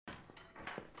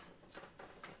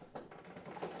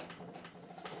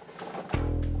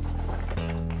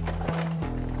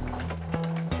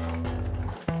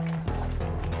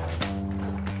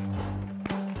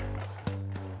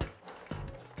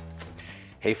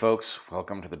Hey folks,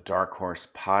 welcome to the Dark Horse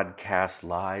Podcast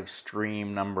live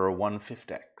stream number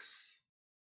 150X.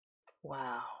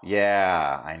 Wow.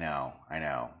 Yeah, I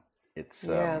know. It's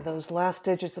those last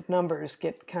digits of numbers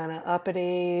get kind of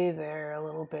uppity. They're a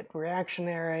little bit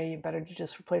reactionary. You better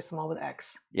just replace them all with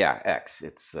X. Yeah, X.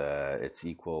 It's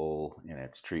equal in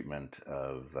its treatment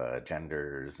of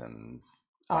genders and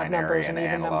Odd binary numbers and and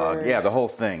even analog. numbers. Yeah, the whole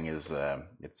thing is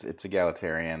it's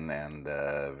egalitarian and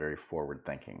very forward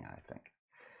thinking, I think.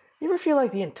 You ever feel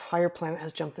like the entire planet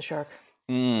has jumped the shark?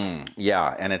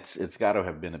 Yeah, and it's got to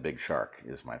have been a big shark,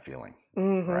 is my feeling.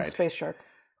 Mm-hmm. Right? Space shark.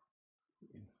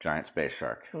 Giant space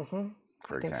shark, Mm-hmm.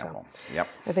 for example. So. Yep.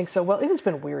 I think so. Well, it has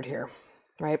been weird here,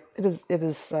 right? It is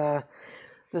the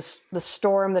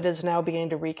storm that is now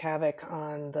beginning to wreak havoc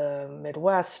on the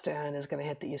Midwest and is going to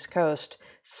hit the East Coast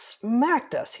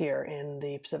smacked us here in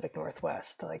the Pacific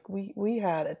Northwest. Like we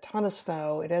had a ton of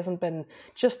snow. It hasn't been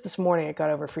just this morning. It got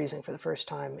over freezing for the first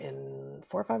time in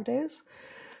 4 or 5 days,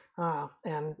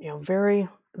 and very,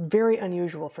 very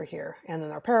unusual for here. And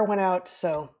then our power went out,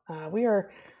 so we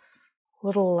are a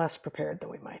little less prepared than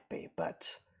we might be.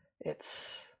 But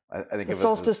it's. I think the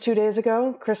solstice 2 days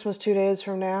ago, Christmas 2 days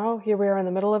from now. Here we are in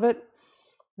the middle of it.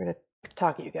 We're going to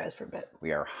talk at you guys for a bit.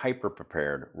 We are hyper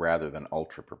prepared rather than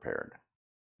ultra prepared,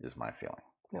 is my feeling.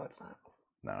 No, it's not.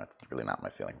 No, it's really not my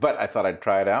feeling. But I thought I'd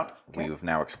try it out. Okay. We've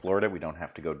now explored it. We don't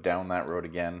have to go down that road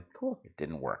again. Cool. It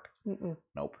didn't work. Mm-mm.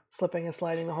 Nope. Slipping and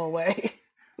sliding the whole way.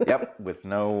 Yep, with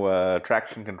no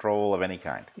traction control of any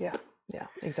kind. Yeah,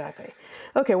 exactly.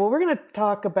 Okay, well, we're going to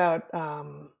talk about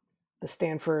the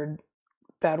Stanford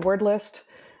bad word list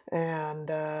and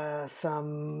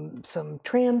some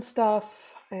trans stuff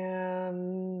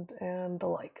and the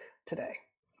like today.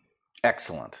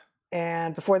 Excellent.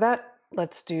 And before that,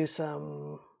 let's do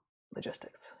some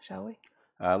logistics, shall we?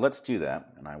 Let's do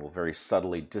that, and I will very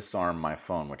subtly disarm my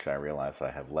phone, which I realize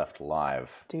I have left live.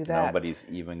 Do that. Nobody's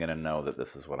even going to know that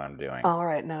this is what I'm doing. All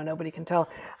right, no, nobody can tell.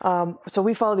 So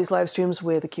we follow these live streams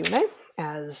with a Q&A.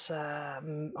 As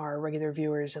our regular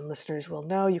viewers and listeners will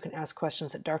know, you can ask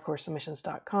questions at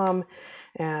darkhorseemissions.com,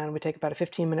 and we take about a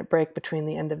 15-minute break between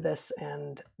the end of this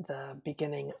and the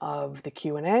beginning of the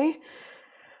Q&A.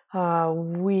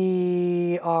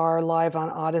 We are live on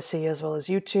Odyssey as well as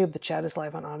YouTube. The chat is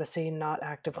live on Odyssey, not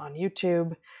active on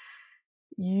YouTube.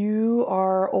 You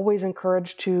are always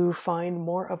encouraged to find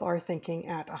more of our thinking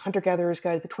at A Hunter-Gatherer's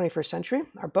Guide to the 21st Century,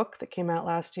 our book that came out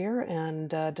last year, and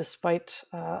despite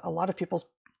a lot of people's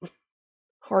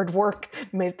hard work,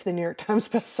 made it to the New York Times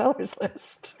bestsellers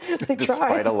list.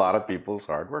 Despite a lot of people's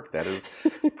hard work, that is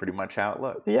pretty much how it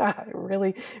looked. Yeah, it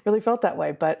really felt that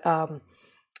way. But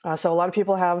so a lot of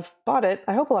people have bought it.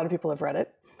 I hope a lot of people have read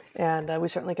it. And we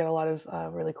certainly get a lot of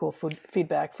really cool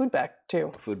feedback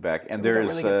too. Foodback, and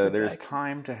there's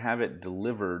time to have it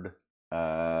delivered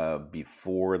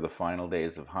before the final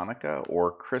days of Hanukkah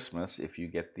or Christmas if you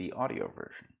get the audio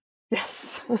version.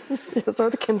 Yes, yes, or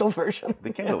the Kindle version.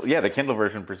 The Kindle, yes. Yeah, the Kindle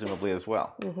version presumably as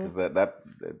well, because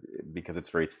Mm-hmm. because it's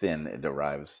very thin, it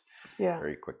arrives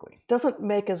very quickly. Doesn't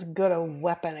make as good a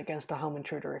weapon against a home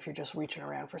intruder if you're just reaching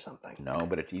around for something. No,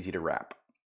 but it's easy to wrap.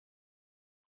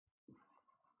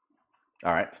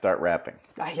 All right, start rapping.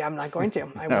 Yeah, I'm not going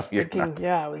to. I No, was you're thinking. not.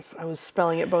 Yeah, I was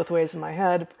spelling it both ways in my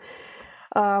head.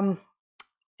 You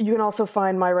can also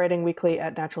find my writing weekly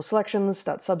at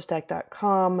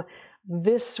naturalselections.substack.com.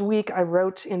 This week I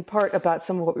wrote in part about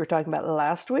some of what we were talking about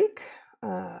last week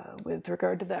with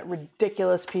regard to that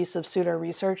ridiculous piece of pseudo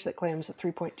research that claims that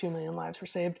 3.2 million lives were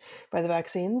saved by the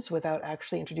vaccines without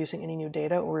actually introducing any new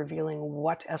data or revealing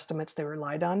what estimates they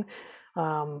relied on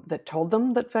that told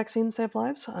them that vaccines save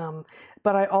lives.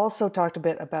 But I also talked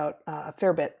a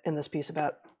fair bit in this piece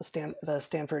about the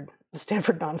Stanford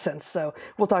nonsense. So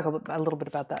we'll talk a little bit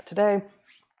about that today.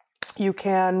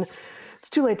 It's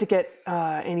too late to get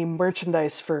any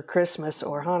merchandise for Christmas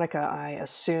or Hanukkah, I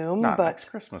assume. Not but next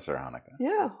Christmas or Hanukkah.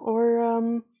 Yeah, or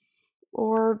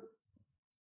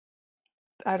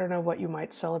I don't know what you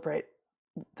might celebrate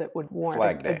that would warrant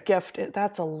Flag Day. a gift.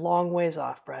 That's a long ways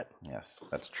off, Brett. Yes,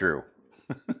 that's true.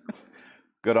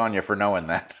 Good on you for knowing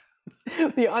that.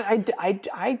 The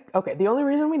only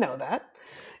reason we know that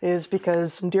is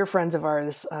because some dear friends of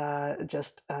ours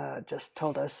just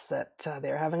told us that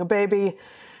they're having a baby,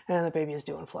 and the baby is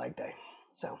due on Flag Day.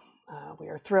 So we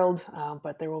are thrilled,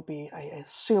 but there will be, I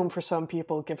assume, for some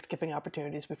people, gift-giving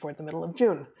opportunities before the middle of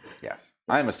June. Yes,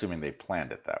 I'm assuming they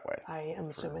planned it that way. I am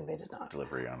assuming they did not.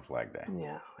 Delivery on Flag Day.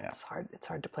 Yeah, it's hard. It's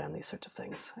hard to plan these sorts of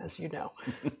things, as you know.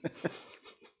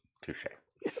 Touche.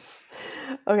 Yes.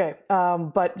 Okay,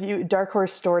 but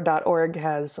darkhorsestore.org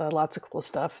has lots of cool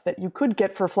stuff that you could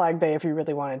get for Flag Day if you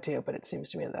really wanted to, but it seems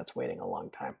to me that's waiting a long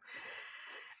time.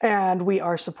 And we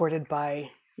are supported by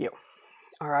you,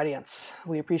 our audience.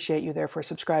 We appreciate you therefore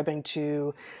subscribing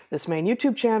to this main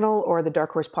YouTube channel or the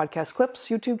Dark Horse Podcast Clips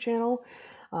YouTube channel,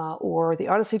 or the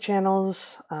Odyssey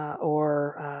channels,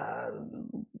 or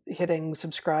hitting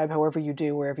subscribe however you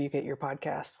do, wherever you get your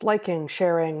podcasts, liking,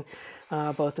 sharing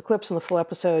both the clips and the full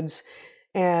episodes,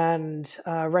 and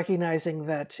recognizing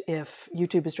that if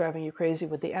YouTube is driving you crazy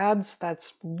with the ads,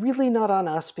 that's really not on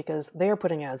us, because they are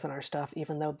putting ads on our stuff,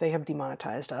 even though they have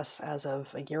demonetized us as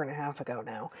of a year and a half ago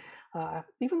now.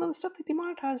 Even though the stuff they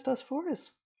demonetized us for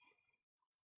is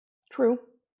true.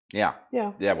 Yeah.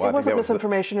 Yeah. Well, it wasn't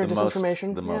misinformation or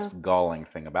disinformation. The most galling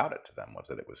thing about it to them was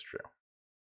that it was true,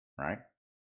 right?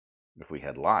 If we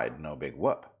had lied, no big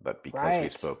whoop. But because we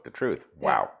spoke the truth,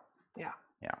 wow. Yeah.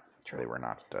 True. They were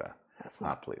not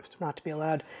pleased. Not to be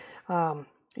allowed.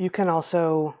 You can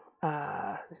also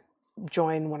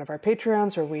join one of our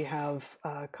Patreons, where we have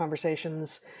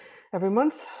conversations every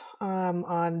month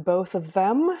on both of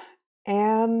them.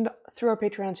 And through our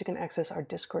Patreons, you can access our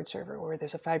Discord server, where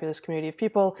there's a fabulous community of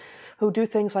people who do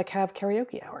things like have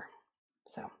karaoke hour.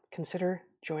 So consider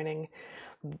joining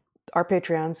our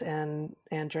Patreons and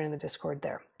joining the Discord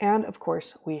there. And of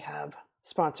course, we have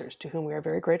sponsors to whom we are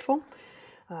very grateful.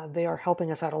 They are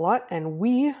helping us out a lot, and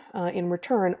we, in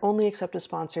return, only accept as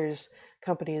sponsors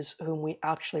companies whom we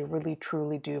actually really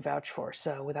truly do vouch for.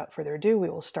 So without further ado, we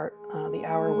will start the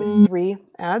hour with 3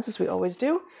 ads, as we always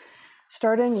do,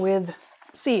 starting with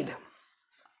Seed.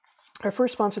 Our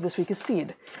first sponsor this week is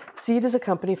Seed. Seed is a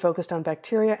company focused on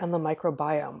bacteria and the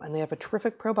microbiome, and they have a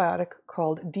terrific probiotic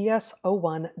called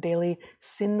DS-01 Daily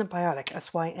Synbiotic,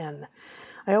 S-Y-N.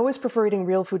 I always prefer eating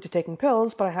real food to taking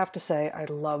pills, but I have to say I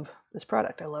love this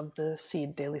product. I love the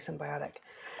Seed Daily Synbiotic.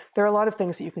 There are a lot of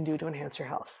things that you can do to enhance your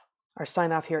health. Our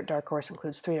sign-off here at Dark Horse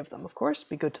includes 3 of them. Of course,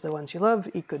 be good to the ones you love,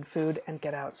 eat good food, and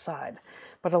get outside.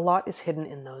 But a lot is hidden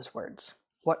in those words.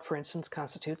 What, for instance,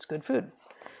 constitutes good food?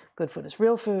 Good food is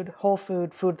real food, whole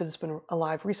food, food that has been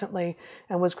alive recently,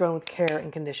 and was grown with care in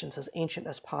conditions as ancient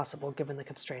as possible given the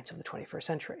constraints of the 21st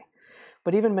century.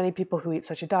 But even many people who eat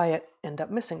such a diet end up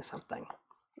missing something,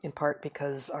 in part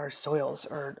because our soils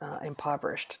are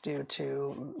impoverished due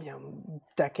to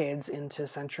decades into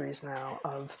centuries now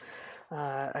of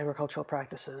agricultural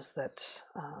practices that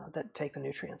take the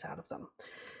nutrients out of them.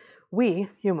 We,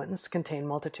 humans, contain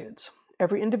multitudes.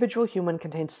 Every individual human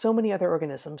contains so many other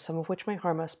organisms, some of which may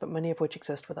harm us, but many of which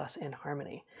exist with us in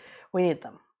harmony. We need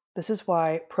them. This is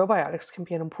why probiotics can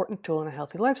be an important tool in a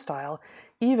healthy lifestyle,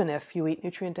 even if you eat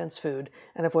nutrient-dense food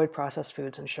and avoid processed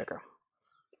foods and sugar.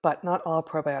 But not all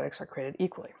probiotics are created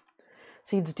equally.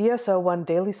 Seed's DS-01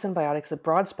 Daily Synbiotic is a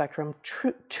broad-spectrum,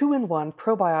 2-in-1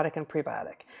 probiotic and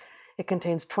prebiotic. It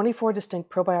contains 24 distinct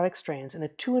probiotic strains in a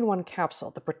 2-in-1 capsule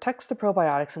that protects the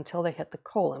probiotics until they hit the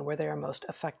colon, where they are most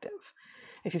effective.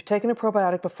 If you've taken a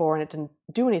probiotic before and it didn't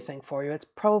do anything for you, it's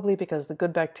probably because the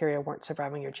good bacteria weren't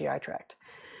surviving your GI tract.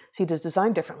 Seed is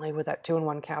designed differently with that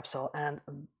 2-in-1 capsule, and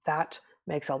that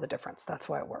makes all the difference. That's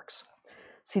why it works.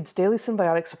 Seed's Daily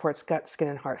Synbiotic supports gut, skin,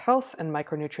 and heart health and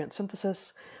micronutrient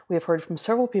synthesis. We have heard from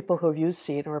several people who have used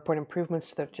Seed and report improvements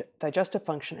to their digestive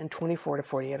function in 24 to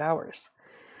 48 hours.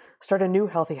 Start a new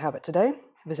healthy habit today.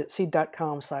 Visit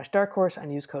seed.com/darkhorse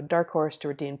and use code darkhorse to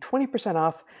redeem 20%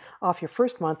 off your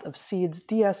first month of Seed's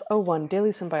DS-01 Daily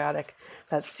Synbiotic.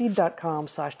 That's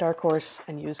seed.com/darkhorse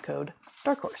and use code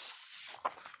darkhorse.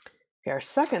 Okay, our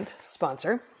second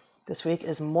sponsor this week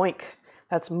is Moink.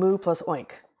 That's moo plus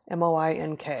oink,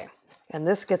 M-O-I-N-K. And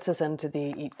this gets us into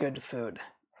the eat good food.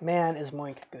 Man, is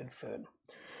Moink good food.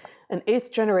 An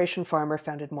 8th-generation farmer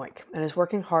founded Moink and is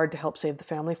working hard to help save the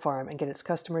family farm and get its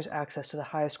customers access to the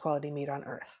highest quality meat on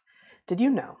earth. Did you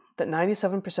know that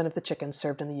 97% of the chickens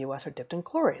served in the U.S. are dipped in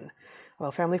chlorine?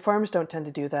 Well, family farms don't tend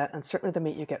to do that, and certainly the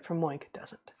meat you get from Moink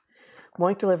doesn't.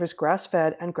 Moink delivers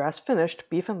grass-fed and grass-finished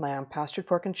beef and lamb, pastured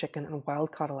pork and chicken, and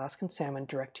wild-caught Alaskan salmon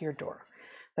direct to your door.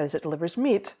 That is, it delivers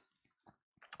meat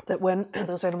that when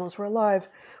those animals were alive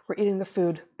were eating the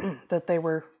food that they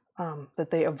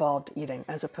evolved eating,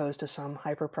 as opposed to some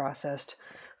hyper-processed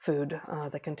food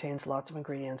that contains lots of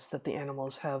ingredients that the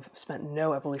animals have spent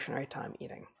no evolutionary time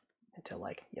eating until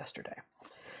like yesterday.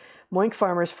 Moink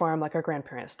farmers farm like our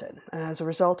grandparents did, and as a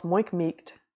result, Moink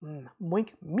meat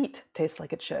tastes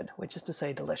like it should, which is to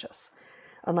say delicious.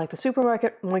 Unlike the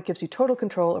supermarket, Moink gives you total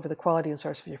control over the quality and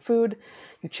source of your food.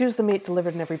 You choose the meat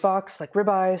delivered in every box, like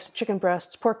ribeyes, chicken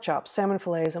breasts, pork chops, salmon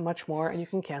fillets, and much more, and you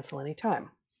can cancel any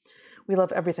time. We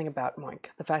love everything about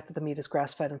Moink. The fact that the meat is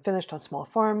grass-fed and finished on small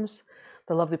farms,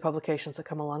 the lovely publications that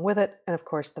come along with it, and of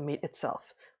course the meat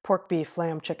itself. Pork, beef,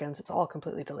 lamb, chickens, it's all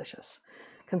completely delicious.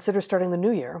 Consider starting the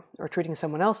new year, or treating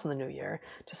someone else in the new year,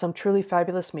 to some truly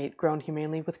fabulous meat grown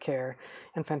humanely with care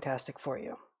and fantastic for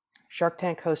you. Shark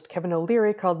Tank host Kevin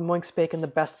O'Leary called Moink's bacon the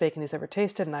best bacon he's ever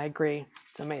tasted, and I agree.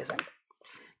 It's amazing.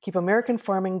 Keep American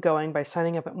farming going by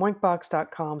signing up at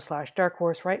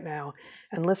moinkbox.com/darkhorse right now,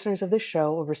 and listeners of this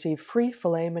show will receive free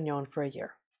filet mignon for a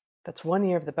year. That's 1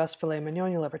 year of the best filet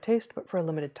mignon you'll ever taste, but for a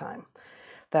limited time.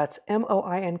 That's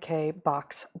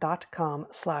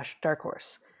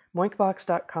moinkbox.com/darkhorse.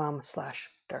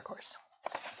 moinkbox.com/darkhorse.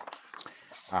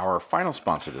 Our final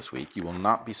sponsor this week, you will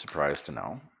not be surprised to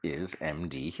know, is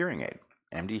MD Hearing Aid.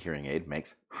 MD Hearing Aid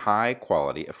makes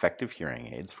high-quality, effective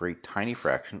hearing aids for a tiny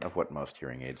fraction of what most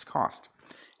hearing aids cost.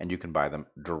 And you can buy them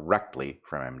directly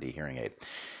from MD Hearing Aid.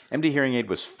 MD Hearing Aid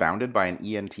was founded by an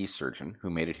ENT surgeon who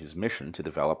made it his mission to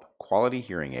develop quality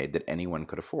hearing aid that anyone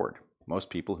could afford.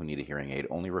 Most people who need a hearing aid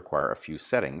only require a few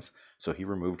settings, so he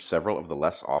removed several of the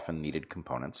less often needed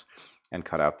components and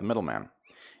cut out the middleman.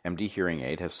 MD Hearing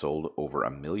Aid has sold over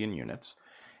 1 million units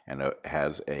and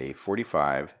has a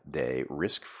 45-day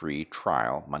risk-free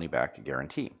trial money-back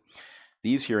guarantee.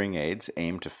 These hearing aids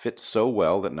aim to fit so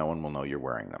well that no one will know you're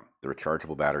wearing them. The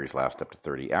rechargeable batteries last up to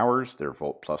 30 hours. Their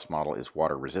Volt Plus model is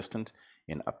water-resistant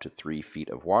in up to 3 feet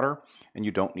of water, and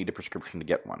you don't need a prescription to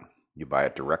get one. You buy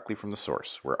it directly from the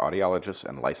source, where audiologists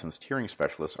and licensed hearing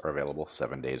specialists are available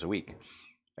 7 days a week.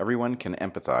 Everyone can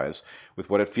empathize with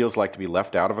what it feels like to be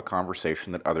left out of a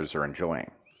conversation that others are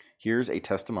enjoying. Here's a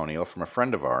testimonial from a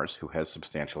friend of ours who has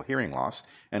substantial hearing loss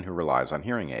and who relies on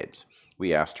hearing aids.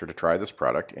 We asked her to try this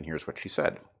product, and here's what she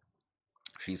said.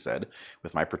 She said,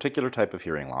 "With my particular type of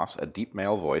hearing loss, a deep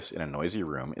male voice in a noisy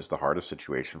room is the hardest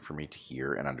situation for me to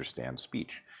hear and understand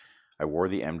speech. I wore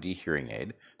the MD hearing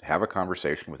aid to have a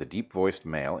conversation with a deep-voiced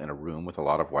male in a room with a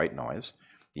lot of white noise.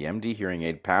 The MD hearing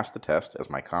aid passed the test as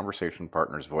my conversation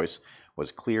partner's voice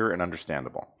was clear and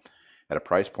understandable. At a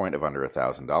price point of under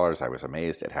 $1,000, I was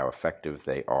amazed at how effective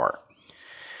they are."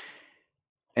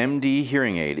 MD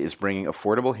Hearing Aid is bringing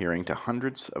affordable hearing to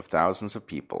hundreds of thousands of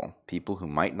people who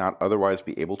might not otherwise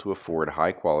be able to afford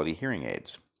high-quality hearing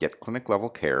aids. Get clinic-level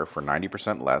care for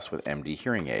 90% less with MD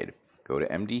Hearing Aid. Go to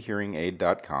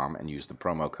mdhearingaid.com and use the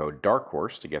promo code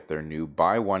DARKHORSE to get their new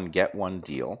buy one, get one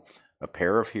deal. A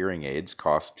pair of hearing aids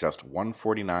cost just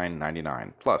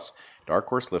 $149.99. Plus, Dark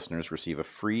Horse listeners receive a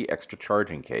free extra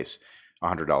charging case,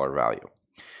 $100 value.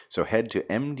 So head to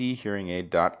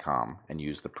mdhearingaid.com and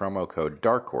use the promo code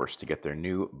DARKHORSE to get their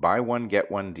new buy one,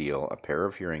 get one deal, a pair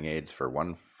of hearing aids for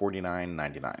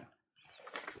 $149.99.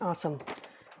 Awesome.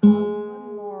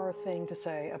 One more thing to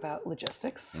say about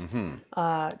logistics.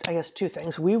 I guess 2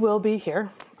 things. We will be here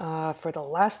for the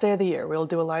last day of the year. We'll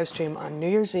do a live stream on New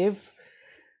Year's Eve.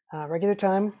 Regular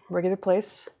time, regular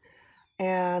place.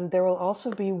 And there will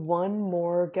also be one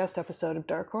more guest episode of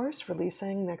Dark Horse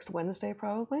releasing next Wednesday,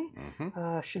 probably.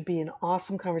 Should be an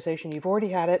awesome conversation. You've already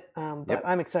had it, but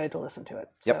I'm excited to listen to it.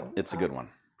 So, it's a good one,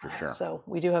 for sure. So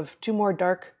we do have 2 more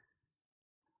dark...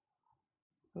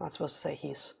 I'm not supposed to say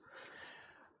he's.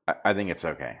 I think it's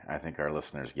okay. I think our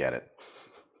listeners get it.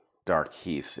 Dark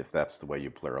heaths, if that's the way you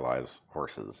pluralize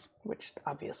horses. Which,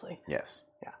 obviously. Yes.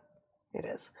 Yeah, it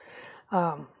is.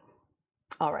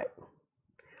 All right.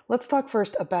 Let's talk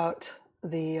first about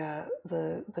the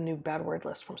new bad word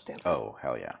list from Stanford. Oh,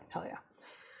 hell yeah. Hell yeah.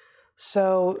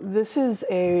 So this is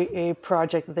a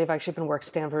project that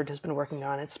Stanford has been working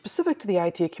on. It's specific to the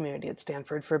IT community at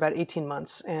Stanford for about 18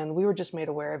 months, and we were just made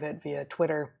aware of it via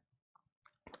Twitter.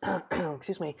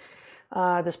 Excuse me.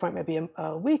 At this point, maybe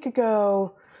a week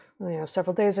ago,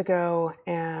 several days ago,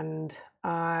 and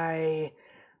I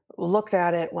looked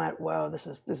at it, went, whoa, this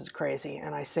is crazy,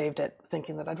 and I saved it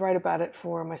thinking that I'd write about it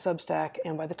for my Substack,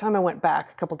 and by the time I went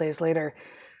back a couple days later,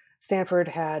 Stanford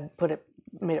had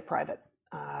made it private.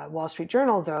 Wall Street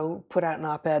Journal, though, put out an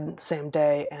op-ed the same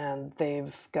day, and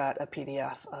they've got a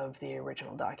PDF of the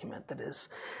original document that is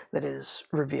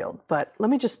revealed. But let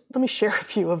me share a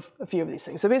few of these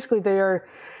things. So basically, they are.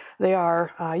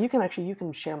 You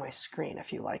can share my screen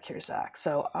if you like here, Zach.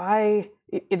 So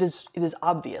it is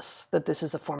obvious that this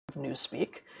is a form of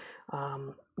newspeak,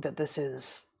 that this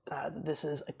is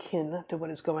akin to what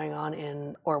is going on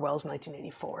in Orwell's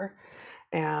 1984.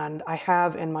 And I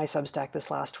have in my Substack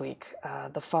this last week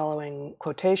the following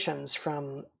quotations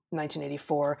from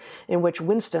 1984, in which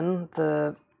Winston,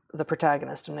 the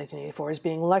protagonist of 1984, is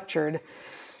being lectured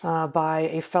by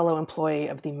a fellow employee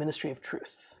of the Ministry of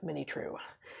Truth, Minitrue.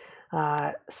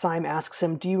 Syme asks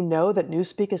him, "Do you know that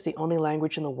newspeak is the only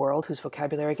language in the world whose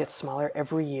vocabulary gets smaller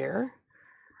every year?"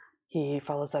 He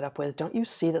follows that up with, "Don't you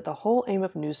see that the whole aim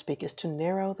of newspeak is to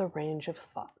narrow the range of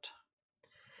thought?"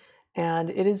 And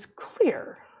it is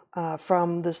clear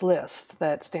from this list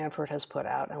that Stanford has put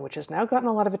out, and which has now gotten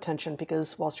a lot of attention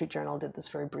because Wall Street Journal did this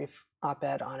very brief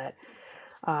op-ed on it,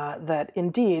 that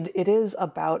indeed it is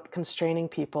about constraining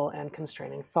people and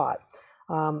constraining thought.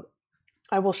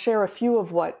 I will share a few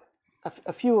of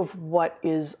what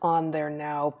is on their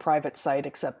now private site,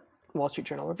 except Wall Street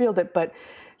Journal revealed it. But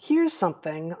here's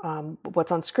something,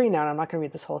 what's on screen now, and I'm not going to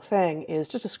read this whole thing, is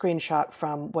just a screenshot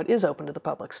from what is open to the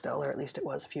public still, or at least it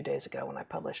was a few days ago when I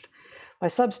published my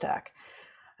Substack.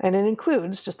 And it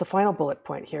includes, just the final bullet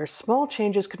point here, small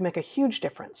changes could make a huge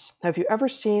difference. Have you ever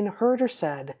seen, heard, or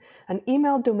said an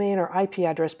email domain or IP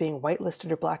address being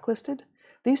whitelisted or blacklisted?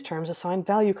 These terms assign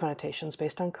value connotations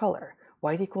based on color.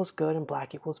 White equals good and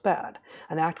black equals bad,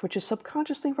 an act which is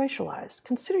subconsciously racialized.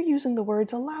 Consider using the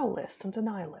words allow list and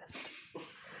deny list.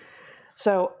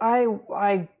 So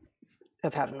I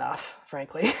have had enough,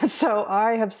 frankly. So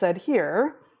I have said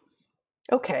here,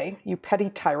 okay, you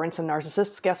petty tyrants and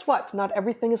narcissists, guess what? Not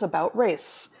everything is about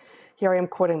race. Here I am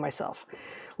quoting myself.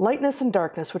 Lightness and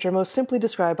darkness, which are most simply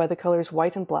described by the colors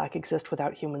white and black, exist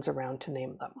without humans around to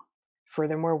name them.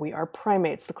 Furthermore, we are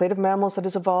primates, the clade of mammals that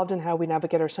has evolved in how we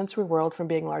navigate our sensory world from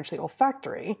being largely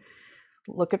olfactory.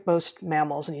 Look at most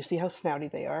mammals and you see how snouty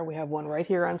they are. We have one right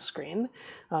here on screen.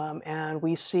 And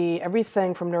we see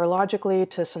everything from neurologically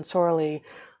to sensorially,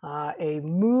 a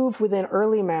move within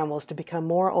early mammals to become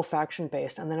more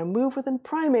olfaction-based, and then a move within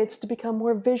primates to become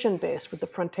more vision-based, with the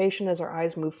frontation as our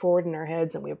eyes move forward in our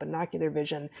heads and we have binocular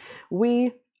vision.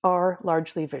 We are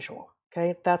largely visual,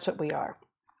 okay? That's what we are.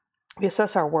 We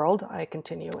assess our world, I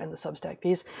continue in the Substack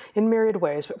piece, in myriad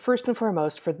ways, but first and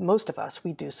foremost, for most of us,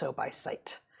 we do so by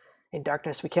sight. In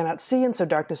darkness, we cannot see, and so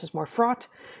darkness is more fraught.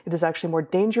 It is actually more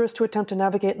dangerous to attempt to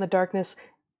navigate in the darkness.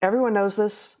 Everyone knows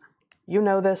this. You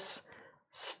know this.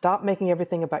 Stop making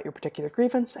everything about your particular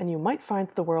grievance, and you might find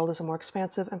that the world is a more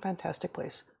expansive and fantastic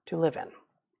place to live in.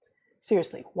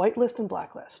 Seriously, whitelist and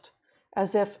blacklist.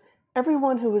 As if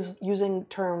everyone who is using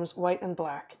terms white and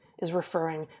black is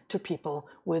referring to people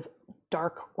with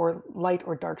dark or light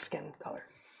or dark skin color.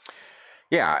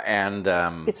 Yeah, and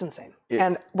it's insane.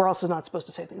 And we're also not supposed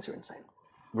to say things are insane.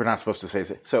 We're not supposed to say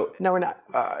so. No, we're not.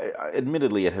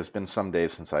 Admittedly, it has been some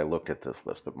days since I looked at this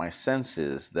list, but my sense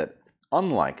is that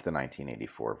unlike the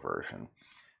 1984 version,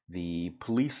 the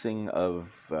policing of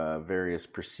various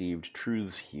perceived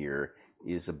truths here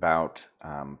is about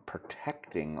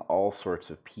protecting all sorts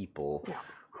of people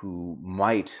who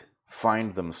might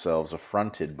find themselves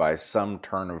affronted by some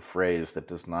turn of phrase that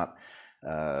does not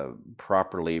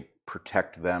properly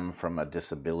protect them from a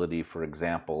disability, for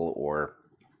example, or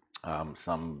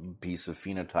some piece of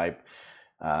phenotype,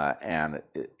 and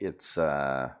it's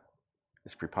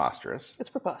preposterous. It's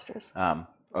preposterous.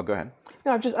 Oh, go ahead.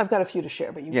 No, I've got a few to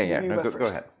share, but you go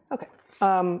ahead. Okay.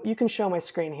 You can show my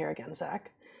screen here again,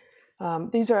 Zach.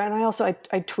 These are, and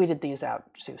I tweeted these out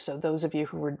too, so those of you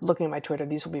who were looking at my Twitter,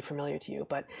 these will be familiar to you,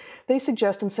 but they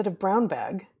suggest instead of brown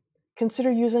bag,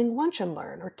 consider using lunch and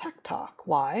learn or tech talk.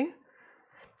 Why?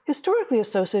 Historically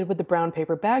associated with the brown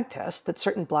paper bag test that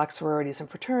certain black sororities and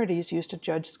fraternities used to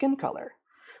judge skin color.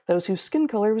 Those whose skin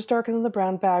color was darker than the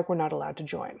brown bag were not allowed to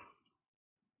join.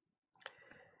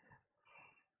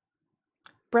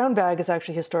 Brown bag is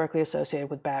actually historically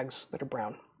associated with bags that are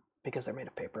brown because they're made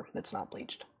of paper that's not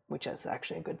bleached, which is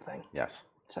actually a good thing. Yes.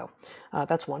 So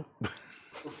that's one.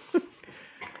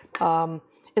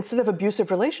 Instead of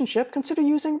abusive relationship, consider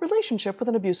using relationship with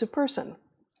an abusive person.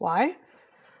 Why?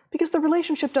 Because the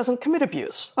relationship doesn't commit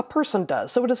abuse. A person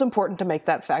does. So it is important to make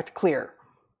that fact clear.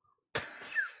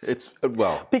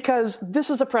 Because this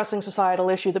is a pressing societal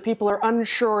issue that people are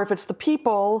unsure if it's the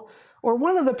people or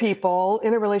one of the people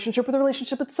in a relationship or the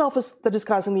relationship itself that is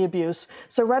causing the abuse.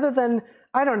 So rather than,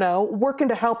 I don't know, working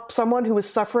to help someone who is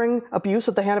suffering abuse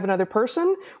at the hand of another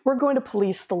person, we're going to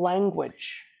police the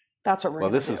language. That's what we're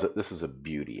going to do. Well, this is a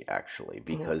beauty, actually,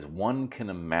 because one can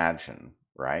imagine,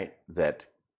 right, that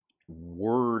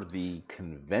were the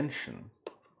convention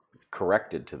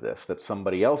corrected to this, that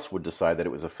somebody else would decide that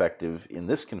it was effective in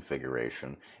this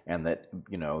configuration, and that,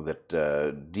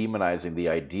 demonizing the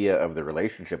idea of the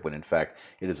relationship when in fact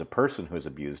it is a person who has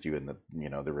abused you, and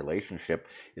the relationship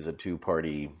is a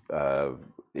two-party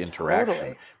interaction.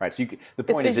 Totally. Right. So the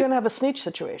point is, you're going to have a snitch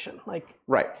situation, right.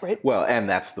 Well, and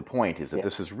that's the point, is that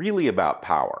this is really about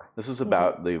power. This is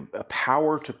about the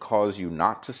power to cause you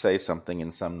not to say something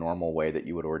in some normal way that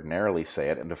you would ordinarily say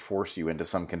it, and to force you into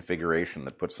some configuration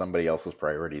that puts somebody else's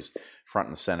priorities front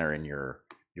and center in your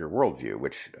worldview,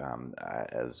 which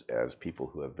as people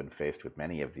who have been faced with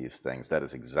many of these things, that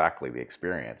is exactly the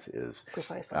experience. Is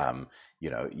precisely.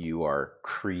 You are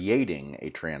creating a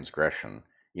transgression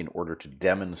in order to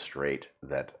demonstrate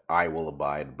that I will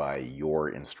abide by your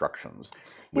instructions,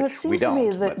 It which we seems to me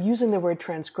don't. that But using the word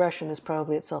transgression is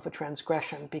probably itself a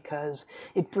transgression because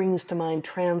it brings to mind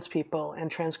trans people, and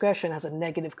transgression has a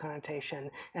negative connotation.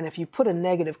 And if you put a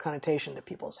negative connotation to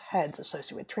people's heads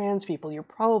associated with trans people, you're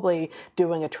probably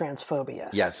doing a transphobia.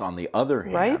 yes, on the other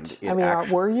hand, Right? it I mean,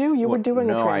 actually, were you? You were doing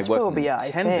no, a I wasn't transphobia, I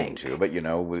intending think. to, but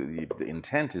the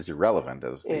intent is irrelevant,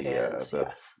 as It is,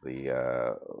 yes.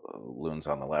 the loons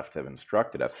on the left have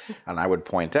instructed us. And I would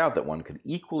point out that one could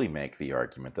equally make the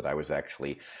argument that I was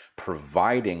actually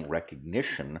providing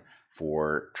recognition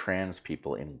for trans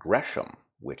people in Gresham,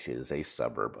 which is a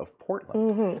suburb of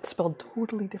Portland. It's spelled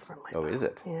totally differently. Oh, is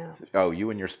it? Yeah. Oh, you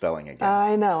and your spelling again.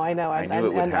 I know. I knew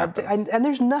it would happen. And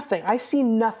there's nothing. I see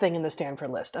nothing in the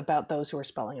Stanford list about those who are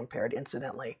spelling impaired,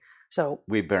 incidentally. So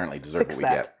We apparently deserve fix what we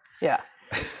that. get. Yeah.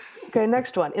 Okay,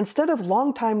 next one. Instead of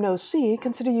long time no see,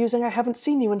 consider using I haven't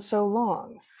seen you in so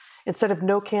long. Instead of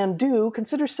no can do,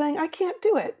 consider saying I can't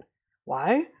do it.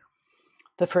 Why?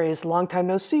 The phrase long time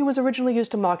no see was originally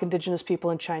used to mock indigenous people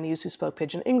and Chinese who spoke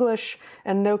pidgin English,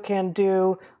 and no can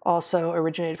do also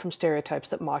originated from stereotypes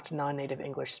that mocked non-native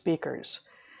English speakers.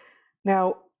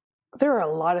 Now, there are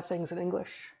a lot of things in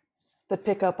English that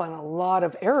pick up on a lot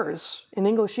of errors in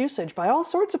English usage by all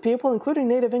sorts of people, including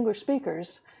native English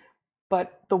speakers.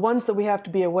 But the ones that we have to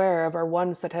be aware of are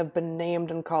ones that have been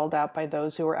named and called out by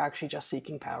those who are actually just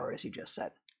seeking power, as you just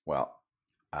said. Well,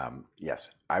 yes,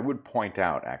 I would point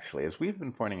out, actually, as we've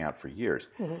been pointing out for years,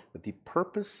 that the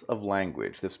purpose of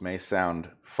language, this may sound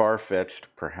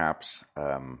far-fetched, perhaps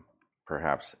a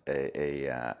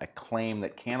claim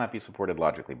that cannot be supported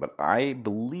logically, but I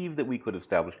believe that we could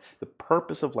establish the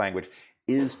purpose of language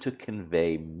is to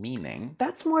convey meaning.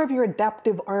 That's more of your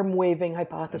adaptive arm-waving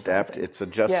hypothesis. It's a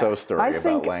just-so story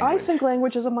about language. I think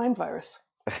language is a mind virus.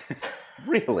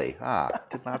 Really?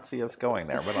 Did not see us going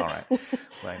there, but all right.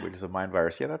 Language is a mind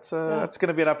virus. Yeah, that's going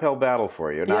to be an uphill battle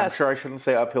for you. Now, Yes. I'm sure I shouldn't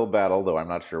say uphill battle, though I'm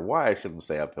not sure why I shouldn't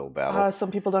say uphill battle.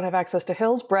 Some people don't have access to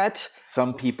hills, Brett.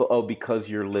 Some people, because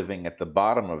you're living at the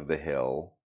bottom of the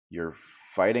hill, you're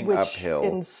fighting Which uphill.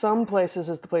 in some places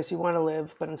is the place you want to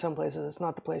live, but in some places it's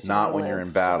not the place you want to live. Not when you're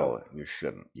in battle, you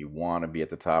shouldn't. You want to be at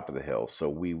the top of the hill. So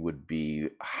we would be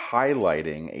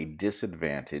highlighting a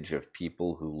disadvantage of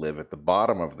people who live at the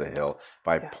bottom of the hill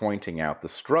by pointing out the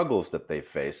struggles that they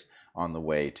face on the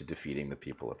way to defeating the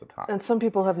people at the top. And some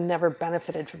people have never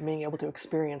benefited from being able to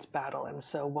experience battle, and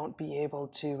so won't be able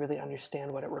to really understand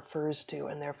what it refers to,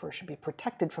 and therefore should be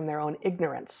protected from their own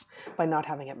ignorance by not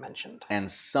having it mentioned.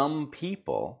 And some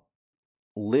people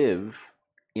live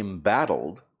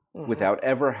embattled without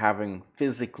ever having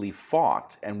physically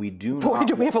fought, and we do Boy,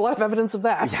 do we have a lot of evidence of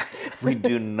that. we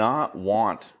do not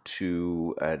want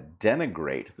to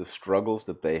denigrate the struggles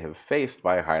that they have faced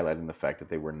by highlighting the fact that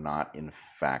they were not, in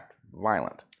fact,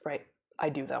 violent. Right. I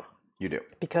do, though. You do.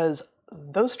 Because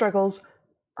those struggles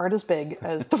aren't as big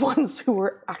as the ones who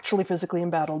were actually physically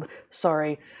embattled.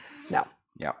 Sorry. No.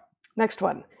 Yeah. Next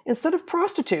one. Instead of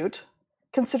prostitute,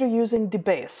 consider using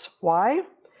debase. Why?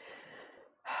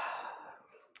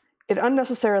 It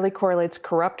unnecessarily correlates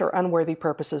corrupt or unworthy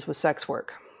purposes with sex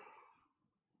work.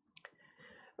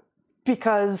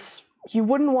 Because you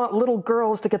wouldn't want little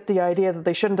girls to get the idea that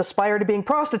they shouldn't aspire to being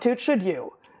prostitutes, should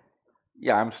you?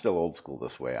 Yeah, I'm still old school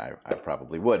this way. I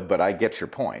probably would, but I get your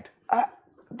point.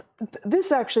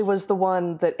 This actually was the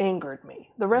one that angered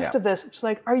me. The rest of this, it's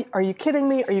like, are you kidding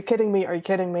me? Are you kidding me? Are you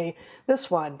kidding me?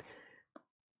 This one,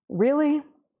 really?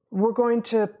 We're going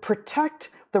to protect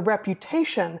the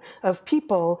reputation of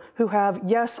people who have,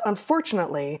 yes,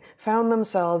 unfortunately, found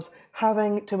themselves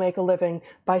having to make a living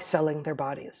by selling their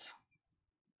bodies.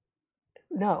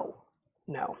 No.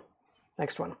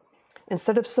 Next one.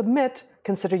 Instead of submit,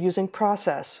 consider using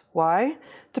process. Why?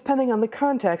 Depending on the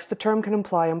context, the term can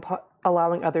imply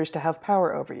allowing others to have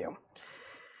power over you.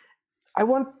 I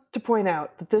want to point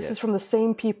out that this is from the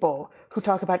same people who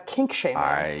talk about kink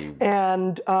shaming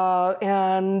and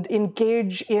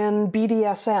engage in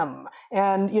BDSM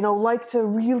and like to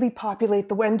really populate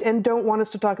the and don't want us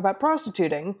to talk about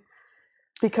prostituting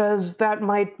because that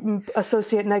might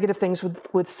associate negative things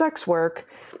with sex work,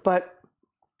 but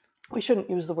we shouldn't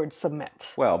use the word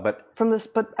submit. Well, but from this,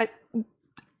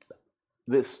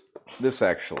 this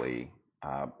actually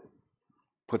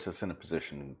puts us in a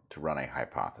position to run a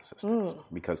hypothesis test.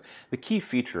 Because the key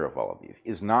feature of all of these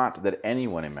is not that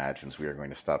anyone imagines we are going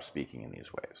to stop speaking in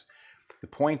these ways. The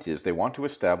point is they want to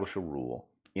establish a rule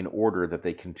in order that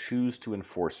they can choose to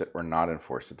enforce it or not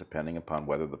enforce it, depending upon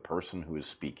whether the person who is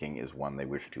speaking is one they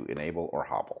wish to enable or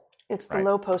hobble. It's the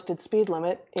low posted speed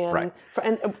limit. And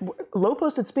low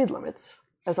posted speed limits,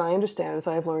 as I understand, as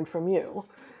I have learned from you,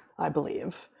 I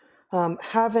believe,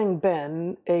 having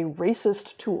been a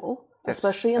racist tool, Yes,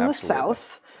 especially in absolutely. the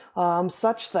South,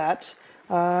 such that,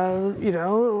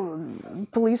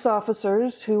 police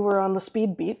officers who were on the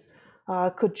speed beat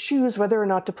could choose whether or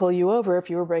not to pull you over if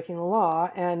you were breaking the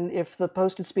law. And if the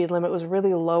posted speed limit was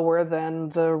really lower than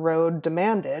the road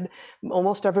demanded,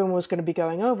 almost everyone was going to be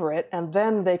going over it. And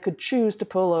then they could choose to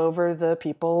pull over the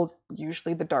people,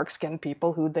 usually the dark-skinned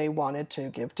people who they wanted to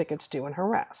give tickets to and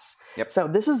harass. Yep. So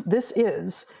this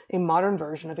is a modern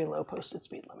version of a low posted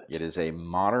speed limit. It is a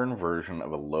modern version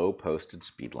of a low posted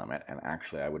speed limit. And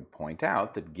actually, I would point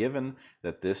out that given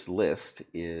that this list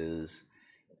is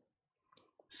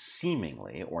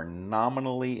seemingly or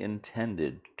nominally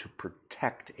intended to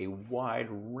protect a wide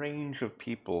range of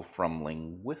people from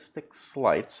linguistic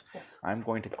slights, Yes. I'm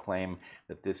going to claim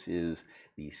that this is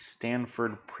the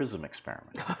Stanford Prism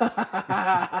experiment.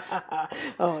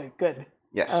 Oh, good.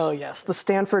 Yes. Oh, yes. The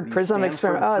Stanford The Prism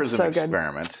experiment. Oh, it's Prism so good.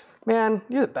 experiment. Man,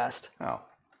 you're the best. Oh,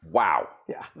 wow.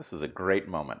 Yeah. This is a great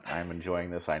moment. I'm enjoying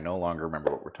this. I no longer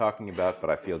remember what we're talking about, but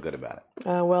I feel good about it.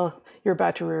 Well, you're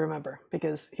about to remember,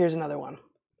 because here's another one.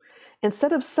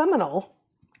 Instead of seminal,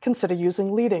 consider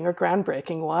using leading or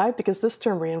groundbreaking. Why? Because this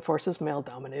term reinforces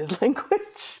male-dominated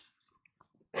language.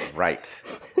 Right.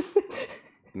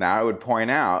 Now, I would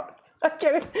point out, I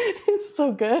get it. It's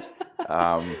so good.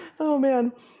 Oh,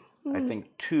 man. I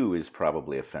think 2 is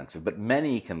probably offensive, but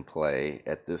many can play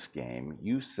at this game.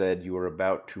 You said you were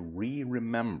about to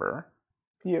re-remember,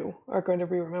 You are going to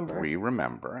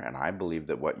remember. and I believe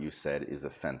that what you said is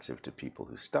offensive to people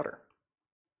who stutter.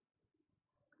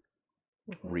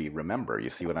 Re-remember. You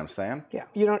see what I'm saying? Yeah.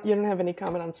 You don't have any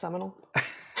comment on seminal?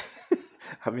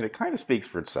 I mean, it kind of speaks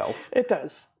for itself. It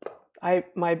does.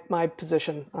 My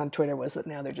position on Twitter was that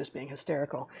now they're just being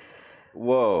hysterical.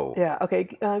 Whoa. Yeah. Okay.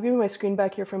 Give me my screen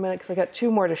back here for a minute, because I got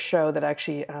 2 more to show that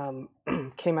actually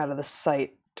came out of the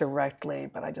site directly,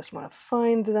 but I just want to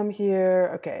find them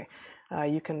here. Okay.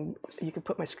 You can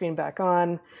put my screen back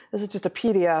on. This is just a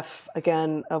PDF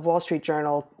again of Wall Street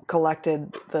Journal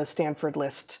collected the Stanford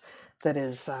list that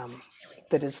is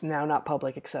now not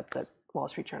public, except that Wall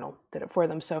Street Journal did it for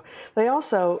them. So they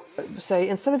also say,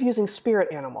 instead of using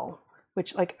spirit animal,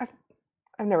 which, like,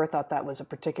 I've never thought that was a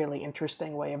particularly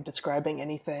interesting way of describing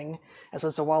anything. As a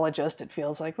zoologist, it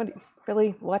feels like,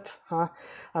 really? What? Huh?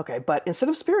 Okay, but instead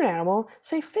of spirit animal,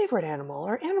 say favorite animal,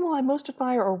 or animal I most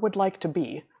admire or would like to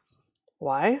be.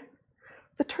 Why?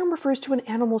 The term refers to an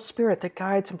animal's spirit that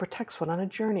guides and protects one on a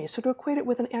journey, so to equate it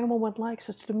with an animal one likes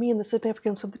is to demean the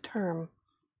significance of the term.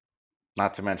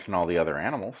 Not to mention all the other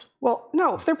animals. Well,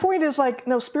 no, their point is like,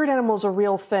 no, spirit animal is a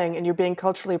real thing, and you're being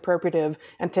culturally appropriative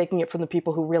and taking it from the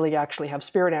people who really actually have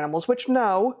spirit animals, which,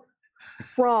 no,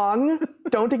 wrong,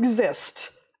 don't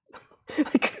exist.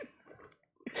 Like,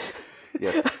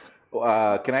 Yes.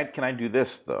 Can I do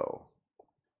this, though?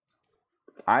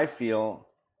 I feel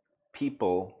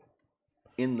people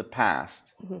in the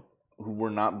past who were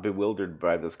not bewildered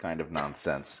by this kind of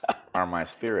nonsense are my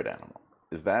spirit animal.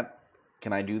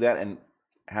 Can I do that, and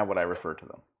how would I refer to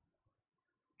them?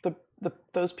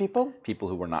 Those people? People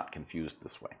who were not confused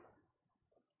this way.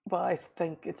 Well, I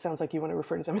think it sounds like you want to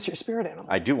refer to them as your spirit animal.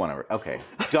 I do want to. Okay,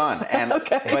 done. And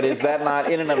Okay. But is that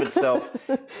not in and of itself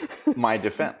my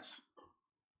defense?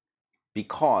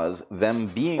 Because them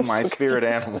being my spirit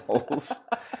animals,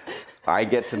 I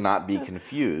get to not be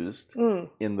confused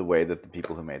in the way that the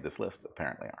people who made this list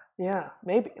apparently are. Yeah,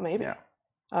 maybe. Yeah.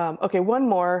 Okay, one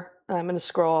more. I'm going to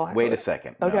scroll. Wait a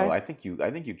second. Okay. No, I think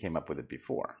you came up with it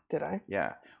before. Did I?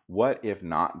 Yeah. What if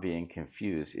not being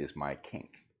confused is my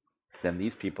kink? Then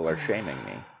these people are shaming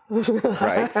me.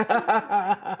 Right?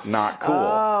 Not cool.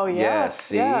 Oh, yeah. Yes.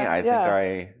 See, Yeah, I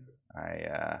yeah. think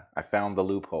I found the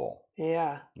loophole.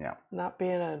 Yeah. Yeah. Not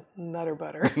being a nutter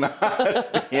butter.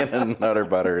 Not being a nutter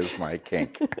butter is my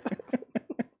kink.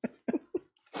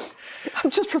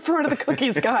 I'm just referring to the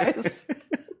cookies, guys.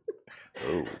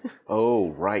 Oh,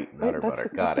 right, nutter Right, butter.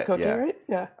 that's Got the it. cookie, Yeah. right?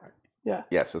 Yeah. Yeah.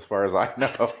 Yes, as far as I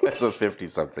know, as a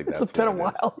 50-something, that's It's been a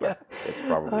what it is. while, But yeah. It's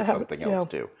probably I haven't- something else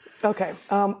too. Okay.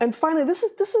 And finally, this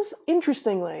is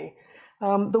interestingly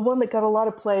the one that got a lot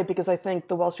of play, because I think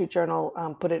the Wall Street Journal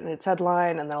put it in its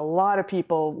headline, and then a lot of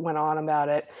people went on about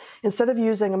it. Instead of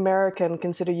using American,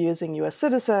 consider using U.S.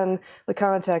 citizen. The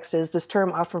context is this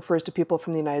term often refers to people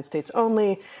from the United States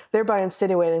only, thereby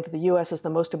insinuating that the U.S. is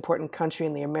the most important country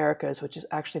in the Americas, which is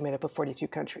actually made up of 42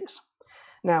 countries.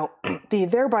 Now, the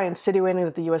thereby insinuating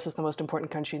that the U.S. is the most important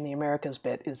country in the Americas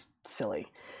bit is silly.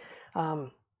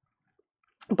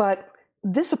 But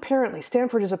this apparently,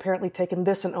 Stanford has apparently taken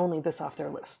this and only this off their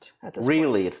list at this point.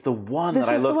 Really? It's the one This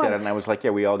that I is the looked at one. and I was like, yeah,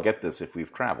 we all get this if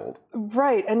we've traveled.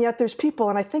 Right, and yet there's people,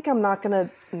 and I think I'm not going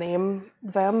to name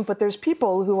them, but there's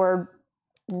people who are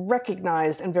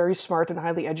recognized and very smart and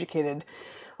highly educated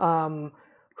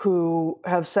who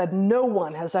have said no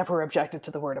one has ever objected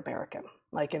to the word American,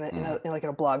 like in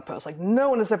a blog post. Like, no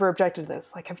one has ever objected to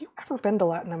this. Like, have you ever been to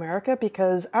Latin America?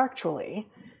 Because actually,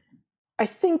 I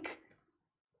think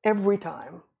every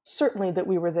time, certainly that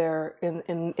we were there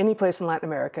in any place in Latin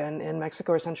America, in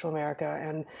Mexico or Central America,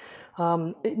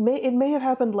 and it may have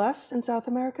happened less in South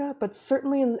America, but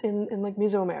certainly in like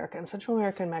Mesoamerica, in Central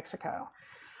America and Mexico,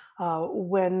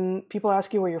 when people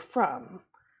ask you where you're from,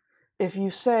 if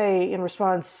you say in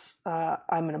response,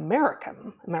 I'm an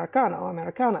American, Americano,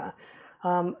 Americana,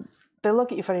 they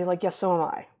look at you funny, like, yes, so am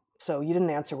I. So you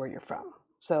didn't answer where you're from.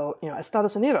 So,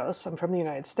 Estados Unidos, I'm from the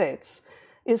United States,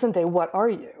 isn't a what are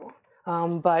you?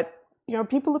 But,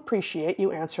 people appreciate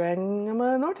you answering, I'm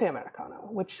a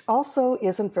Norteamericano, which also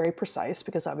isn't very precise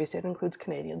because obviously it includes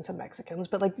Canadians and Mexicans.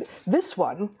 But like this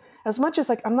one, as much as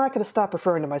like I'm not going to stop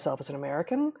referring to myself as an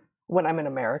American when I'm in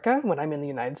America, when I'm in the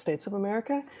United States of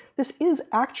America, there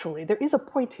is a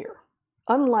point here.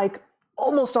 Unlike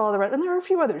almost all the rest, and there are a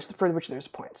few others for which there's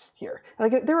points here.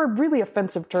 Like there are really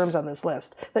offensive terms on this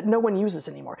list that no one uses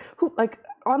anymore. Who, like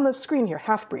on the screen here,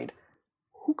 half-breed.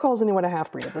 Who calls anyone a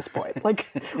half-breed at this point? Like,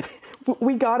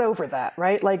 we got over that,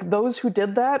 right? Like, those who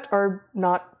did that are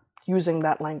not using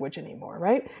that language anymore,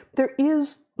 right? There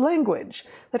is language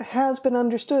that has been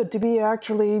understood to be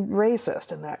actually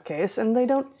racist in that case, and they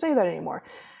don't say that anymore.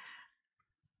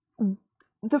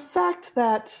 The fact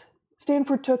that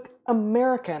Stanford took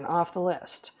American off the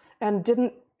list and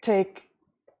didn't take,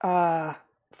 I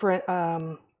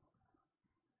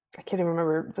can't even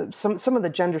remember, some of the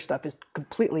gender stuff is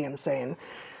completely insane,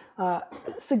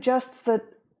 suggests that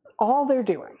all they're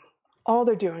doing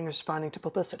is responding to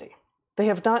publicity. They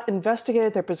have not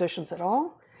investigated their positions at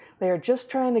all. They are just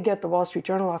trying to get the Wall Street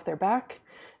Journal off their back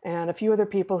and a few other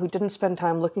people who didn't spend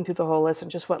time looking through the whole list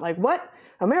and just went like, what?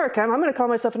 American? I'm going to call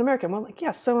myself an American. Well, like,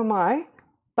 yes, so am I.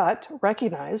 But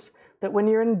recognize that when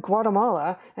you're in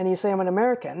Guatemala and you say I'm an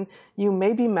American, you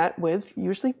may be met with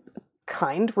usually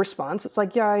kind response. It's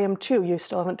like, yeah, I am too. You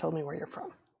still haven't told me where you're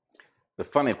from. The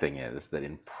funny thing is that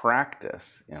in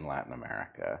practice in Latin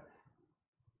America,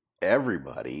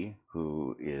 everybody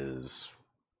who is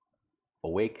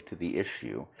awake to the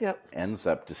issue ends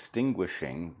up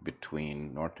distinguishing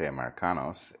between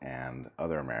Norteamericanos and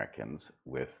other Americans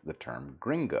with the term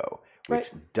gringo,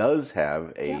 which does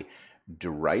have a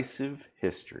derisive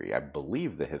history. I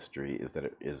believe the history is that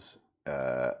it is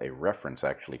a reference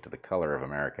actually to the color of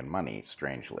American money,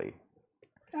 strangely.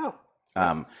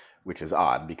 Which is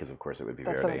odd because, of course, it would be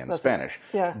verde in Spanish.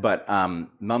 But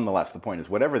nonetheless, the point is,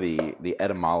 whatever the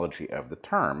etymology of the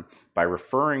term, by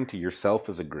referring to yourself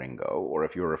as a gringo, or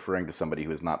if you're referring to somebody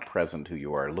who is not present who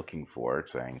you are looking for,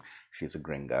 saying she's a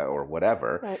gringa or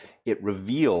whatever, it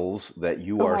reveals that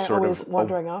you are sort of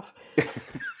wandering off.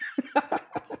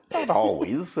 Not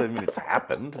always. I mean, it's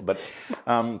happened,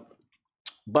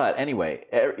 but anyway,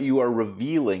 you are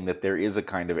revealing that there is a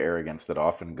kind of arrogance that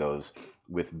often goes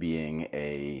with being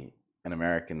an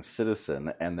American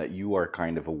citizen, and that you are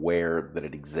kind of aware that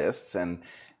it exists. And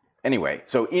anyway,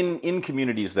 so in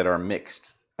communities that are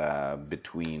mixed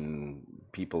between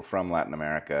people from Latin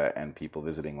America and people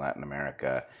visiting Latin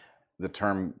America, the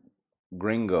term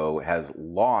gringo has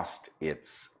lost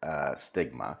its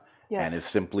stigma and is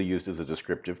simply used as a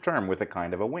descriptive term with a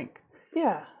kind of a wink.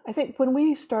 Yeah, I think when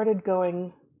we started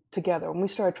going together, when we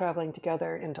started traveling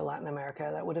together into Latin America,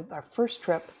 that would have our first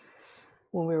trip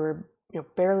when we were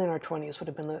barely in our 20s would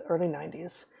have been the early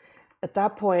 90s. At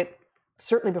that point,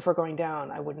 certainly before going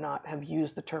down, I would not have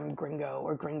used the term gringo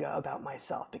or gringa about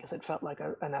myself because it felt like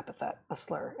an epithet, a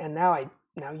slur. And now I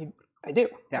do.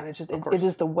 Yeah, and it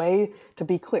is the way to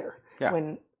be clear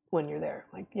when you're there.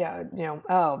 Like,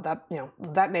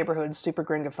 that neighborhood's super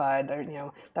gringified.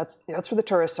 Or, that's where the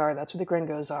tourists are. That's where the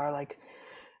gringos are. Like,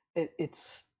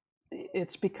 it's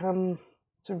become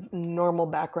sort of normal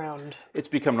background. It's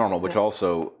become normal, which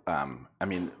also,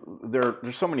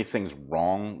 there's so many things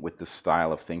wrong with the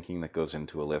style of thinking that goes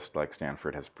into a list like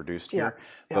Stanford has produced here.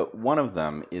 But one of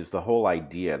them is the whole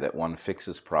idea that one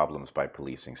fixes problems by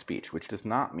policing speech, which does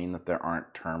not mean that there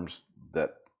aren't terms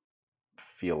that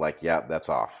feel like, that's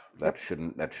off. That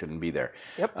shouldn't be there.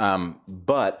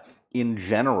 But in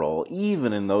general,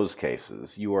 even in those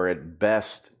cases, you are at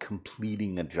best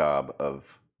completing a job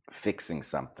of fixing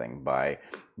something by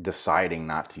deciding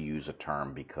not to use a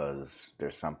term because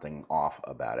there's something off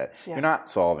about it. You're not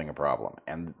solving a problem.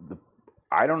 And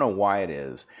I don't know why it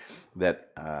is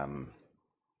that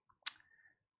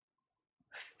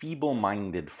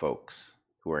feeble-minded folks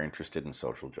who are interested in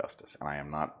social justice, and I am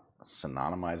not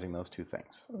synonymizing those two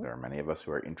things. There are many of us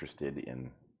who are interested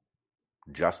in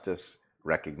justice,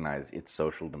 recognize its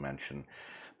social dimension,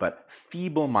 but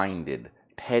feeble-minded,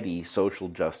 petty, social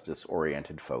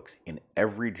justice-oriented folks in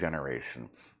every generation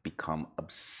become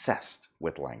obsessed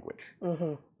with language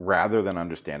rather than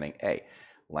understanding, hey,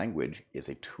 language is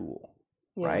a tool,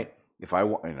 right? If I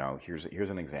want, here's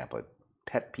an example. A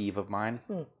pet peeve of mine,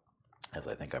 as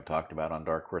I think I've talked about on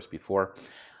Dark Horse before,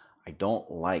 I don't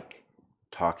like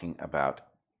talking about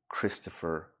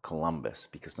Christopher Columbus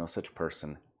because no such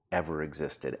person ever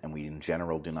existed, and we in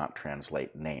general do not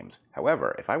translate names.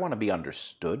 However, if I want to be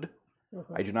understood,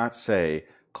 I do not say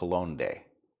Colón Day,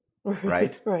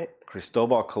 right? Right.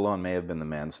 Cristobal Colón may have been the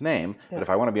man's name, but if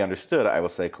I want to be understood, I will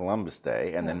say Columbus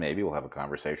Day, and then maybe we'll have a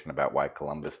conversation about why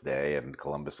Columbus Day and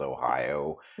Columbus,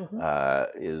 Ohio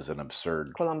is an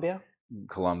absurd...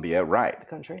 Columbia, right. The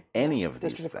country. Any of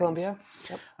these District things of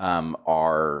Columbia.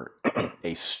 Are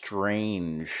a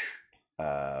strange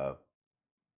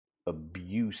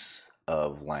abuse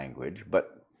of language,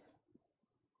 but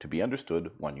to be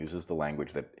understood, one uses the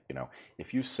language that,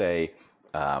 if you say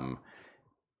on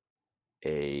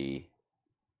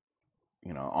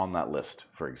that list,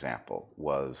 for example,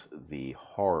 was the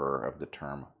horror of the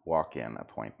term walk-in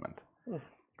appointment,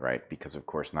 right? Because, of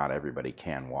course, not everybody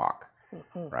can walk,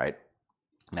 right?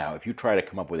 Now, if you try to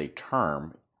come up with a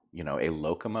term, a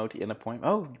locomote in appointment,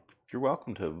 oh, you're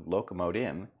welcome to locomote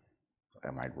in.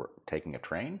 Am I taking a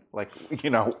train? Well,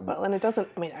 and it doesn't,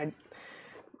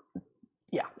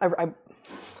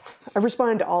 I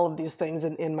responded to all of these things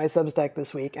in my Substack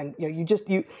this week, and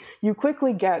you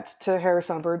quickly get to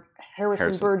Harrison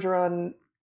Bergeron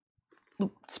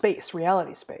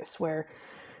reality space, where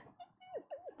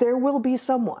there will be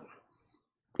someone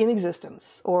in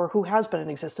existence, or who has been in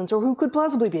existence, or who could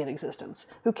plausibly be in existence,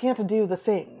 who can't do the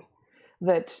thing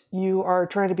that you are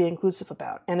trying to be inclusive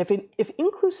about. And if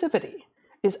inclusivity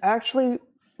is actually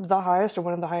the highest or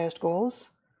one of the highest goals,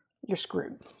 you're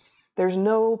screwed. There's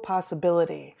no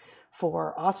possibility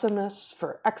for awesomeness,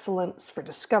 for excellence, for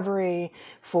discovery,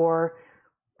 for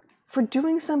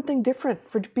doing something different,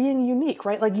 for being unique,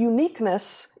 right? Like,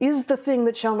 uniqueness is the thing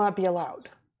that shall not be allowed.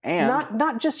 And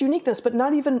not just uniqueness, but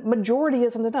not even majority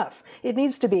isn't enough. It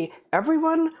needs to be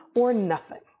everyone or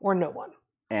nothing, or no one.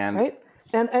 And right?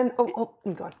 And go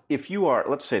on. If you are,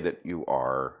 let's say that you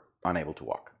are unable to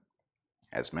walk,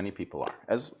 as many people are,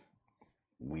 as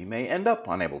we may end up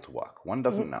unable to walk. One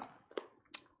doesn't know.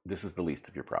 This is the least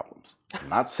of your problems. I'm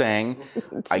not saying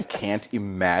I can't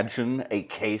imagine a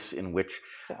case in which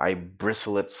I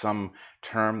bristle at some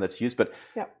term that's used, but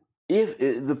if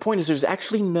the point is, there's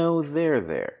actually no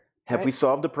there. Have we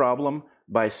solved the problem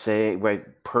by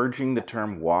purging the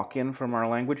term walk-in from our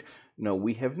language? No,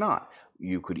 we have not.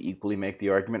 You could equally make the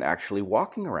argument actually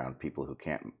walking around people who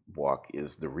can't walk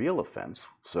is the real offense.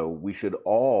 So we should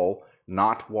all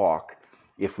not walk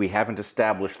if we haven't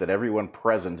established that everyone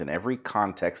present in every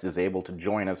context is able to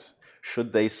join us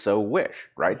should they so wish,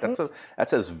 right?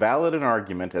 That's as valid an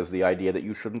argument as the idea that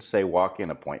you shouldn't say walk-in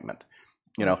appointment.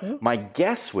 My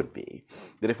guess would be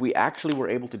that if we actually were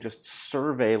able to just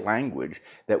survey language,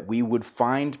 that we would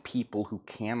find people who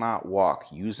cannot walk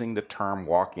using the term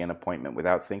walk-in appointment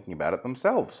without thinking about it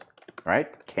themselves,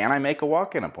 right? Can I make a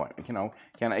walk-in appointment?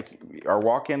 Are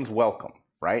walk-ins welcome,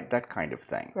 right? That kind of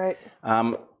thing. Right.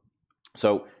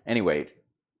 So anyway,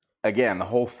 again, the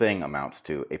whole thing amounts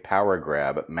to a power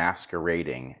grab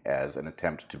masquerading as an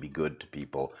attempt to be good to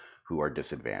people who are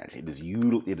disadvantaged.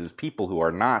 It is people who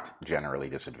are not generally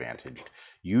disadvantaged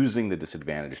using the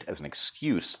disadvantaged as an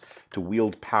excuse to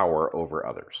wield power over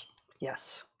others.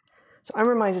 Yes. So I'm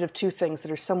reminded of two things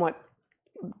that are somewhat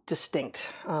distinct.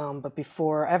 But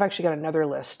before, I've actually got another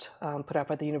list put out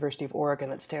by the University of Oregon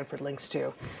that Stanford links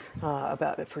to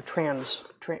about it for trans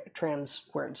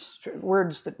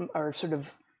words that are sort of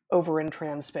over in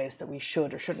trans space that we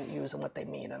should or shouldn't use and what they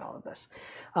mean and all of this.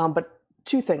 But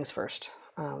two things first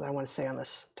that I want to say on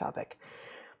this topic.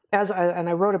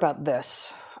 I wrote about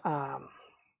this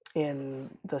in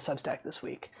the Substack this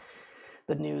week,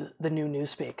 the new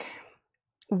Newspeak.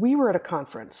 We were at a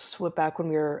conference back when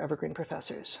we were Evergreen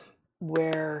professors,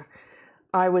 where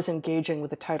I was engaging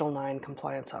with a Title IX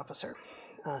compliance officer.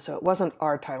 So it wasn't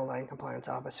our Title IX compliance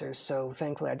officers, so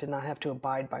thankfully I did not have to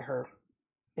abide by her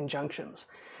injunctions.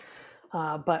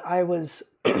 But I was,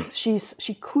 she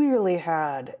clearly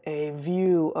had a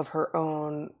view of her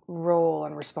own role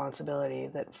and responsibility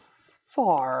that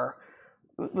far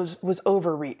was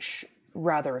overreach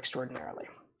rather extraordinarily.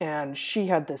 And she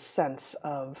had this sense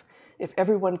of if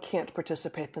everyone can't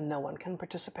participate, then no one can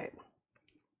participate.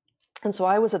 And so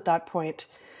I was at that point,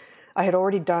 I had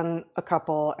already done a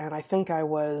couple, and I think I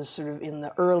was sort of in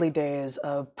the early days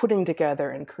of putting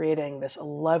together and creating this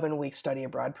 11-week study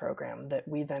abroad program that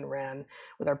we then ran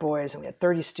with our boys, and we had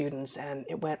 30 students, and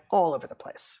it went all over the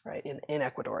place, right? In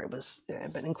Ecuador, it was,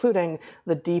 but including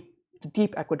the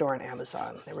deep Ecuadorian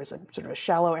Amazon. There was a sort of a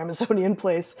shallow Amazonian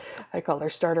place I called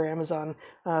our starter Amazon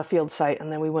field site,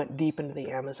 and then we went deep into the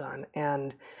Amazon.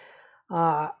 And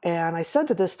I said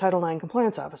to this Title IX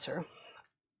compliance officer,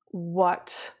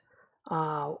 what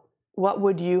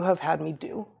would you have had me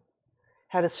do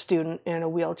had a student in a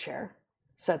wheelchair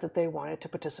said that they wanted to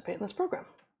participate in this program?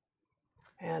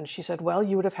 And she said, well,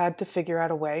 you would have had to figure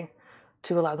out a way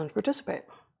to allow them to participate.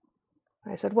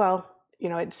 I said, well,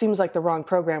 it seems like the wrong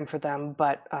program for them,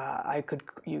 but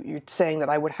you're saying that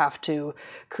I would have to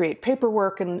create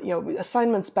paperwork and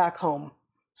assignments back home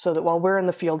so that while we're in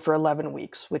the field for 11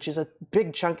 weeks, which is a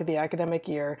big chunk of the academic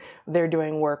year, they're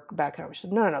doing work back home. She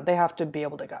said, no, they have to be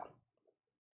able to go.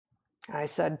 I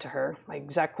said to her, my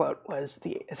exact quote was,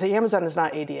 the Amazon is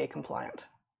not ADA compliant.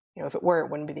 If it were, it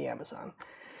wouldn't be the Amazon.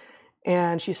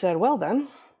 And she said, well, then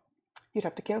you'd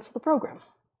have to cancel the program.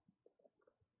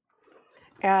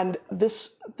 And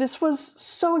this was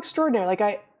so extraordinary. Like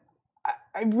I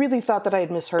really thought that I had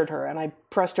misheard her, and I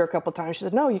pressed her a couple of times. She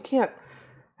said, no, you can't.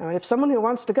 I mean, if someone who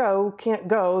wants to go can't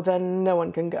go, then no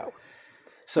one can go.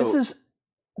 So this is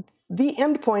the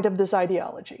end point of this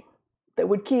ideology that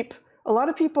would keep a lot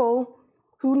of people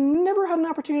who never had an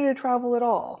opportunity to travel at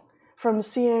all from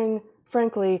seeing,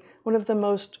 frankly, one of the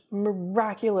most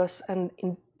miraculous and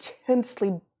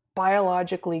intensely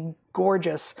biologically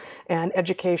gorgeous and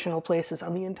educational places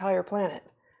on the entire planet.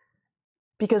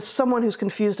 Because someone who's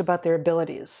confused about their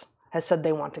abilities has said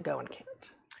they want to go and can't.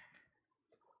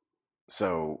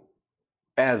 So,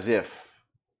 as if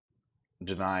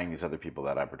denying these other people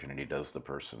that opportunity does the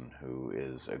person who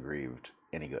is aggrieved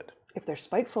any good. If they're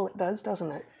spiteful, it does,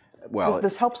 doesn't it? Well,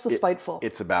 this helps the spiteful.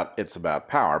 It's about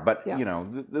power, but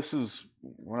this is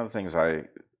one of the things I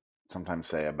sometimes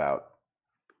say about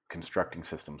constructing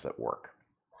systems that work,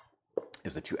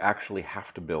 is that you actually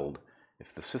have to build,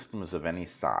 if the system is of any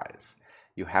size,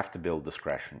 you have to build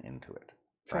discretion into it,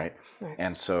 right?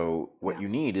 And so what you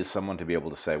need is someone to be able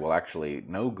to say, well, actually,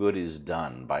 no good is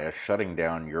done by us shutting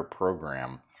down your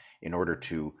program in order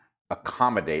to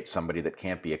accommodate somebody that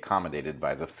can't be accommodated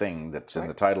by the thing that's in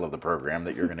the title of the program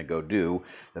that you're going to go do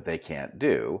that they can't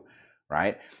do,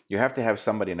 right? You have to have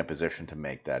somebody in a position to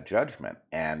make that judgment.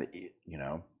 And,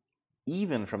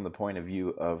 even from the point of view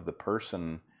of the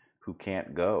person who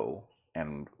can't go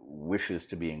and wishes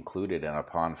to be included, and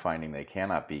upon finding they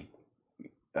cannot be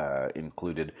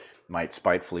included, might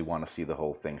spitefully want to see the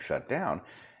whole thing shut down,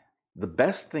 the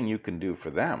best thing you can do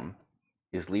for them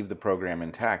is leave the program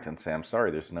intact and say, I'm sorry,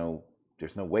 there's no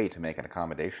way to make an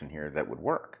accommodation here that would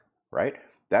work, right?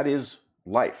 That is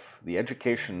life. The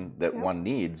education that one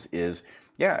needs is,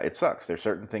 it sucks. There's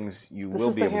certain things you will be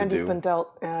able to do. This is the hand you've been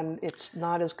dealt, and it's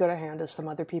not as good a hand as some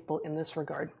other people in this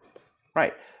regard.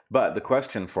 Right. But the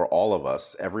question for all of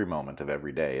us, every moment of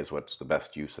every day, is what's the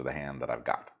best use of the hand that I've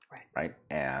got? Right?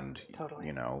 And,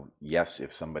 yes,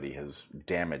 if somebody has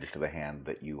damaged the hand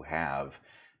that you have,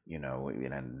 in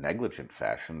a negligent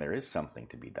fashion, there is something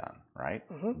to be done, right?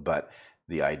 Mm-hmm. But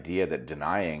the idea that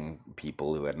denying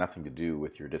people who had nothing to do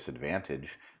with your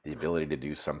disadvantage the ability to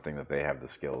do something that they have the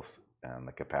skills and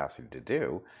the capacity to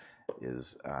do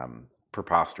is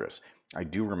preposterous. I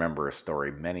do remember a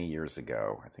story many years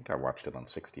ago. I think I watched it on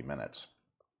 60 Minutes.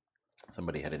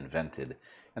 Somebody had invented,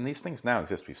 and these things now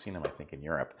exist, we've seen them, I think, in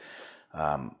Europe,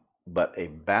 but a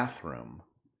bathroom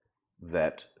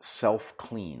that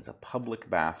self-cleans, a public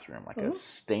bathroom, like a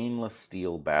stainless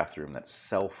steel bathroom that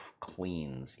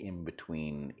self-cleans in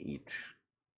between each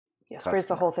sprays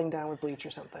the whole thing down with bleach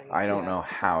or something. I don't know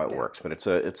how it works, but it's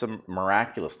a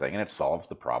miraculous thing, and it solves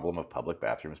the problem of public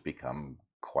bathrooms become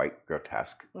quite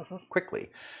grotesque quickly.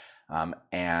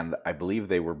 And I believe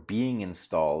they were being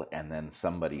installed, and then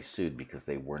somebody sued because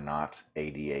they were not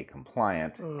ADA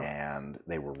compliant, and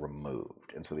they were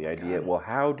removed. And so the idea, well,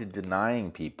 how did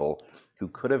denying people who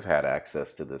could have had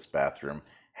access to this bathroom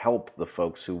help the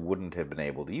folks who wouldn't have been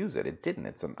able to use it? It didn't.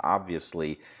 It's an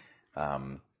obviously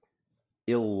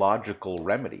illogical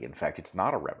remedy. In fact, it's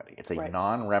not a remedy. It's a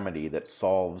non-remedy that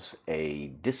solves a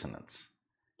dissonance.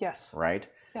 Yes. Right?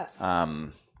 Yes.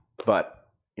 But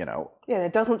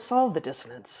it doesn't solve the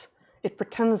dissonance. It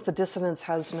pretends the dissonance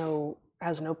has no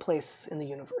place in the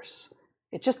universe.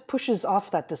 It just pushes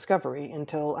off that discovery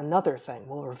until another thing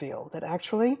will reveal that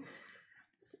actually,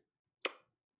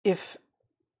 if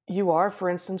you are, for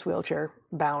instance, wheelchair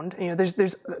bound. We're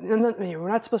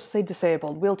not supposed to say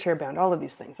disabled, wheelchair bound, all of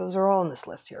these things. Those are all on this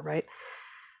list here, right?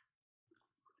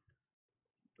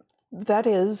 That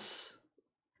is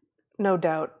no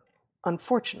doubt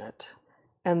unfortunate.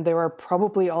 And there are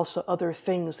probably also other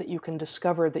things that you can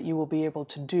discover that you will be able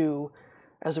to do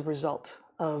as a result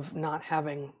of not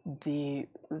having the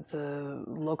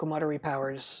locomotory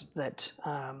powers that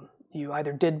you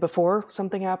either did before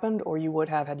something happened or you would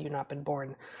have had you not been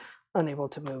born unable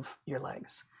to move your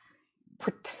legs.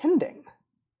 Pretending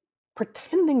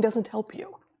doesn't help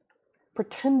you.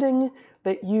 Pretending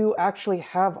that you actually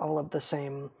have all of the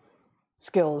same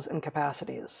skills and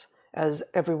capacities as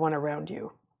everyone around you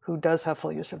who does have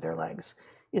full use of their legs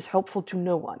is helpful to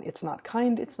no one. It's not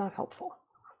kind, it's not helpful.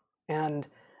 And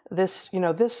this may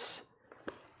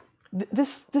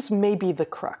be the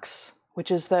crux,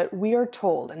 which is that we are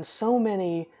told, and so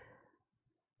many,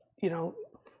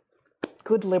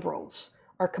 good liberals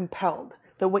are compelled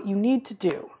that what you need to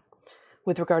do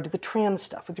with regard to the trans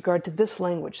stuff, with regard to this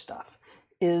language stuff,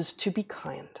 is to be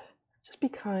kind. Just be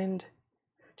kind.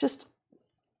 Just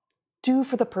do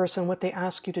for the person what they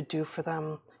ask you to do for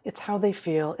them. It's how they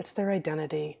feel. It's their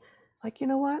identity. Like, you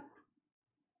know what?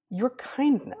 Your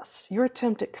kindness, your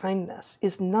attempt at kindness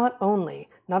is not only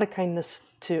not a kindness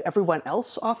to everyone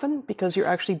else often, because you're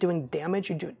actually doing damage,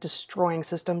 you're destroying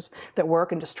systems that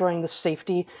work and destroying the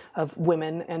safety of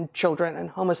women and children and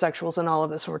homosexuals and all of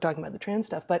this when we're talking about the trans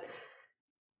stuff, but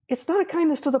it's not a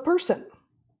kindness to the person.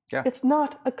 Yeah. It's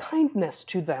not a kindness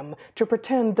to them to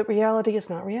pretend that reality is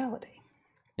not reality.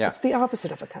 Yeah. It's the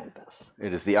opposite of a kindness.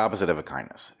 It is the opposite of a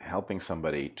kindness. Helping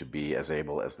somebody to be as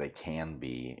able as they can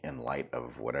be in light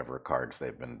of whatever cards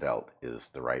they've been dealt is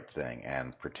the right thing.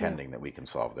 And pretending that we can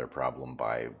solve their problem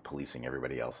by policing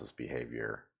everybody else's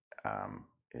behavior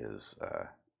is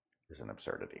an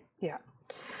absurdity. Yeah.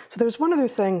 So there's one other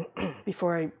thing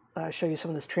before I show you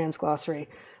some of this trans glossary.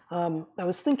 I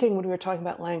was thinking when we were talking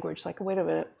about language, like, wait a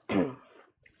minute.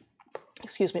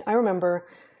 Excuse me. I remember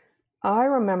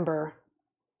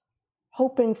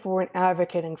hoping for and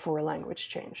advocating for a language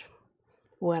change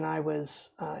when I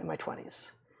was in my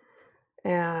 20s.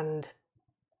 And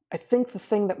I think the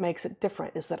thing that makes it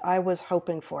different is that I was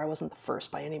hoping for, I wasn't the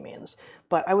first by any means,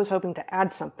 but I was hoping to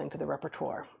add something to the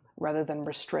repertoire rather than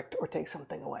restrict or take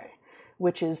something away,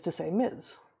 which is to say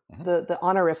Ms., the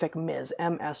honorific Ms.,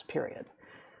 MS period.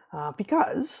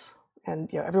 Because,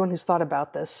 and everyone who's thought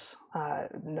about this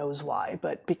knows why,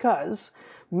 but because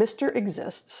Mr.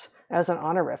 exists as an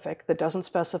honorific that doesn't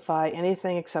specify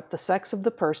anything except the sex of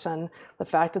the person, the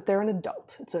fact that they're an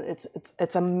adult.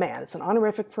 It's a man. It's an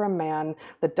honorific for a man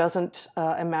that doesn't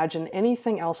imagine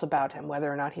anything else about him, whether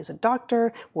or not he's a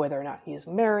doctor, whether or not he's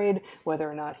married,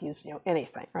 whether or not he's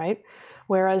anything, right?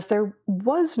 Whereas there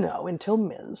was no, until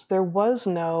Ms., there was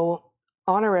no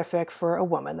honorific for a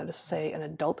woman, that is to say an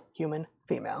adult human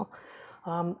female,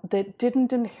 that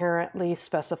didn't inherently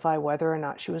specify whether or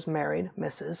not she was married,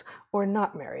 Mrs., or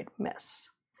not married, Miss.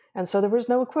 And so there was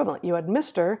no equivalent. You had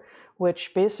Mr.,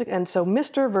 and so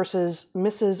Mr. versus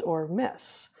Mrs. or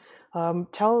Miss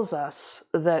tells us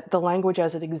that the language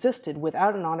as it existed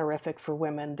without an honorific for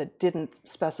women that didn't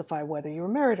specify whether you were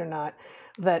married or not,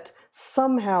 that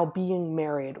somehow being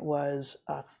married was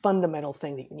a fundamental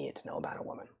thing that you needed to know about a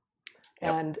woman.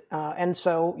 Yep. And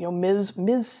so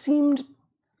Ms. seemed,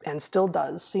 and still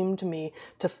does seem to me,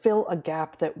 to fill a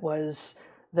gap that was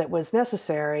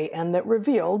necessary and that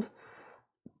revealed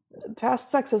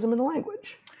past sexism in the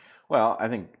language. Well, I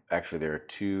think actually there are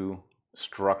two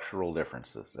structural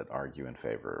differences that argue in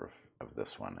favor of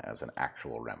this one as an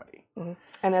actual remedy. Mm-hmm.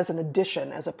 And as an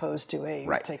addition as opposed to a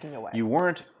taking away. You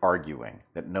weren't arguing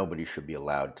that nobody should be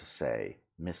allowed to say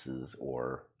Mrs.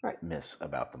 or Miss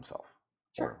about themselves.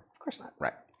 Sure, of course not.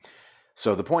 Right.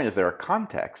 So the point is there are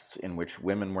contexts in which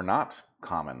women were not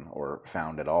common or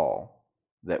found at all,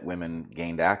 that women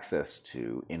gained access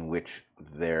to, in which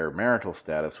their marital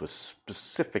status was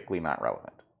specifically not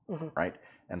relevant, right?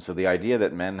 And so the idea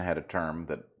that men had a term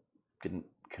that didn't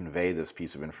convey this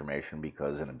piece of information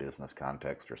because in a business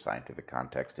context or scientific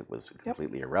context it was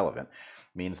completely irrelevant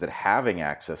means that having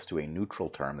access to a neutral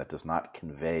term that does not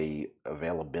convey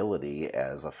availability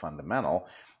as a fundamental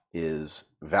is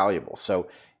valuable. So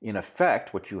in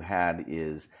effect, what you had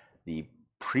is the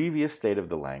previous state of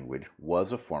the language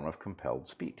was a form of compelled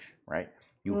speech, right?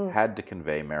 You had to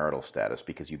convey marital status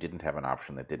because you didn't have an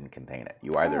option that didn't contain it.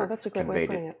 You either conveyed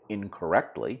it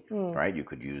incorrectly, right? You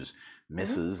could use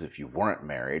Mrs. if you weren't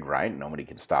married, right? Nobody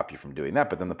can stop you from doing that.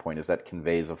 But then the point is that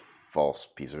conveys a false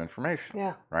piece of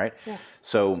information, right? Yeah.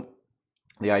 So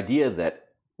the idea that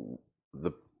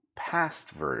the past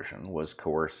version was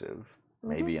coercive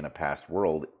Maybe in a past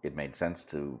world, it made sense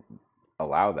to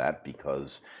allow that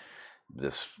because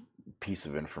this piece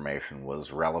of information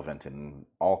was relevant in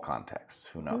all contexts.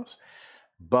 Who knows?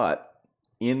 But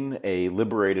in a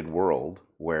liberated world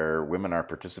where women are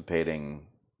participating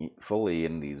fully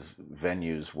in these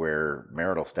venues where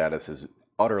marital status is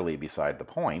utterly beside the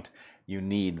point, you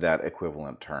need that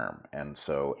equivalent term. And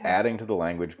so adding to the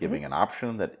language, giving an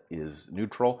option that is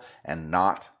neutral and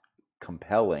not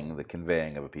compelling the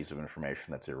conveying of a piece of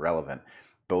information that's irrelevant,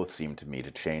 both seem to me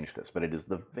to change this. But it is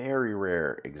the very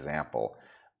rare example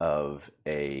of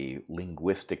a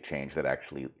linguistic change that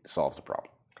actually solves a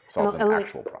problem, solves an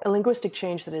actual problem. A linguistic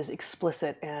change that is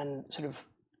explicit and sort of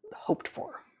hoped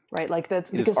for, right? Like that's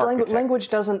It is because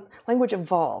language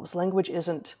evolves. Language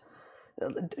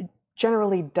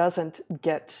generally doesn't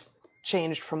get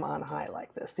changed from on high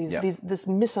like this. This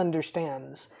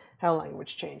misunderstands how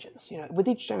language changes. You know, with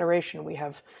each generation we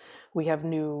have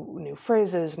new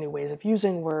phrases, new ways of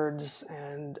using words,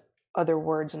 and other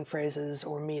words and phrases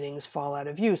or meanings fall out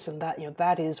of use, and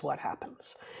that is what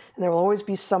happens. And there will always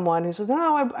be someone who says,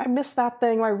 "No, I missed that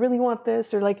thing," or "I really want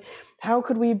this," or like, "How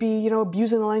could we be,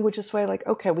 abusing the language this way?" Like,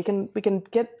 okay, we can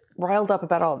get riled up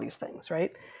about all these things,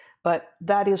 right? But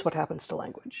that is what happens to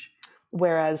language.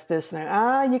 Whereas this,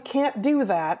 you can't do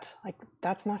that. Like,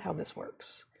 that's not how this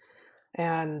works.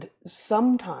 And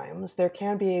sometimes there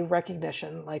can be a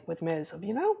recognition, like with Ms, of,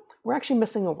 we're actually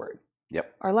missing a word.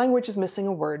 Yep. Our language is missing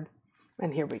a word,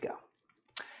 and here we go.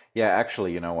 Yeah,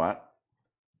 actually, you know what?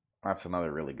 That's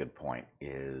another really good point,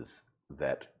 is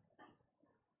that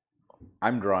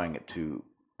I'm drawing it too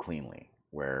cleanly,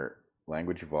 where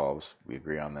language evolves, we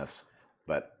agree on this,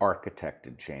 but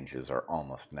architected changes are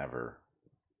almost never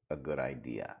a good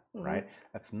idea, right?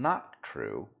 That's not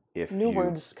true if new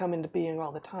words come into being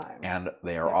all the time. And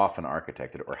they are often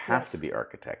architected or have to be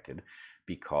architected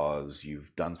because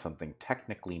you've done something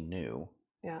technically new,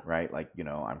 right? Like,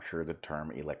 I'm sure the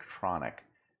term electronic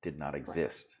did not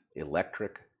exist. Right.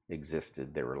 Electric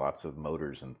existed. There were lots of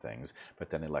motors and things, but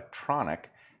then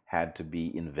electronic had to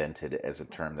be invented as a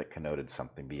term that connoted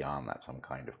something beyond that, some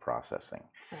kind of processing.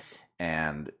 Right.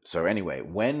 And so anyway,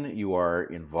 when you are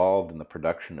involved in the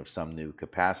production of some new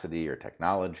capacity or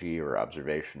technology or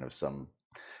observation of some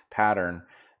pattern,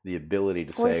 the ability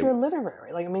to say... Or if you're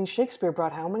literary. Shakespeare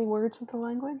brought how many words into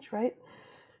language, right?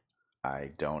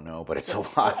 I don't know, but it's a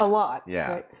lot. A lot.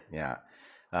 Yeah, right? yeah.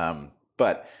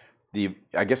 But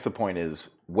I guess the point is,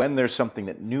 when there's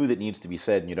something new that needs to be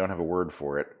said and you don't have a word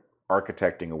for it,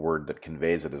 architecting a word that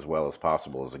conveys it as well as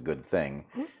possible is a good thing.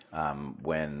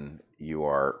 When you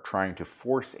are trying to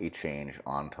force a change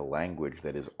onto language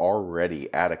that is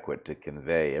already adequate to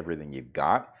convey everything you've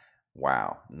got,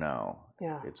 wow, no.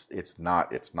 Yeah. It's not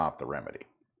the remedy.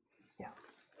 Yeah,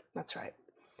 that's right.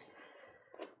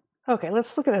 Okay,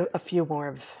 let's look at a few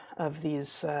more of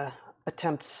these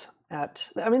attempts at...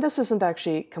 this isn't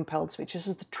actually compelled speech. This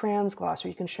is the trans glossary.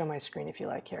 You can show my screen if you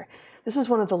like here. This is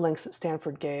one of the links that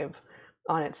Stanford gave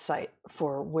on its site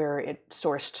for where its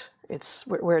source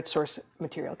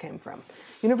material came from.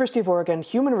 University of Oregon,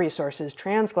 Human Resources,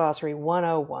 Trans Glossary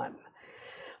 101.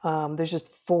 There's just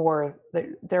 4.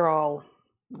 They're all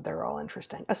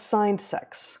interesting. Assigned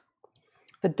sex.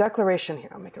 The declaration here.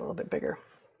 I'll make it a little bit bigger.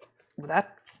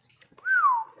 That.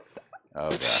 Oh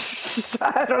gosh.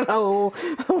 I don't know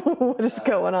what is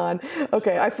going on.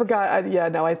 Okay, I forgot.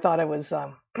 I thought I was.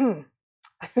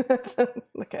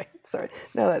 Okay, sorry.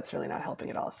 No, that's really not helping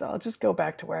at all. So I'll just go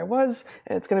back to where I was,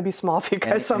 and it's going to be small for you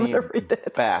guys, so I'm going to read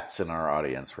it. Bats in our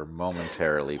audience were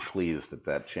momentarily pleased at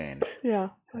that change. Yeah,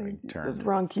 the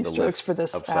wrong keystrokes for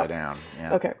this upside down.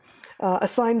 Yeah. Okay.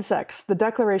 Assigned sex. The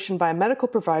declaration by a medical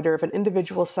provider of an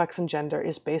individual's sex and gender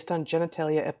is based on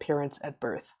genitalia appearance at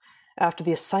birth. After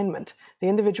the assignment, the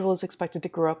individual is expected to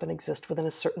grow up and exist within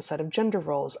a certain set of gender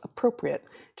roles appropriate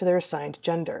to their assigned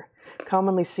gender,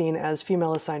 commonly seen as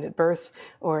female assigned at birth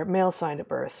or male assigned at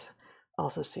birth.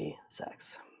 Also see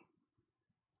sex.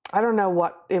 I don't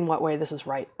know in what way this is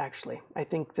right, actually. I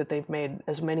think that they've made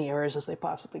as many errors as they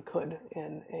possibly could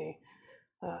in a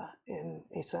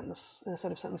sentence, in a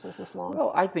set of sentences this long.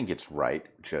 Well, I think it's right.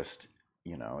 Just,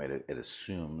 it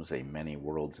assumes a many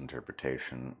worlds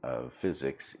interpretation of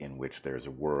physics in which there's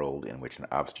a world in which an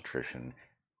obstetrician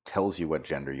tells you what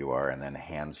gender you are and then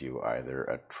hands you either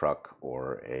a truck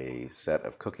or a set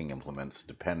of cooking implements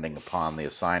depending upon the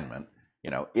assignment.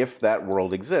 If that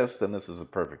world exists, then this is a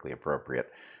perfectly appropriate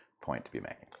point to be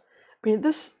making.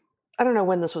 I don't know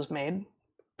when this was made,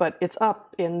 but it's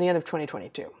up in the end of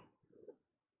 2022.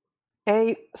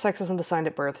 Sex isn't assigned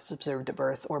at birth, it's observed at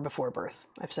birth or before birth.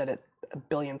 I've said it a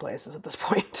billion places at this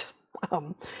point.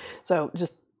 So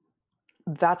just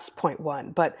that's point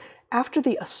one. But after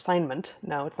the assignment,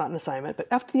 no, it's not an assignment, but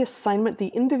after the assignment, the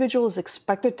individual is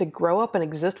expected to grow up and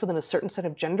exist within a certain set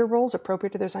of gender roles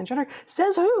appropriate to their assigned gender.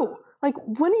 Says who? Like,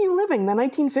 when are you living? The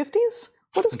 1950s?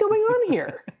 What is going on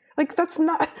here? Like, that's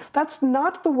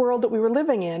not the world that we were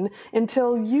living in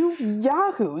until you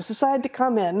yahoos decided to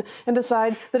come in and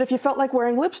decide that if you felt like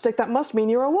wearing lipstick, that must mean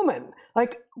you're a woman.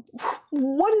 Like,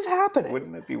 what is happening?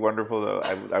 Wouldn't it be wonderful, though?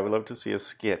 I would love to see a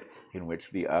skit in which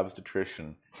the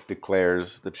obstetrician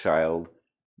declares the child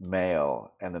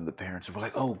male, and then the parents are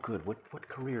like, "Oh, good. What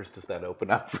careers does that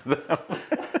open up for them?"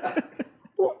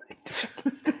 Well,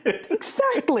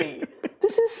 exactly.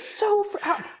 This is so...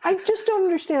 I just don't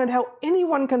understand how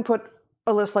anyone can put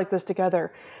a list like this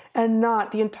together and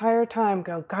not the entire time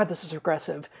go, God, this is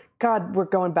regressive. God, we're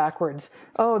going backwards.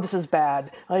 Oh, this is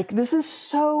bad. Like, this is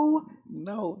so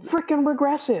freaking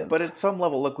regressive. But at some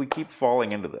level, look, we keep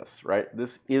falling into this, right?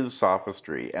 This is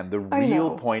sophistry. And the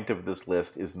real point of this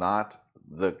list is not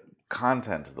the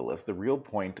content of the list. The real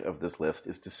point of this list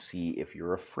is to see if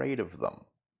you're afraid of them.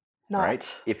 Right?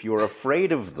 If you're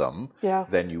afraid of them,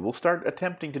 then you will start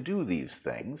attempting to do these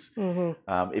things.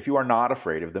 Mm-hmm. If you are not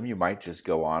afraid of them, you might just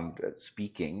go on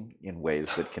speaking in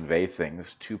ways that convey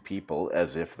things to people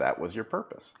as if that was your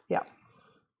purpose. Yeah.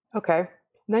 Okay.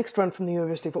 Next one from the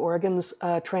University of Oregon's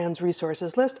trans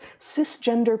resources list,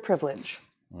 cisgender privilege.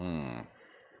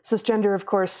 Cisgender, of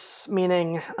course,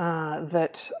 meaning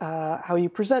that how you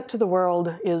present to the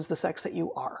world is the sex that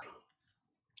you are.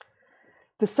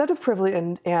 The set of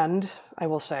privilege, and I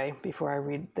will say, before I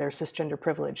read their cisgender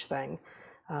privilege thing,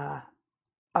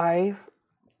 I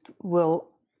will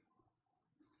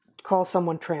call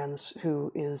someone trans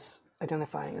who is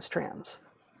identifying as trans.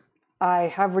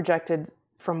 I have rejected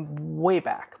from way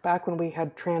back when we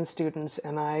had trans students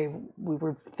and we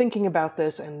were thinking about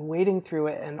this and wading through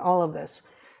it and all of this.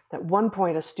 At one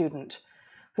point, a student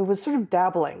who was sort of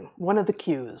dabbling, one of the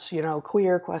cues,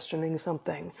 queer, questioning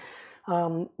something,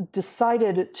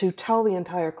 decided to tell the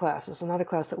entire class, this is not a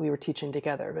class that we were teaching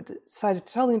together, but decided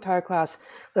to tell the entire class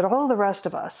that all the rest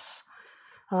of us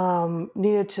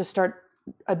needed to start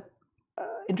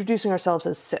introducing ourselves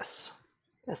as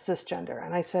cisgender.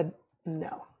 And I said,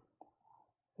 no,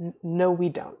 we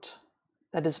don't.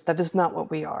 That is not what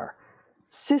we are.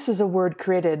 Cis is a word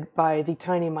created by the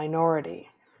tiny minority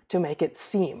to make it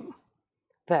seem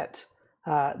that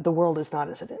the world is not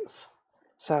as it is.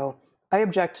 So I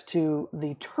object to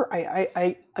the term.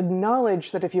 I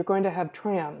acknowledge that if you're going to have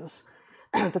trans,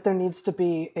 that there needs to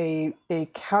be a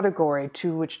category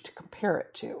to which to compare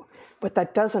it to. But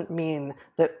that doesn't mean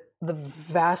that the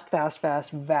vast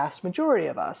majority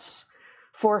of us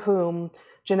for whom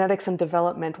genetics and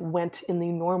development went in the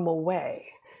normal way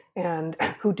and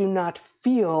who do not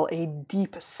feel a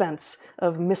deep sense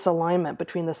of misalignment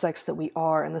between the sex that we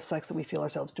are and the sex that we feel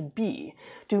ourselves to be,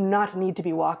 do not need to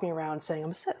be walking around saying,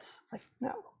 I'm cis. Like,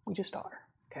 no, we just are,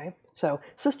 okay? So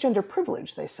cisgender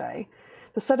privilege, they say,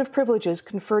 the set of privileges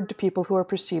conferred to people who are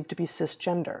perceived to be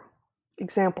cisgender.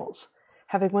 Examples: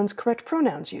 having one's correct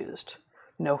pronouns used,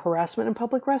 no harassment in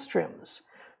public restrooms,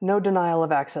 no denial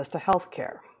of access to health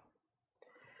care.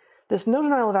 This no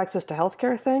denial of access to health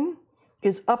care thing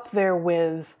is up there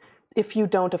with, if you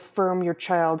don't affirm your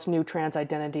child's new trans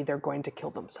identity, they're going to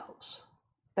kill themselves.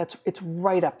 It's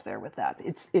right up there with that.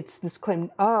 It's this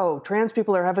claim, oh, trans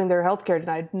people are having their health care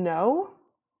denied. No.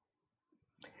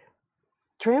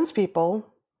 Trans people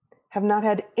have not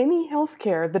had any health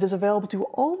care that is available to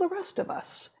all the rest of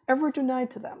us ever denied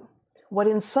to them. What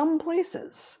in some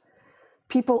places,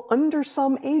 people under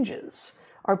some ages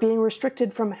are being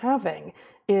restricted from having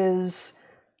is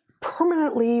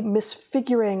permanently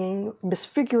misfiguring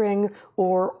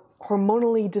or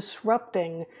hormonally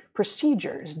disrupting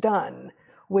procedures done,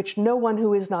 which no one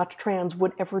who is not trans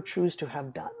would ever choose to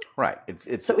have done. Right.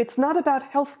 So it's not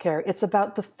about healthcare. It's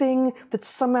about the thing that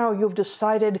somehow you've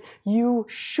decided you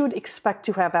should expect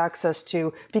to have access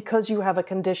to because you have a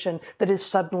condition that is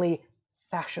suddenly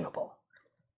fashionable.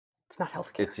 It's not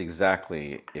healthcare. It's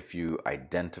exactly, if you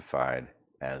identified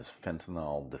as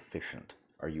fentanyl deficient,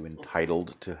 are you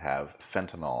entitled to have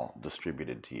fentanyl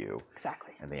distributed to you?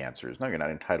 Exactly. And the answer is no, you're not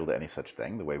entitled to any such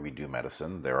thing. The way we do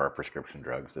medicine, there are prescription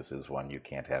drugs. This is one. You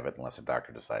can't have it unless a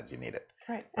doctor decides you need it.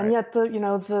 Right. And yet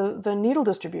the needle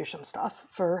distribution stuff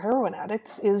for heroin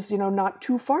addicts is, not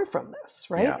too far from this,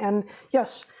 right? Yeah. And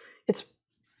yes, it's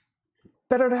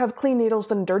better to have clean needles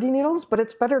than dirty needles, but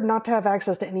it's better not to have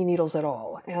access to any needles at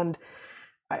all. And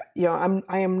I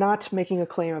am not making a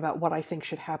claim about what I think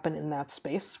should happen in that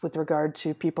space with regard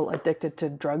to people addicted to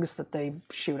drugs that they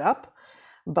shoot up,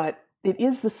 but it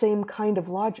is the same kind of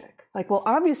logic. Like, well,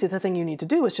 obviously the thing you need to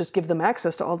do is just give them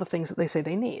access to all the things that they say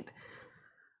they need.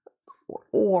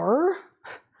 Or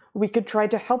we could try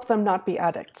to help them not be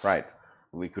addicts. Right.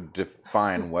 We could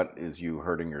define what is you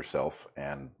hurting yourself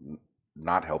and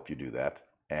not help you do that,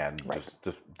 and just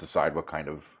decide what kind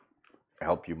of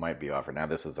help you might be offered. Now,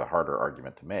 this is a harder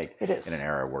argument to make It is. in an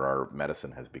era where our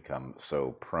medicine has become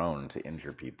so prone to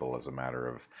injure people as a matter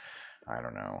of, I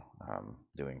don't know,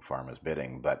 doing pharma's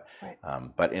bidding. But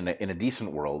but in a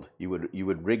decent world, you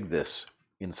would rig this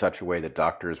in such a way that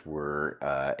doctors were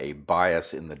a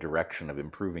bias in the direction of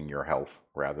improving your health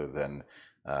rather than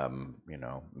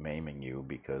maiming you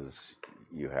because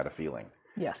you had a feeling.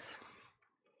 Yes.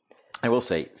 I will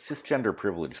say cisgender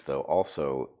privilege, though,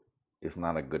 also is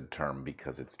not a good term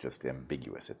because it's just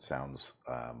ambiguous. It sounds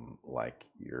like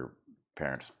your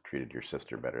parents treated your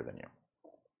sister better than you.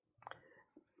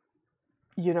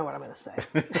 You know what I'm going to say.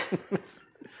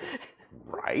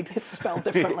 Right? It's spelled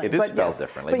differently. It is spelled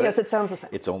differently. But yes, it sounds the same.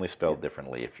 It's only spelled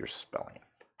differently if you're spelling it.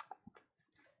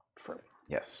 True.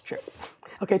 Yes. True.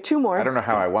 Okay, 2 more. I don't know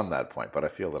how I won that point, but I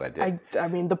feel that I did. I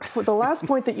mean, the last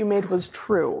point that you made was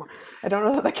true. I don't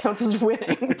know that counts as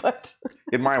winning, but...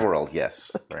 In my world,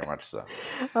 yes. Very much so.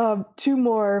 2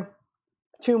 more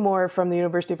from the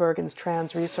University of Oregon's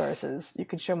Trans Resources. You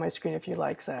can show my screen if you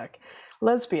like, Zach.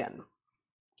 Lesbian.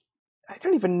 I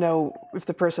don't even know if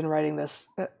the person writing this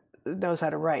knows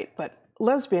how to write, but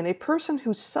lesbian, a person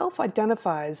who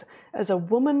self-identifies as a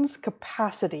woman's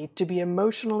capacity to be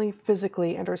emotionally,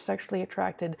 physically, and or sexually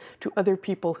attracted to other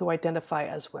people who identify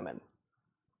as women.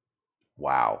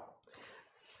 Wow.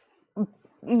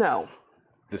 No.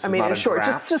 This is not a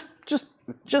draft?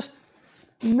 Just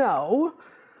no.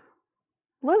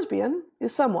 Lesbian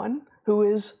is someone who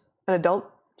is an adult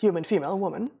human female,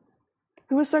 woman,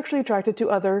 who is sexually attracted to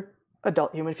other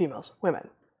adult human females, women.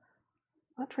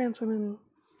 Not trans women.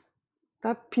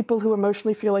 Not people who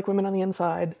emotionally feel like women on the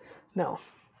inside. No.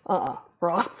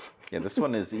 Wrong. Yeah, this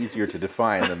one is easier to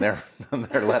define than they're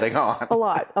letting on. A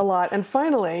lot. And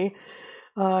finally,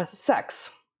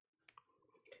 sex.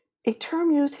 A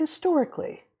term used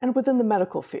historically and within the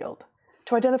medical field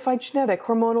to identify genetic,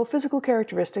 hormonal, physical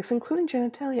characteristics, including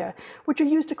genitalia, which are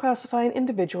used to classify an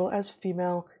individual as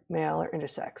female, male, or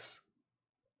intersex.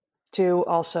 2,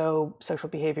 also sexual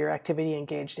behavior, activity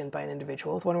engaged in by an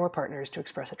individual with one or more partners to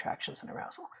express attractions and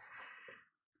arousal.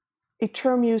 A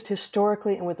term used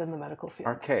historically and within the medical field.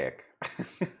 Archaic.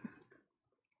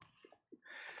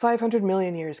 500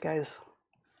 million years, guys.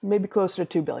 Maybe closer to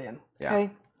 2 billion. Yeah. Okay?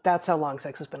 That's how long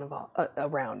sex has been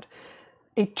around.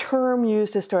 A term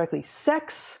used historically.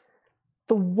 Sex,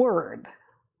 the word,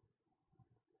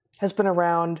 has been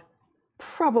around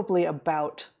probably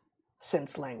about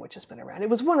since language has been around. It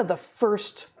was one of the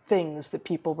first things that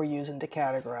people were using to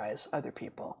categorize other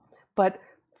people. But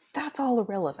that's all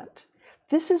irrelevant.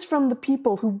 This is from the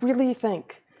people who really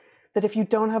think that if you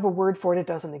don't have a word for it, it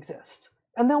doesn't exist.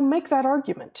 And they'll make that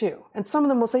argument too. And some of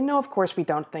them will say, no, of course we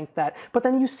don't think that. But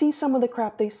then you see some of the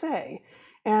crap they say.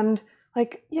 And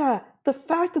the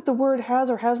fact that the word has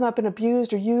or has not been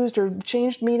abused or used or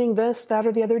changed meaning this, that,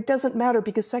 or the other, it doesn't matter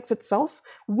because sex itself,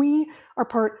 we are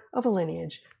part of a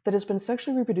lineage that has been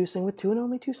sexually reproducing with 2 and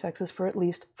only 2 sexes for at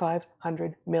least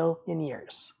 500 million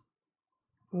years.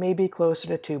 Maybe closer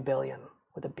to 2 billion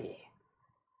with a B.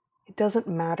 It doesn't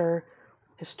matter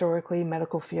historically,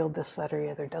 medical field, this, that, or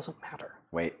the other, doesn't matter.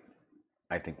 Wait,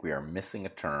 I think we are missing a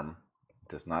term. It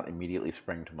does not immediately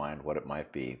spring to mind what it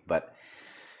might be, but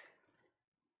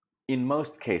in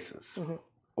most cases,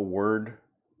 a word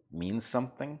means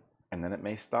something, and then it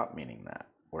may stop meaning that,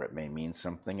 or it may mean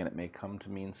something, and it may come to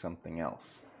mean something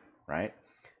else, right?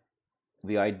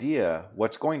 The idea,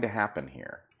 what's going to happen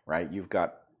here, right? You've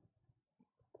got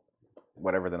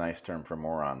whatever the nice term for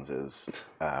morons is,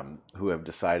 who have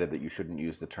decided that you shouldn't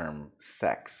use the term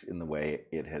sex in the way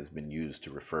it has been used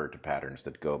to refer to patterns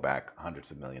that go back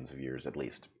hundreds of millions of years at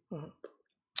least.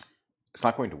 It's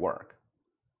not going to work.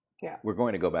 Yeah. We're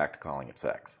going to go back to calling it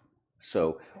sex.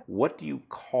 So what do you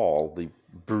call the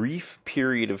brief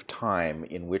period of time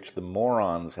in which the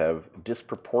morons have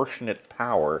disproportionate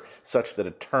power such that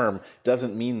a term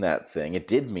doesn't mean that thing? It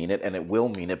did mean it and it will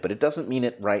mean it, but it doesn't mean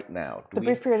it right now.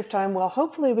 Brief period of time, well,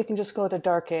 hopefully we can just call it a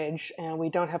dark age and we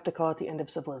don't have to call it the end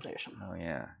of civilization. Oh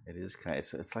yeah, it is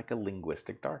it's like a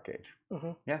linguistic dark age.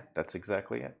 Yeah, that's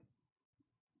exactly it.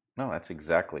 No, that's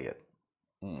exactly it.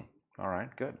 All right,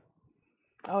 good.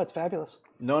 Oh, it's fabulous.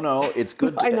 No, it's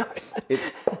good. I know.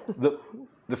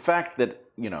 The fact that,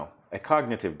 a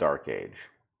cognitive dark age,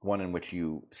 one in which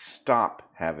you stop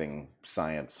having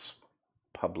science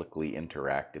publicly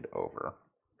interacted over,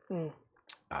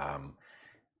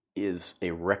 is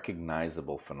a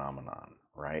recognizable phenomenon,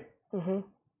 right?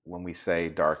 When we say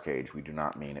dark age, we do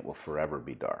not mean it will forever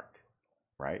be dark,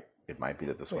 right? It might be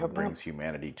that this We one hope not. brings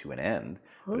humanity to an end.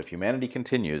 But if humanity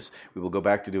continues, we will go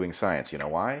back to doing science. You know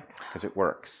why? Because it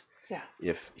works. Yeah.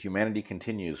 If humanity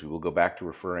continues, we will go back to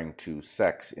referring to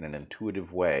sex in an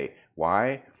intuitive way.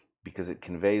 Why? Because it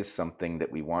conveys something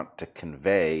that we want to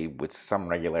convey with some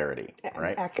regularity,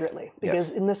 right? Accurately. Because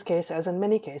Yes. in this case, as in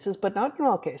many cases, but not in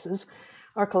all cases,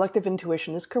 our collective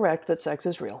intuition is correct that sex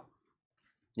is real.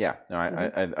 Yeah, no,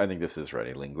 I think this is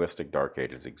right. A linguistic dark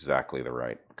age is exactly the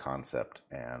right concept,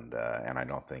 and I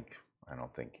don't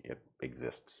think it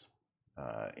exists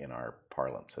in our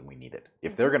parlance, and we need it.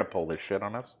 If they're going to pull this shit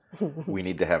on us, we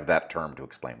need to have that term to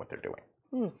explain what they're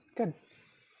doing. Good.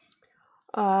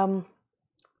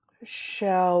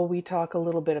 Shall we talk a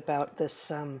little bit about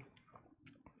this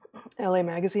LA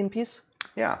Magazine piece?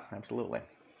 Yeah, absolutely.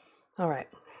 All right.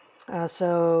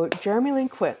 So Jeremy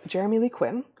Lee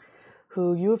Quinn,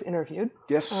 who you have interviewed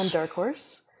on Dark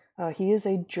Horse, he is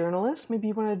a journalist. Maybe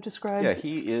you want to describe? Yeah,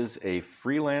 he is a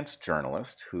freelance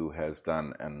journalist who has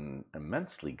done an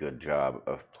immensely good job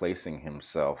of placing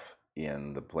himself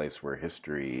in the place where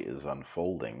history is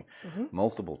unfolding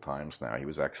multiple times now. He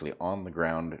was actually on the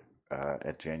ground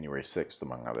at January 6th,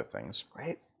 among other things,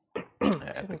 Right.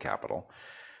 at the Capitol.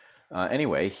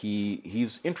 Anyway,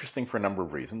 he's interesting for a number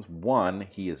of reasons. One,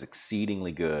 he is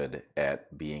exceedingly good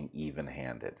at being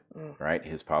even-handed, right?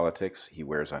 His politics, he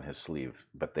wears on his sleeve,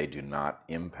 but they do not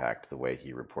impact the way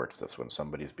he reports this. When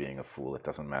somebody's being a fool, it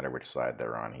doesn't matter which side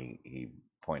they're on. He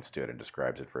points to it and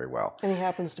describes it very well. And he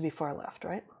happens to be far left,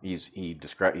 right? He's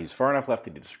far enough left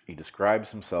that he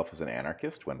describes himself as an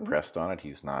anarchist. When pressed on it,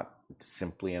 he's not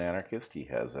simply an anarchist. He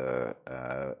has a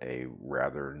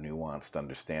rather nuanced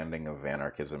understanding of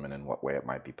anarchism and in what way it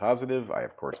might be positive. I,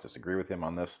 of course, disagree with him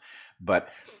on this, but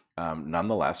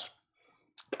nonetheless,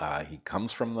 he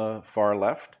comes from the far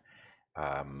left,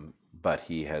 but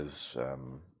he has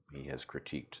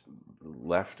critiqued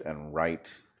left and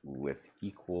right with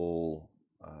equal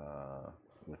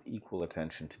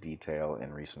attention to detail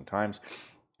in recent times,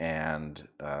 and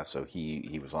so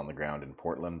he was on the ground in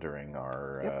Portland during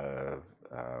our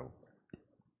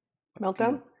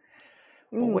Meltdown?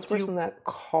 what do worse you than that.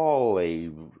 call a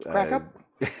Crack up?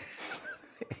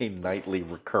 a nightly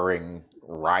recurring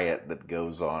riot that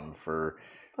goes on for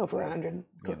Over 100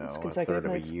 a consecutive third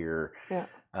nights. of a year. Yeah.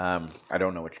 I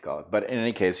don't know what you call it, but in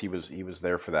any case, he was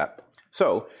there for that.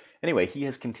 So anyway, he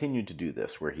has continued to do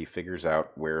this, where he figures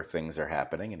out where things are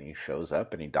happening, and he shows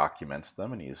up and he documents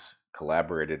them, and he's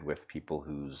collaborated with people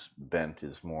whose bent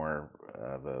is more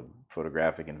of a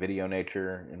photographic and video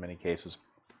nature in many cases.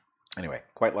 Anyway,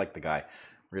 quite like the guy.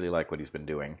 Really like what he's been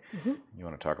doing. You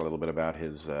want to talk a little bit about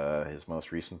his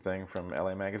most recent thing from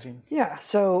LA Magazine? Yeah,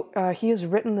 so he has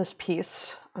written this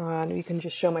piece, and you can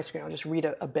just show my screen. I'll just read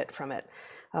a bit from it,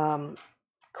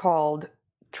 called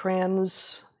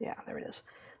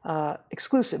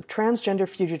Exclusive, Transgender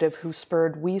Fugitive Who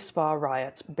Spurred We Spa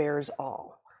Riots Bears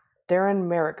All. Darren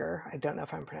Merriger, I don't know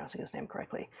if I'm pronouncing his name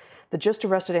correctly, the just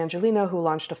arrested Angelino who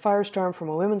launched a firestorm from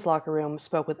a women's locker room,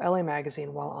 spoke with LA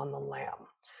Magazine while on the lam.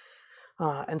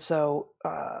 And so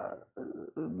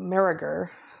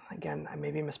Merriger, again, I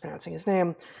may be mispronouncing his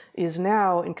name, is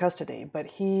now in custody, but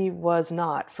he was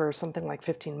not for something like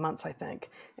 15 months, I think.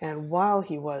 And while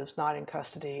he was not in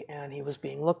custody and he was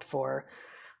being looked for,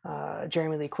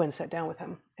 Jeremy Lee Quinn sat down with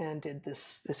him and did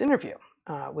this interview,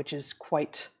 which is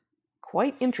quite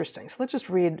interesting. So let's just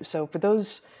read. So for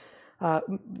those,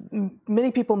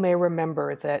 many people may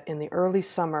remember that in the early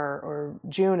summer or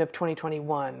June of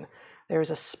 2021, there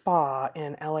was a spa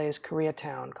in LA's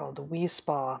Koreatown called the We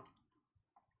Spa.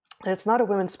 And it's not a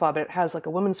women's spa, but it has like a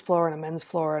women's floor and a men's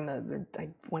floor. And I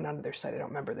went onto their site. I don't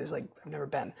remember. There's I've never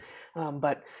been,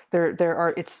 but there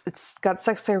are. It's got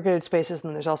sex segregated spaces, and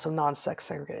then there's also non-sex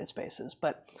segregated spaces.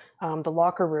 But the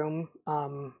locker rooms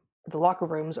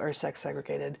are sex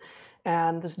segregated,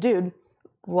 and this dude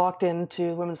walked into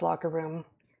the women's locker room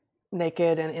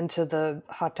naked and into the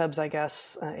hot tubs, I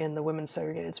guess, in the women's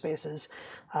segregated spaces,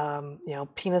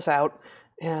 penis out,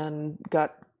 and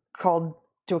got called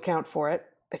to account for it.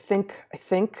 I think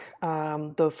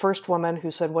the first woman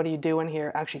who said, "What are you doing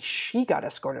here?" Actually, she got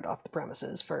escorted off the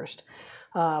premises first,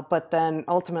 but then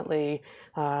ultimately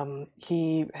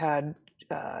he had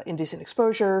indecent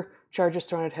exposure charges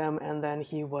thrown at him, and then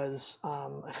he was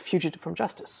a fugitive from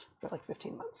justice for like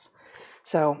 15 months.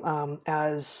 So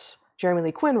as Jeremy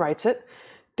Lee Quinn writes it,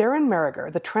 Darren Merriger,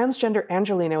 the transgender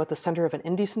Angelino at the center of an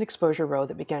indecent exposure row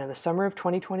that began in the summer of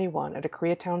 2021 at a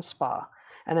Koreatown spa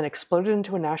and then exploded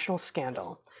into a national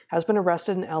scandal, has been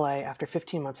arrested in LA after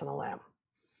 15 months on the lam.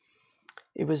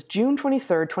 It was June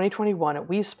 23rd, 2021 at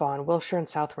We Spa in Wilshire and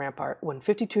South Rampart when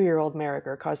 52-year-old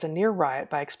Merriger caused a near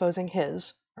riot by exposing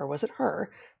his, or was it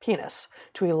her, penis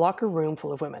to a locker room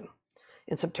full of women.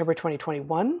 In September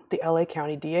 2021, the LA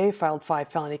County DA filed 5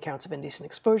 felony counts of indecent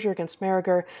exposure against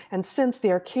Mariger, and since,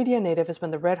 the Arcadia native has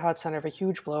been the red-hot center of a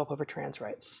huge blow-up over trans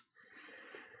rights.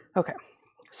 Okay,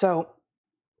 so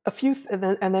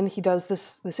and then he does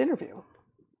this interview.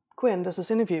 Quinn does this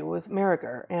interview with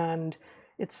Mariger, and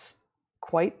it's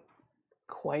quite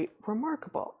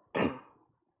remarkable.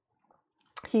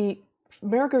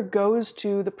 Mariger goes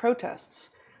to the protests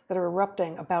that are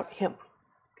erupting about him,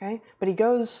 okay? But he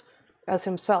goes as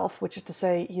himself, which is to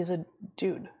say he's a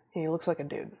dude. He looks like a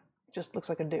dude, just looks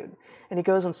like a dude. And he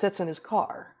goes and sits in his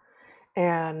car,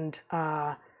 and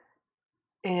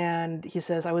he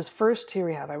says, I was first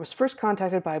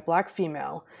contacted by a black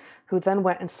female who then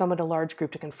went and summoned a large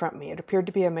group to confront me. It appeared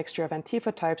to be a mixture of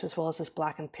Antifa types as well as this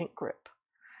black and pink group.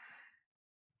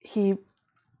 He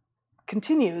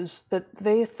continues that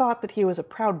they thought that he was a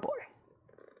Proud Boy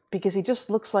because he just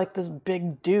looks like this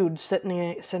big dude sitting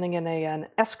in an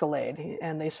Escalade,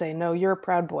 and they say, no, you're a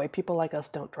Proud Boy. People like us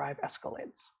don't drive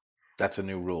Escalades. That's a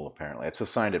new rule, apparently. It's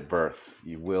assigned at birth.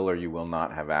 You will or you will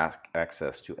not have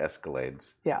access to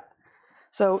Escalades. Yeah.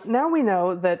 So now we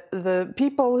know that the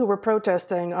people who were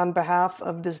protesting on behalf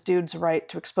of this dude's right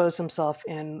to expose himself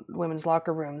in women's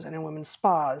locker rooms and in women's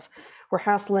spas were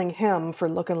hassling him for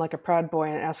looking like a Proud Boy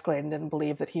in an Escalade and didn't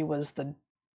believe that he was the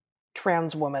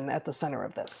trans woman at the center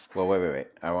of this. Well, wait.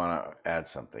 I want to add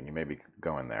something. You may be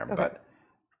going there, okay. But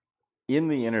in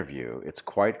the interview, it's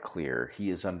quite clear he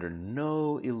is under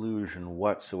no illusion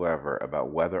whatsoever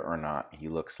about whether or not he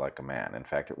looks like a man. In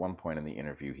fact, at one point in the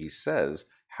interview, he says,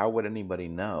 how would anybody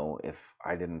know if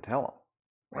I didn't tell them,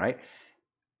 right?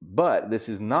 But this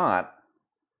is not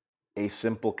a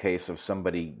simple case of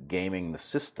somebody gaming the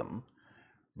system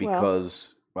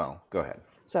because, well go ahead.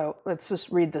 So let's just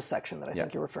read this section that I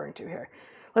think you're referring to here.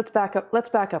 Let's back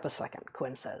up a second,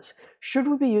 Quinn says. Should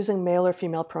we be using male or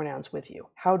female pronouns with you?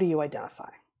 How do you identify?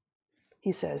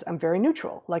 He says, I'm very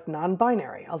neutral, like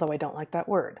non-binary, although I don't like that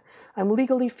word. I'm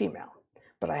legally female,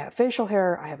 but I have facial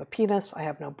hair, I have a penis, I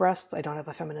have no breasts, I don't have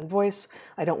a feminine voice,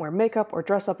 I don't wear makeup or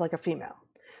dress up like a female.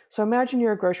 So imagine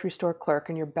you're a grocery store clerk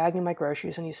and you're bagging my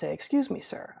groceries and you say, excuse me,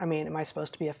 sir. I mean, am I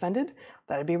supposed to be offended?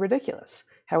 That'd be ridiculous.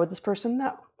 How would this person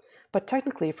know? But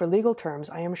technically, for legal terms,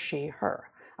 I am she, her.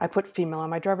 I put female on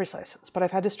my driver's license, but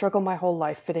I've had to struggle my whole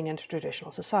life fitting into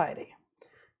traditional society.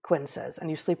 Quinn says, and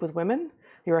you sleep with women?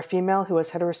 You're a female who has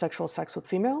heterosexual sex with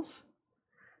females?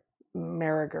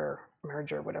 Mariger,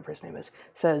 whatever his name is,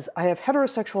 says, I have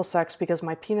heterosexual sex because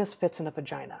my penis fits in a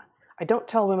vagina. I don't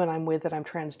tell women I'm with that I'm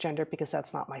transgender because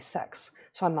that's not my sex,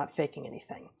 so I'm not faking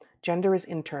anything. Gender is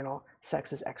internal,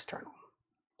 sex is external.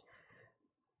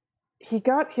 He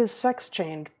got his sex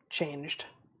changed.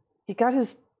 He got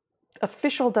his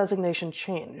official designation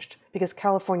changed because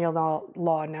California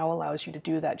law now allows you to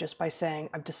do that just by saying,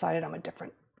 I've decided I'm a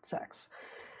different sex.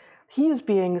 He is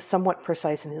being somewhat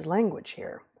precise in his language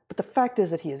here, but the fact is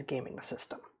that he is gaming the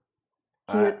system.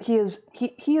 He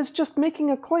is just making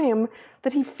a claim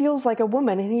that he feels like a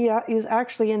woman, and he is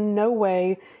actually in no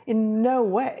way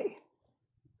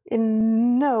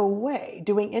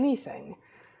doing anything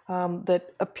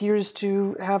that appears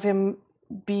to have him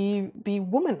be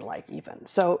woman-like even.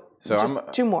 So just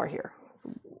two more here.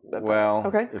 Well,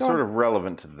 okay, it's sort of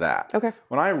relevant to that. Okay.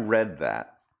 When I read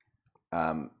that,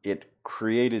 it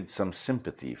created some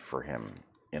sympathy for him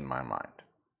in my mind.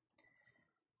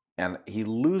 And he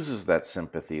loses that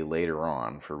sympathy later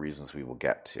on for reasons we will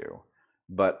get to.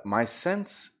 But my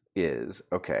sense is,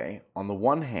 okay, on the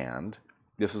one hand,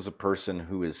 this is a person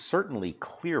who is certainly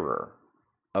clearer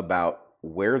about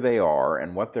where they are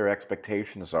and what their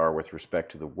expectations are with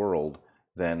respect to the world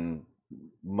than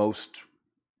most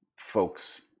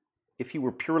folks. If he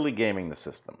were purely gaming the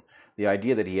system, the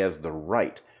idea that he has the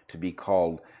right to be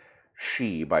called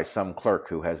she by some clerk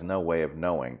who has no way of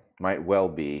knowing might well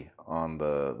be on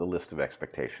the list of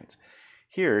expectations.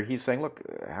 Here, he's saying, look,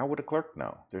 how would a clerk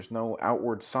know? There's no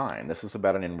outward sign. This is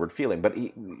about an inward feeling. But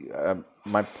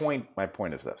my point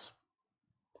is this.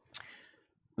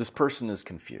 This person is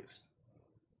confused.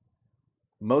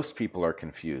 Most people are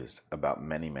confused about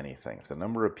many, many things. The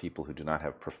number of people who do not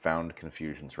have profound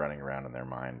confusions running around in their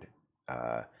mind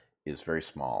is very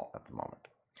small at the moment.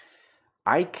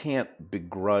 I can't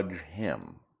begrudge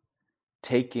him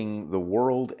taking the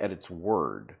world at its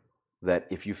word that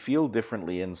if you feel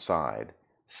differently inside,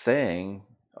 saying,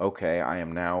 okay, I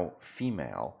am now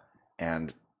female,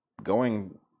 and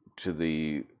going to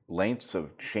the lengths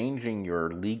of changing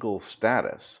your legal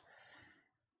status,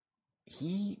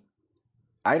 he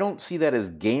I don't see that as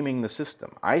gaming the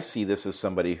system. I see this as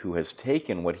somebody who has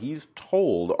taken what he's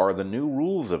told are the new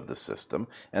rules of the system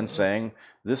and saying,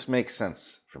 this makes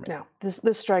sense for me. Now,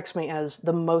 this strikes me as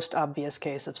the most obvious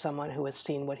case of someone who has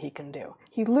seen what he can do.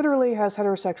 He literally has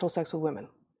heterosexual sex with women.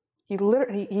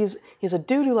 He's a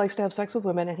dude who likes to have sex with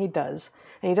women, and he does.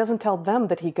 And he doesn't tell them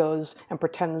that he goes and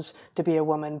pretends to be a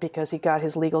woman because he got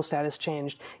his legal status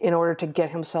changed in order to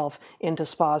get himself into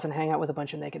spas and hang out with a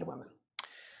bunch of naked women.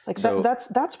 Like So-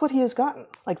 that's what he has gotten.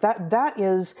 Like that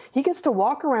is, he gets to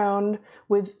walk around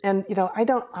with, and you know,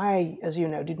 I, as you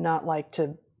know, do not like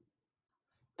to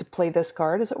play this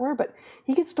card, as it were, but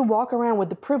he gets to walk around with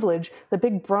the privilege that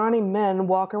big brawny men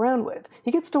walk around with. He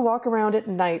gets to walk around at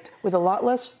night with a lot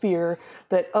less fear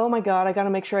that, oh my God, I got to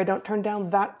make sure I don't turn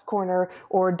down that corner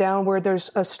or down where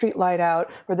there's a street light out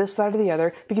or this side or the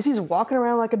other, because he's walking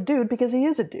around like a dude because he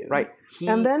is a dude. Right.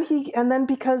 And then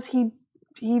because he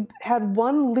had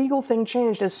one legal thing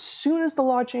changed as soon as the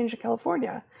law changed in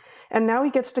California, and now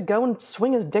he gets to go and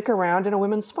swing his dick around in a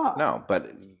women's spa. No,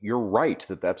 but you're right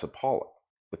that that's appalling.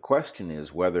 The question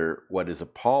is whether what is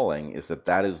appalling is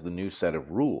that is the new set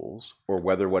of rules, or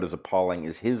whether what is appalling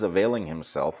is his availing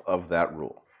himself of that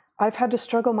rule. I've had to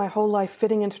struggle my whole life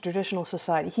fitting into traditional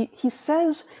society. He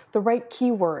says the right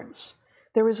keywords.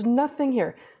 There is nothing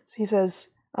here. So he says,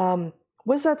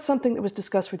 was that something that was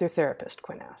discussed with your therapist?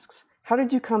 Quinn asks. How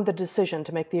did you come to the decision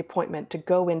to make the appointment to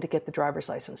go in to get the driver's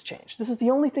license changed? This is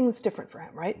the only thing that's different for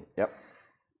him, right? Yep.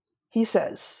 He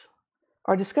says,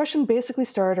 our discussion basically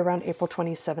started around April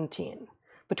 2017.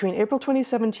 Between April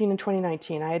 2017 and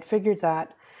 2019, I had figured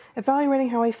that, evaluating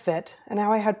how I fit and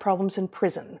how I had problems in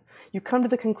prison, you come to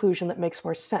the conclusion that makes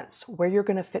more sense, where you're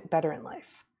going to fit better in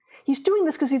life. He's doing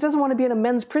this because he doesn't want to be in a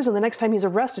men's prison the next time he's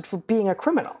arrested for being a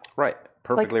criminal. Right.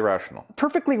 Perfectly rational.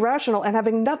 Perfectly rational, and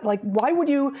having nothing. Like, why would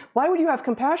you have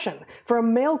compassion for a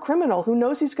male criminal who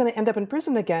knows he's going to end up in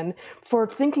prison again for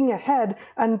thinking ahead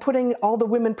and putting all the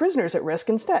women prisoners at risk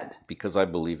instead? Because I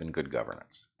believe in good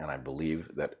governance, and I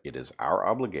believe that it is our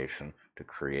obligation to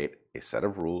create a set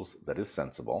of rules that is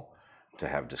sensible, to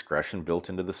have discretion built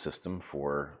into the system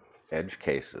for edge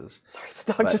cases. Sorry,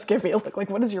 the dog just gave me a look like,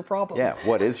 what is your problem? Yeah,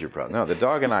 what is your problem? No, the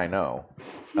dog and I know.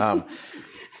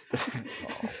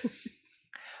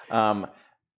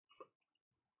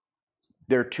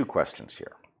 There are two questions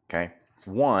here, okay?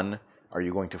 One, are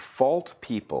you going to fault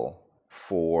people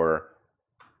for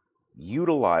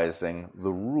utilizing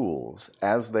the rules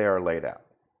as they are laid out?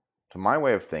 To my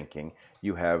way of thinking,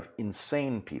 you have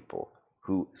insane people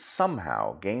who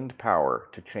somehow gained power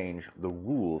to change the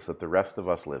rules that the rest of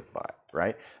us live by,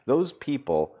 right? Those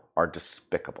people are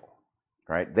despicable,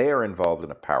 right? They are involved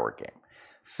in a power game.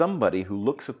 Somebody who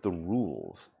looks at the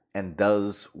rules and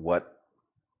does what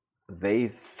they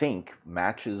think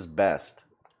matches best.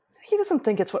 He doesn't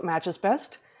think it's what matches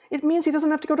best. It means he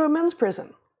doesn't have to go to a men's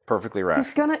prison. Perfectly rational.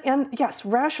 He's gonna end, yes,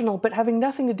 rational, but having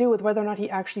nothing to do with whether or not he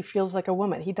actually feels like a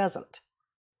woman. He doesn't.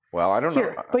 Well, I don't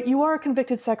Here, know. but you are a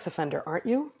convicted sex offender, aren't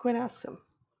you? Quinn asks him.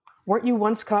 Weren't you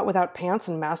once caught without pants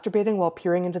and masturbating while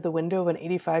peering into the window of an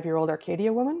 85-year-old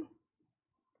Arcadia woman?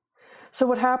 So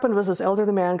what happened was this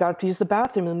elderly man got up to use the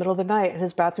bathroom in the middle of the night, and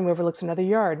his bathroom overlooks another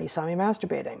yard, and he saw me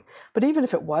masturbating. But even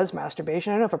if it was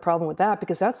masturbation, I don't have a problem with that,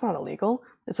 because that's not illegal.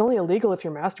 It's only illegal if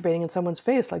you're masturbating in someone's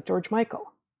face, like George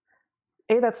Michael.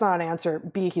 A, that's not an answer.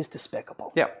 B, he's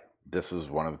despicable. Yeah, this is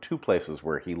one of two places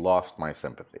where he lost my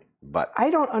sympathy. But I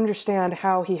don't understand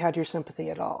how he had your sympathy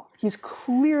at all. He's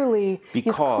clearly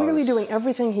doing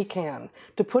everything he can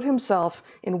to put himself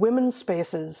in women's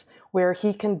spaces where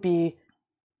he can be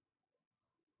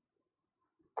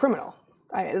criminal.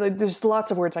 There's lots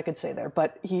of words I could say there,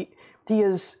 but he's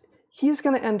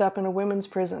going to end up in a women's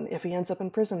prison if he ends up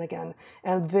in prison again,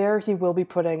 and there he will be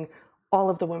putting all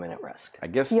of the women at risk. I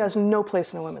guess he has no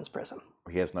place in a women's prison.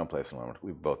 He has no place in women's.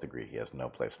 We both agree he has no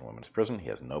place in a women's prison. He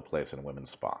has no place in a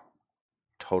women's spa.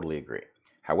 Totally agree.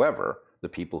 However, the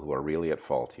people who are really at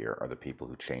fault here are the people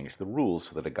who change the rules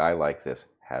so that a guy like this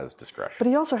has discretion. But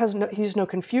he also has no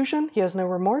confusion. He has no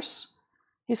remorse.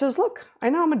 He says, look, I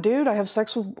know I'm a dude. I have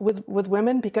sex with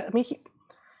women because, I mean,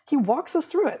 he walks us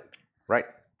through it. Right.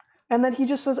 And then he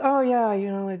just says, oh yeah, you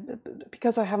know,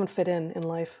 because I haven't fit in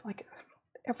life. Like,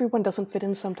 everyone doesn't fit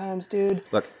in sometimes, dude.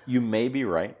 Look, you may be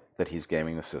right that he's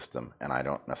gaming the system, and I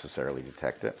don't necessarily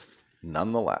detect it.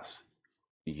 Nonetheless,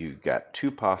 you've got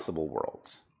two possible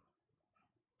worlds.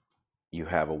 You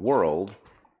have a world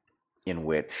in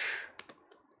which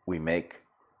we make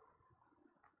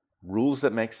rules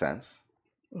that make sense,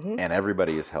 Mm-hmm. and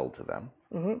everybody is held to them.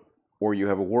 Mm-hmm. Or you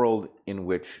have a world in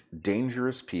which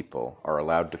dangerous people are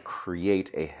allowed to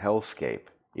create a hellscape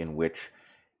in which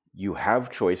you have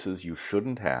choices you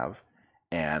shouldn't have,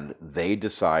 and they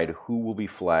decide who will be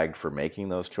flagged for making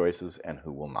those choices and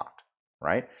who will not,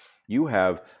 right? You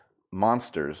have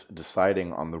monsters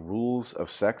deciding on the rules of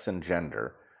sex and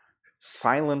gender,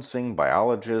 silencing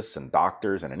biologists and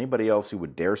doctors and anybody else who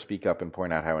would dare speak up and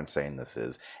point out how insane this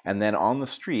is. And then on the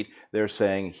street, they're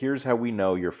saying, here's how we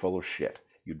know you're full of shit.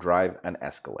 You drive an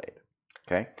Escalade.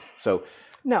 Okay? So...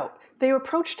 No, they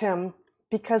approached him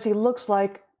because he looks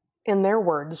like, in their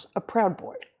words, a Proud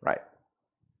Boy. Right.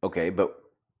 Okay, but...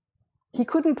 He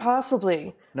couldn't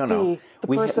possibly be the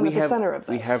person at the center of this.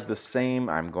 We have the same...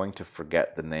 I'm going to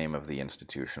forget the name of the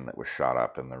institution that was shot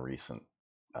up in the recent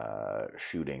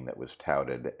shooting that was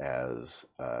touted as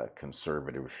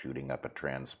conservative shooting up a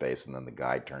trans space, and then the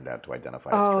guy turned out to identify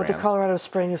as trans. Oh, the Colorado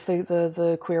Springs,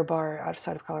 the queer bar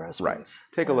outside of Colorado Springs. Right.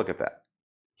 Take a look at that.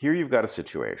 Here you've got a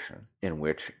situation in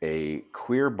which a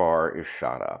queer bar is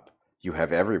shot up. You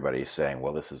have everybody saying,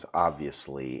 well, this is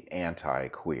obviously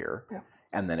anti-queer. Yeah.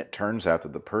 And then it turns out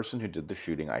that the person who did the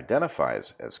shooting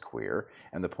identifies as queer,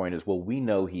 and the point is, well, we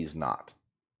know he's not,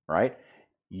 right?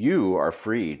 You are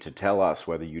free to tell us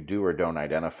whether you do or don't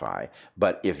identify,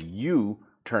 but if you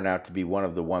turn out to be one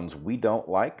of the ones we don't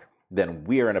like, then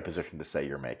we are in a position to say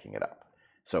you're making it up.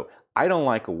 So I don't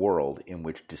like a world in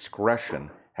which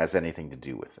discretion has anything to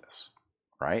do with this,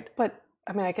 right? But,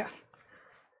 I mean, I guess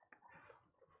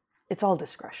it's all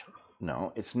discretion.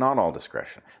 No, it's not all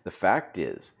discretion. The fact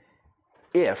is,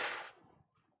 if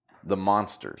the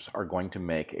monsters are going to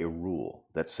make a rule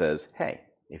that says, hey,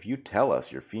 if you tell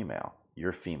us you're female,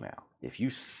 you're female. If you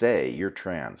say you're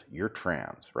trans,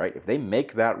 right? If they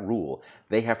make that rule,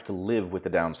 they have to live with the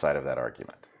downside of that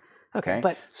argument. Okay?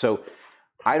 But so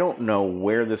I don't know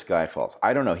where this guy falls.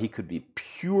 I don't know. He could be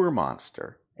pure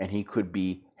monster, and he could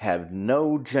have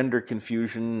no gender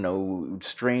confusion, no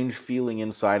strange feeling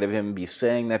inside of him, be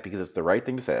saying that because it's the right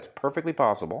thing to say. That's perfectly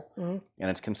possible, and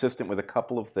it's consistent with a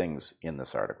couple of things in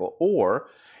this article. Or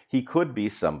he could be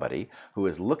somebody who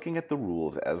is looking at the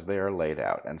rules as they are laid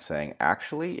out and saying,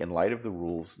 actually, in light of the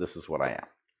rules, this is what I am.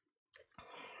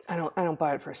 I don't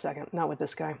buy it for a second. Not with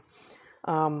this guy.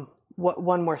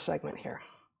 One more segment here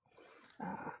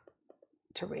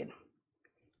to read.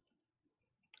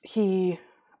 He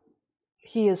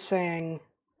is saying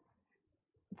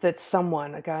that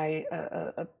someone, a guy,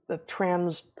 a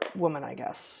trans woman, I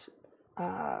guess,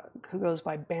 who goes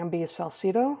by Bambi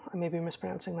Salcido, I may be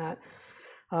mispronouncing that,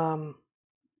 I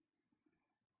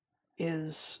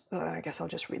guess I'll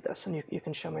just read this, and you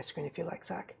can show my screen if you like,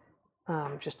 Zach,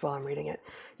 just while I'm reading it.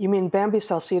 You mean Bambi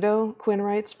Salcido, Quinn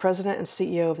writes, president and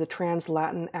CEO of the Trans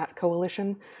Latin At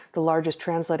Coalition, the largest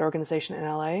trans-led organization in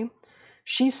LA?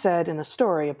 She said in a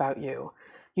story about you,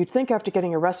 you'd think after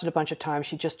getting arrested a bunch of times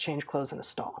she'd just change clothes in a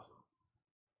stall.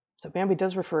 So Bambi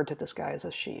does refer to this guy as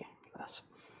a she, yes.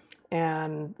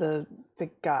 And the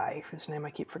guy, whose name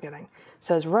I keep forgetting,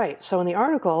 says, right, so in the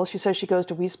article, she says she goes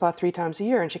to WeSpa 3 times a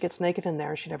year and she gets naked in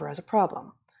there and she never has a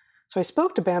problem. So I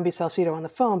spoke to Bambi Salcido on the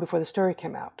phone before the story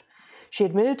came out. She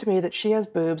admitted to me that she has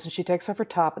boobs and she takes off her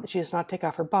top, but that she does not take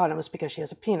off her bottoms because she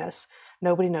has a penis.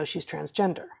 Nobody knows she's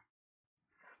transgender.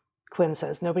 Quinn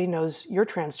says, nobody knows you're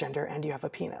transgender and you have a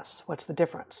penis. What's the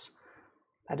difference?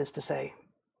 That is to say,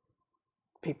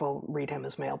 people read him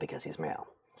as male because he's male.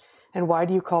 And why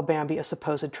do you call Bambi a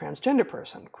supposed transgender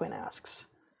person? Quinn asks.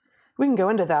 We can go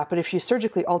into that, but if she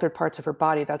surgically altered parts of her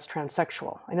body, that's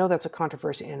transsexual. I know that's a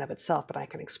controversy in and of itself, but I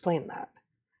can explain that.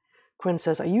 Quinn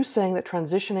says, are you saying that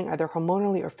transitioning either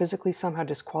hormonally or physically somehow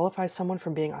disqualifies someone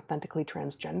from being authentically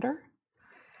transgender?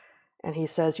 And he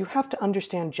says, you have to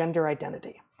understand gender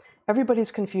identity.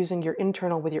 Everybody's confusing your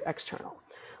internal with your external.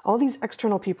 All these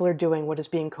external people are doing what is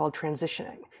being called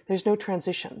transitioning. There's no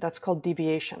transition. That's called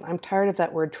deviation. I'm tired of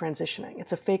that word transitioning.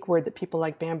 It's a fake word that people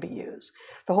like Bambi use.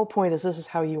 The whole point is this is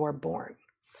how you are born.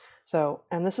 So,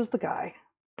 and this is the guy.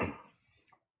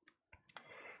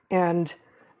 And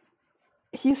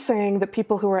he's saying that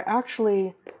people who are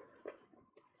actually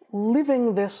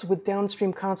living this with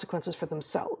downstream consequences for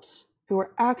themselves, who are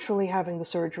actually having the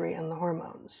surgery and the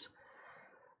hormones,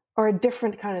 are a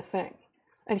different kind of thing.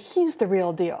 And he's the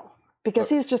real deal, because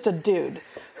he's just a dude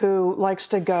who likes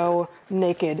to go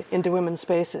naked into women's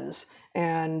spaces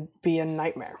and be a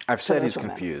nightmare. I've said he's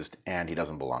confused, and he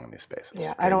doesn't belong in these spaces.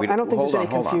 Yeah, okay? I don't think there's any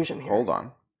confusion here. Hold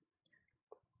on.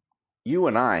 You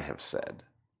and I have said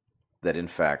that, in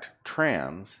fact,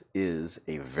 trans is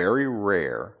a very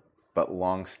rare but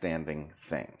long-standing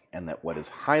thing, and that what is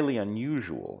highly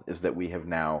unusual is that we have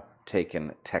now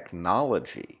taken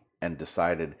technology and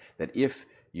decided that if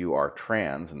you are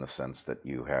trans in the sense that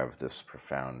you have this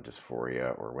profound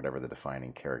dysphoria or whatever the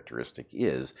defining characteristic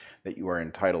is, that you are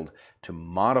entitled to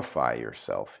modify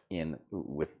yourself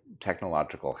with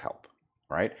technological help,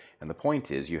 right? And the point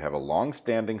is you have a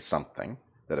long-standing something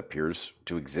that appears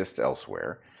to exist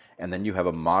elsewhere, and then you have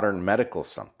a modern medical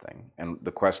something, and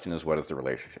the question is, what is the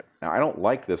relationship? Now, I don't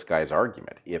like this guy's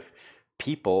argument. If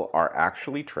people are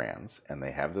actually trans and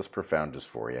they have this profound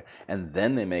dysphoria, and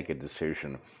then they make a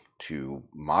decision to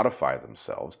modify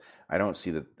themselves, I don't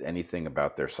see that anything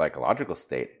about their psychological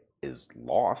state is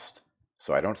lost.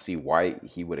 So I don't see why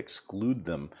he would exclude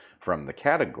them from the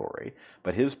category.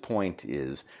 But his point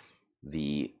is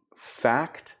the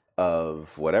fact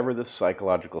of whatever the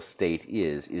psychological state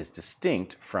is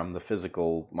distinct from the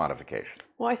physical modification.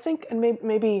 Well, I think, and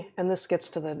maybe, and this gets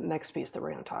to the next piece that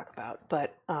we're going to talk about,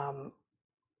 but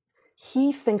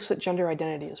he thinks that gender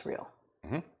identity is real,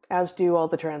 as do all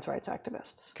the trans rights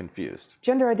activists. Confused.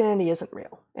 Gender identity isn't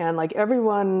real. And like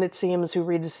everyone, it seems, who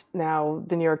reads now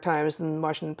the New York Times and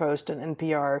Washington Post and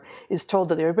NPR is told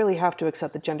that they really have to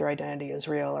accept that gender identity is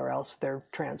real or else they're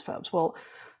transphobes. Well,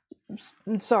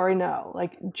 sorry, no.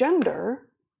 Like, gender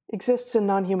exists in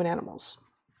non-human animals,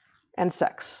 and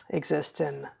sex exists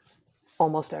in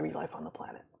almost every life on the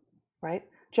planet, right?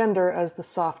 Gender as the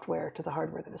software to the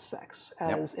hardware that is sex,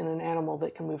 as in an animal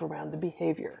that can move around, the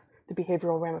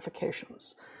behavioral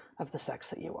ramifications of the sex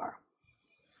that you are.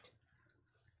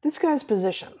 This guy's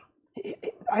position,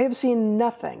 I have seen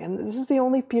nothing, and this is the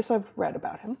only piece I've read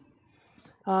about him,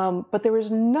 but there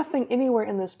is nothing anywhere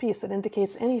in this piece that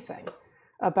indicates anything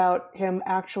about him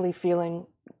actually feeling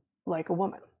like a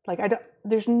woman. Like,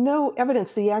 there's no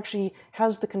evidence that he actually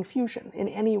has the confusion in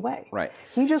any way. Right.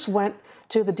 He just went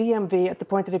to the DMV at the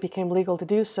point that it became legal to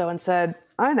do so and said,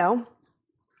 I know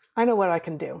what I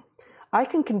can do. I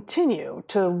can continue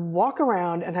to walk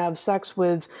around and have sex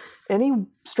with any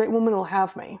straight woman who will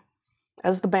have me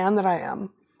as the man that I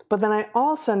am, but then I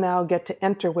also now get to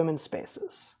enter women's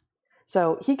spaces.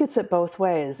 So he gets it both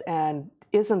ways, and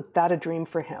isn't that a dream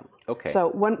for him? Okay. So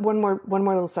one more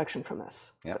little section from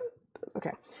this. Yep.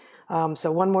 Okay.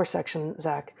 So one more section,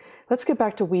 Zach. Let's get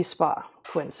back to Wi Spa,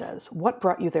 Quinn says. What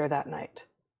brought you there that night?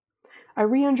 I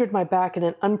re-injured my back in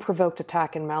an unprovoked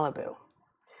attack in Malibu.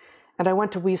 And I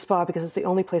went to Wi Spa because it's the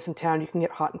only place in town you can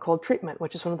get hot and cold treatment,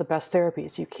 which is one of the best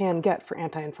therapies you can get for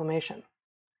anti-inflammation.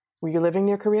 Were you living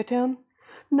near Koreatown?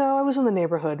 No, I was in the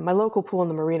neighborhood. My local pool in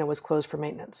the marina was closed for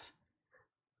maintenance.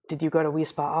 Did you go to Wi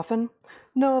Spa often?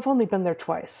 No, I've only been there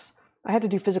twice. I had to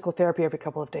do physical therapy every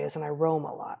couple of days, and I roam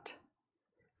a lot.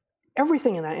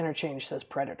 Everything in that interchange says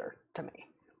predator to me.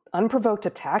 Unprovoked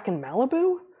attack in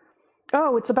Malibu?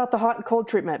 Oh, it's about the hot and cold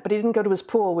treatment, but he didn't go to his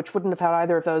pool, which wouldn't have had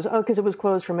either of those. Oh, because it was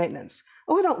closed for maintenance.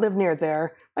 Oh, I don't live near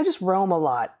there. I just roam a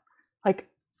lot. Like,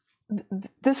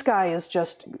 this guy is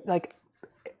just, like,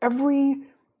 every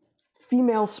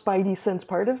female spidey sense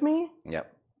part of me.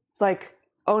 Yep. It's like,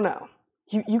 oh no.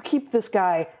 You keep this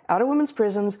guy out of women's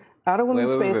prisons, out of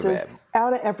women's spaces,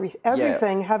 out of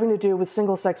everything having to do with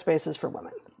single-sex spaces for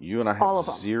women. You and I have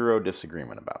zero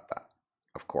disagreement about that,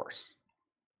 of course.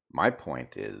 My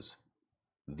point is,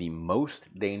 the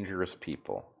most dangerous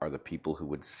people are the people who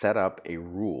would set up a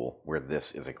rule where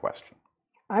this is a question.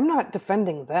 I'm not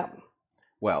defending them.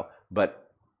 Well,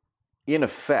 but in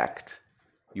effect,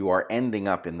 you are ending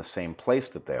up in the same place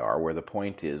that they are, where the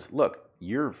point is, look,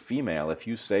 you're female if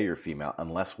you say you're female,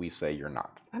 unless we say you're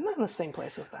not. I'm not in the same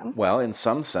place as them. Well, in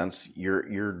some sense,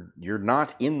 you're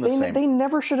not in the same. They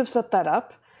never should have set that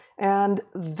up. And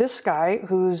this guy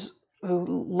who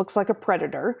looks like a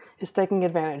predator is taking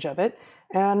advantage of it.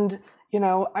 And there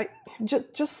are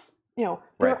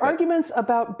arguments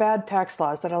about bad tax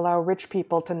laws that allow rich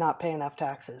people to not pay enough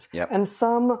taxes. Yep. And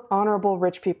some honorable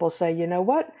rich people say, you know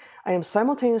what? I am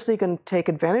simultaneously going to take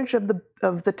advantage of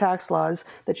the tax laws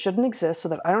that shouldn't exist so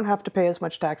that I don't have to pay as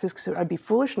much taxes, because I'd be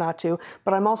foolish not to,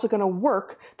 but I'm also going to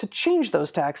work to change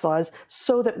those tax laws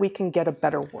so that we can get a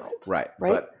better world. Right.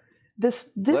 But this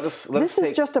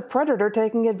is just a predator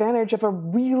taking advantage of a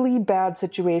really bad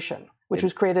situation, which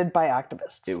was created by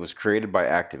activists. It was created by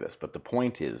activists, but the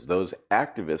point is, those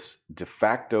activists' de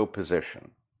facto position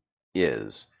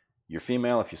is, you're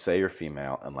female if you say you're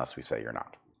female, unless we say you're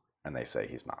not. And they say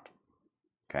he's not.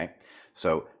 Okay?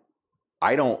 So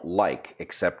I don't like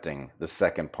accepting the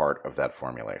second part of that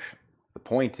formulation. The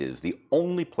point is, the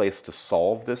only place to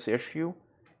solve this issue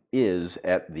is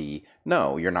at the,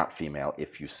 no, you're not female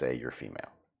if you say you're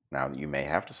female. Now, you may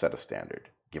have to set a standard.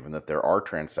 Given that there are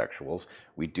transsexuals,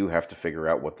 we do have to figure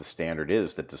out what the standard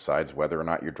is that decides whether or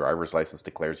not your driver's license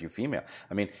declares you female.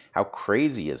 I mean, how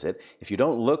crazy is it? If you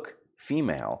don't look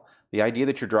female, the idea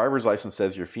that your driver's license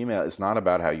says you're female is not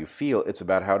about how you feel, it's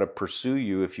about how to pursue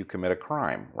you if you commit a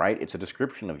crime, right? It's a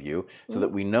description of you so that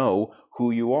we know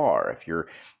who you are. If your,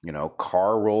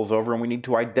 car rolls over and we need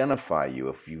to identify you.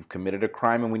 If you've committed a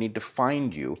crime and we need to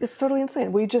find you. It's totally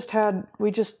insane. We just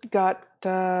got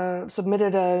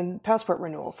submitted a passport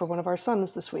renewal for one of our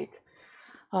sons this week.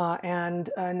 And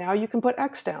now you can put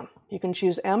X down. You can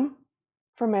choose M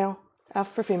for male,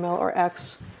 F for female, or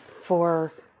X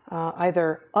for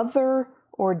either other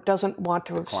or doesn't want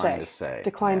to say.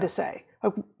 Decline to say.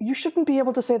 You shouldn't be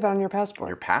able to say that on your passport.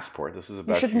 Your passport? This is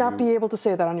about you. Should not be able to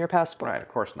say that on your passport. Right, of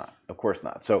course not. Of course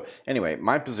not. So anyway,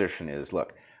 my position is,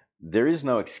 look, there is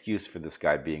no excuse for this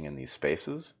guy being in these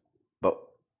spaces, but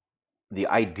the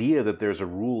idea that there's a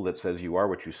rule that says you are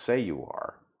what you say you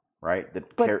are, right?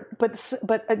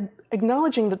 But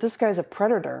acknowledging that this guy's a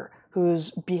predator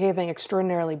who's behaving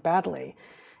extraordinarily badly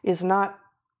is not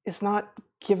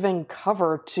giving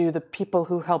cover to the people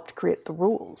who helped create the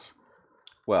rules.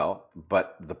 Well,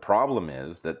 but the problem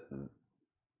is that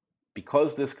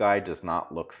because this guy does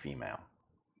not look female,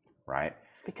 right?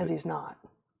 Because he's not.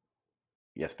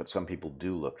 Yes, but some people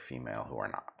do look female who are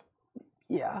not.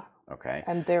 Yeah. Okay.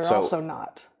 And they're also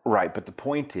not. Right, but the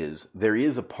point is, there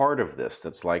is a part of this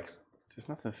that's like, there's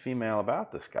nothing female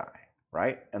about this guy,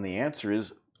 right? And the answer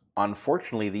is,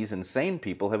 unfortunately, these insane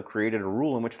people have created a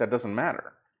rule in which that doesn't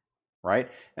matter, right?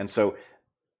 And so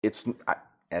it's,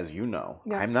 as you know,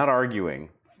 I'm not arguing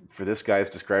for this guy's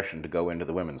discretion to go into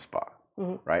the women's spa,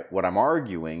 right? What I'm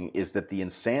arguing is that the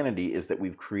insanity is that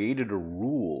we've created a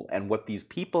rule, and what these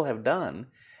people have done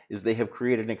is they have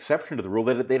created an exception to the rule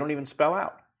that they don't even spell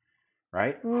out,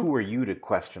 right? Who are you to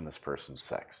question this person's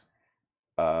sex?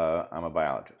 I'm a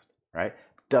biologist, right?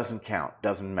 Doesn't count,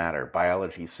 doesn't matter.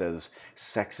 Biology says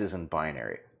sex isn't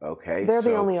binary. Okay, they're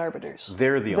the only arbiters.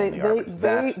 They're the only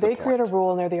arbiters. They create a rule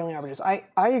and they're the only arbiters. I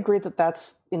agree that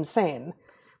that's insane,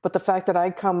 but the fact that I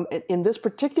come in this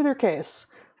particular case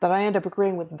that I end up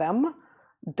agreeing with them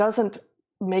doesn't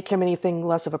make him anything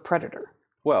less of a predator.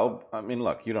 Well, I mean,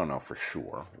 look, you don't know for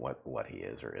sure what he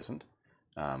is or isn't.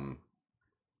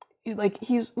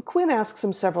 Quinn asks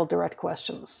him several direct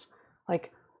questions.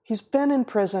 Like, he's been in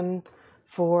prison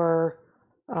for.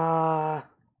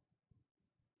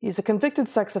 He's a convicted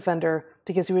sex offender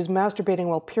because he was masturbating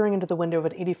while peering into the window of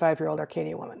an 85-year-old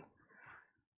Arcadia woman.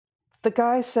 The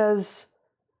guy says,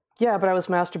 yeah, but I was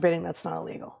masturbating. That's not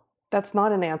illegal. That's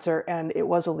not an answer, and it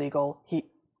was illegal.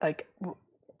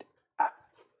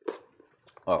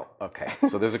 Oh, okay.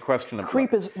 So there's a question of...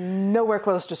 Creep is nowhere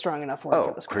close to strong enough word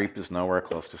for this guy. Creep is nowhere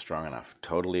close to strong enough.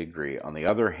 Totally agree. On the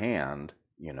other hand,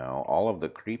 all of the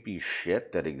creepy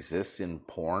shit that exists in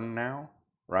porn now,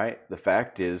 right? The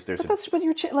fact is,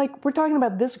 we're talking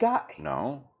about this guy.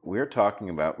 No, we're talking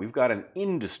about, we've got an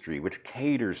industry which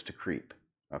caters to creep,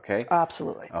 okay?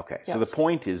 Absolutely. Okay, yes. So the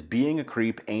point is, being a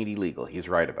creep ain't illegal. He's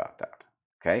right about that,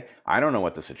 okay? I don't know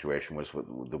what the situation was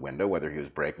with the window, whether he was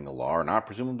breaking the law or not.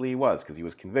 Presumably he was, because he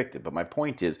was convicted. But my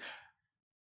point is,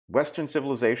 Western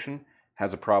civilization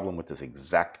has a problem with this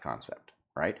exact concept,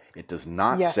 right? It does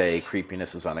not say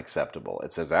creepiness is unacceptable.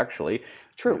 It says, actually,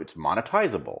 it's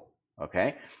monetizable.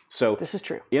 Okay, so this is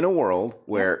true. In a world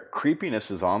where creepiness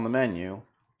is on the menu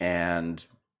and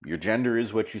your gender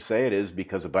is what you say it is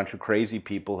because a bunch of crazy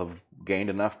people have gained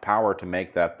enough power to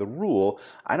make that the rule,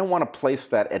 I don't want to place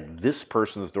that at this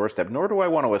person's doorstep, nor do I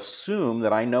want to assume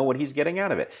that I know what he's getting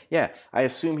out of it. Yeah, I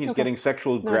assume he's getting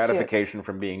sexual gratification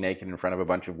from being naked in front of a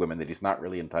bunch of women that he's not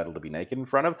really entitled to be naked in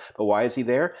front of. But why is he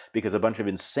there? Because a bunch of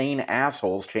insane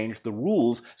assholes changed the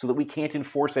rules so that we can't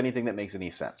enforce anything that makes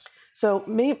any sense. So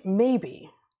maybe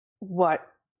what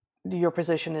your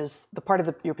position is, the part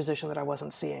of your position that I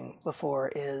wasn't seeing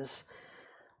before is,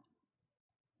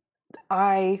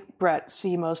 I, Brett,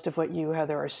 see most of what you,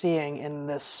 Heather, are seeing in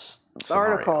this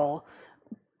article,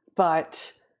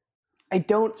 but I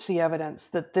don't see evidence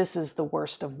that this is the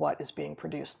worst of what is being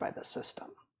produced by this system.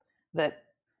 That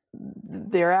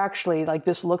they're actually,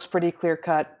 this looks pretty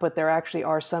clear-cut, but there actually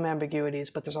are some ambiguities,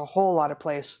 but there's a whole lot of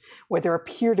place where there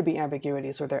appear to be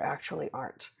ambiguities where there actually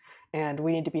aren't. And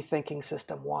we need to be thinking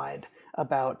system-wide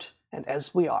about, and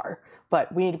as we are,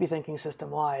 but we need to be thinking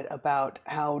system-wide about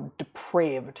how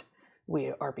depraved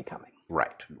we are becoming.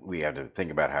 Right. We have to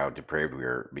think about how depraved we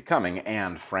are becoming,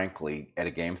 and frankly, at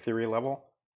a game theory level,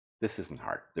 this isn't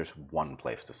hard. There's one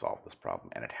place to solve this problem,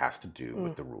 and it has to do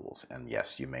with the rules. And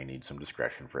yes, you may need some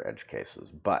discretion for edge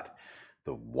cases, but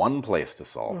the one place to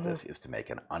solve this is to make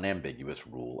an unambiguous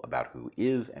rule about who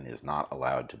is and is not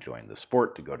allowed to join the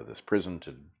sport, to go to this prison,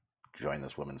 to join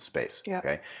this women's space. Yep.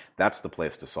 Okay, that's the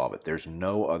place to solve it. There's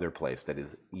no other place that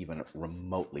is even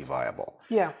remotely viable.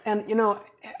 Yeah, and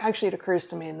actually, it occurs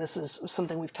to me, and this is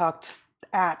something we've talked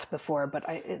at before, but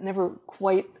it never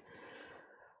quite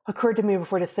occurred to me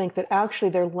before to think that actually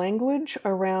their language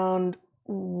around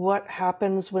what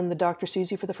happens when the doctor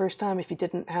sees you for the first time if you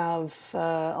didn't have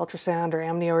ultrasound or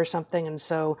amnio or something, and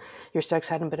so your sex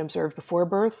hadn't been observed before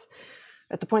birth.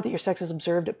 At the point that your sex is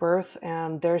observed at birth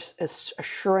and they're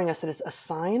assuring us that it's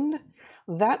assigned,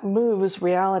 that moves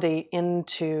reality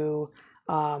into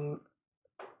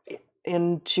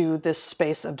this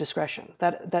space of discretion.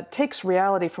 That takes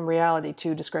reality from reality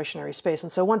to discretionary space.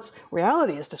 And so once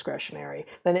reality is discretionary,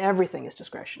 then everything is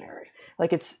discretionary.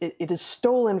 Like it is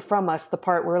stolen from us the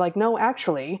part where like, no,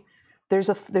 actually, there's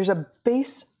a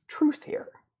base truth here.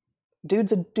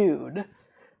 Dude's a dude.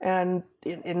 And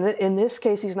in this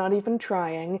case, he's not even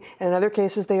trying. And in other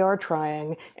cases, they are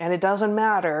trying. And it doesn't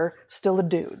matter, still a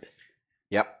dude.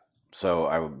 Yep.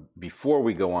 So before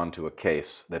we go on to a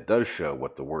case that does show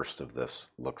what the worst of this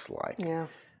looks like, Yeah.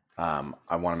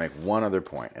 I want to make one other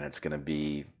point, and it's going to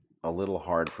be a little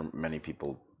hard for many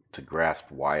people to grasp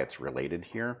why it's related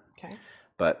here. Okay.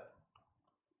 But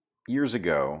years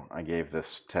ago, I gave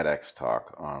this TEDx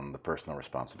talk on the personal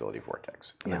responsibility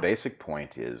vortex. And the basic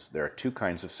point is there are two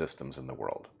kinds of systems in the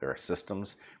world. There are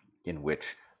systems in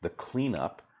which the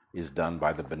cleanup is done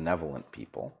by the benevolent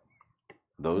people.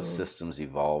 Those systems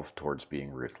evolve towards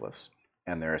being ruthless.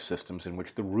 And there are systems in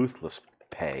which the ruthless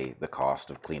pay the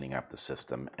cost of cleaning up the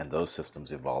system, and those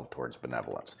systems evolve towards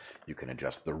benevolence. You can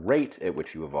adjust the rate at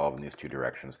which you evolve in these two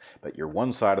directions, but you're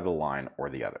one side of the line or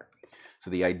the other. So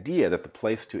the idea that the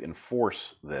place to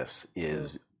enforce this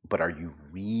is, but are you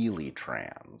really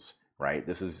trans, right?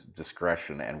 This is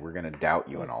discretion, and we're going to doubt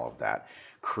you and all of that,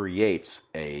 creates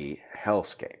a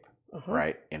hellscape,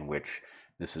 right, in which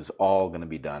this is all going to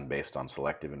be done based on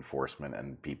selective enforcement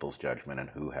and people's judgment and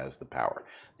who has the power.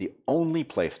 The only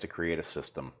place to create a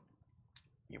system,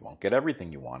 you won't get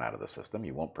everything you want out of the system.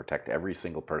 You won't protect every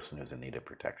single person who's in need of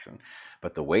protection.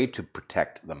 But the way to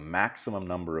protect the maximum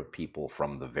number of people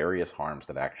from the various harms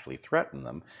that actually threaten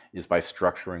them is by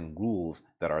structuring rules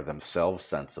that are themselves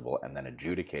sensible and then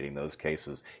adjudicating those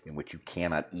cases in which you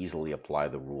cannot easily apply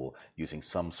the rule using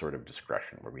some sort of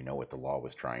discretion where we know what the law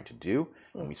was trying to do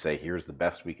and we say, here's the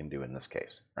best we can do in this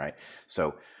case, right?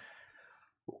 So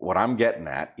what I'm getting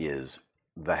at is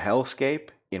the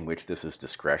hellscape in which this is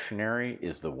discretionary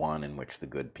is the one in which the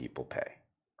good people pay,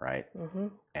 right?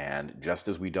 And just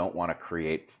as we don't want to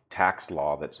create tax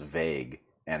law that's vague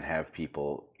and have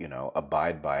people,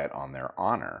 abide by it on their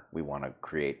honor, we want to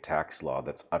create tax law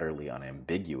that's utterly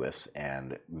unambiguous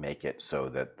and make it so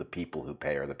that the people who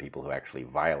pay are the people who actually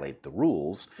violate the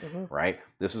rules, right?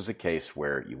 This is a case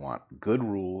where you want good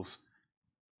rules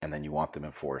and then you want them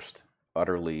enforced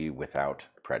utterly without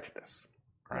prejudice,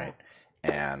 right?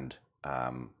 And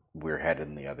we're headed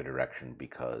in the other direction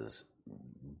because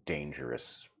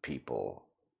dangerous people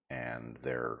and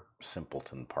their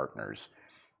simpleton partners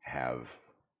have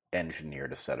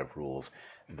engineered a set of rules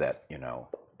that,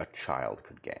 a child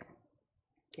could game.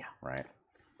 Yeah. Right?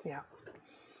 Yeah.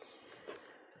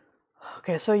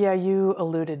 Okay, so you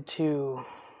alluded to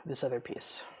this other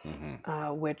piece,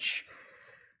 which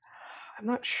I'm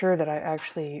not sure that I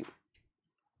actually...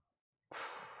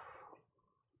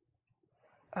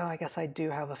 Oh, I guess I do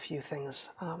have a few things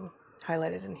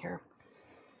highlighted in here.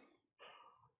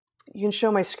 You can show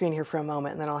my screen here for a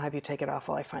moment, and then I'll have you take it off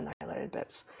while I find the highlighted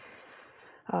bits.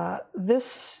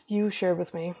 This you shared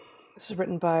with me. This is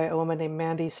written by a woman named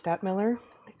Mandy Statmiller,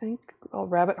 I think.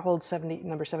 Rabbit Hole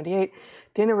number 78.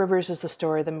 Dana Rivers is the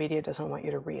story the media doesn't want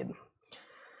you to read.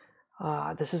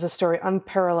 This is a story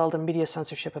unparalleled in media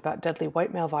censorship about deadly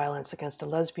white male violence against a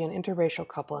lesbian interracial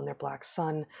couple and their black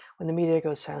son. When the media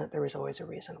goes silent, there is always a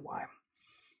reason why.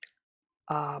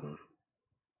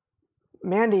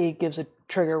 Mandy gives a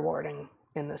trigger warning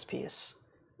in this piece.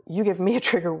 You give me a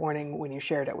trigger warning when you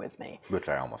shared it with me. Which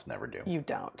I almost never do. You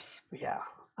don't, yeah.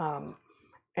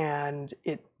 And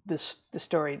the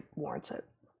story warrants it.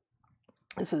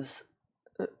 This is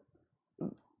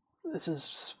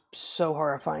so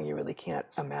horrifying, you really can't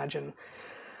imagine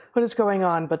what is going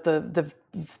on. But the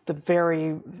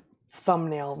very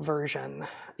thumbnail version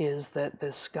is that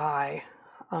this guy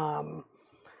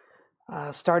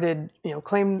started,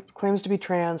 claims to be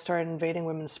trans, started invading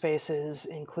women's spaces,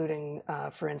 including,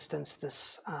 for instance,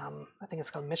 this, I think it's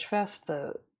called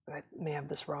Mishfest. I may have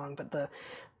this wrong, but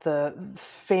the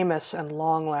famous and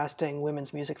long-lasting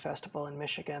women's music festival in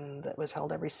Michigan that was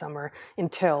held every summer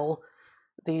until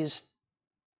these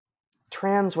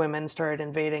trans women started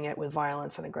invading it with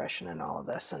violence and aggression and all of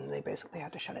this, and they basically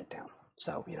had to shut it down.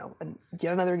 So, and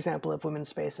yet another example of women's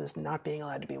spaces not being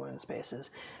allowed to be women's spaces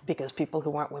because people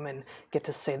who aren't women get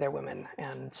to say they're women,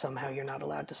 and somehow you're not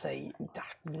allowed to say,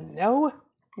 no,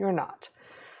 you're not.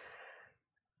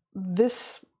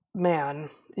 This man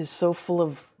is so full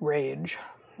of rage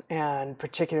and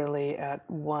particularly at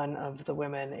one of the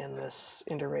women in this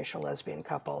interracial lesbian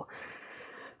couple.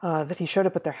 That he showed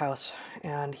up at their house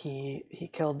and he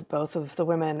killed both of the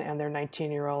women and their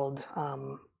 19-year-old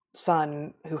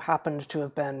son, who happened to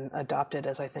have been adopted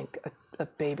as, I think, a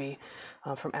baby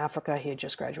from Africa. He had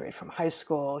just graduated from high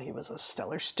school. He was a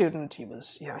stellar student. He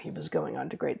was going on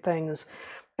to great things,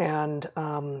 and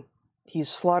he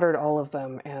slaughtered all of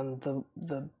them. And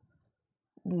the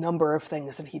number of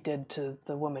things that he did to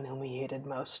the woman whom he hated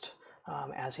most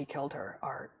as he killed her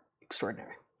are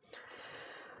extraordinary.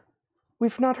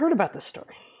 We've not heard about this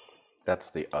story. That's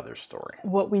the other story.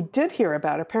 What we did hear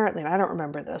about, apparently, and I don't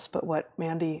remember this, but what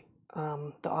Mandy,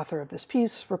 the author of this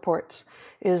piece, reports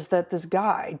is that this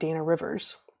guy, Dana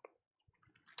Rivers,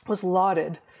 was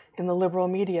lauded in the liberal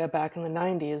media back in the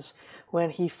 90s when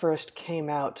he first came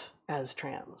out as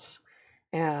trans,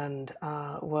 and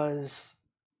was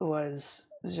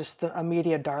just a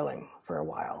media darling for a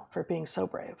while for being so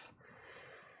brave.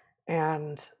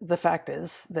 And the fact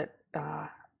is that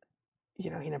he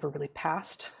never really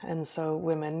passed. And so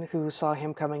women who saw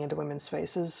him coming into women's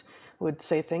spaces would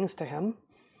say things to him.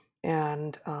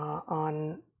 And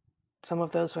on some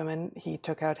of those women, he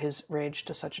took out his rage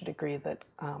to such a degree that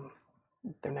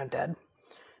they're now dead,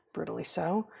 brutally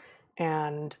so.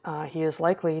 And he is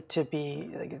likely to be,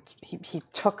 he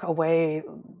took away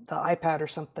the iPad or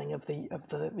something of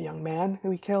the young man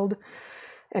who he killed.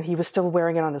 And he was still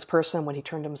wearing it on his person when he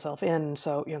turned himself in.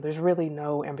 So, there's really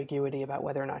no ambiguity about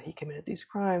whether or not he committed these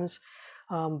crimes.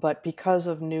 But because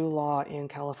of new law in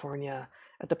California,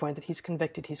 at the point that he's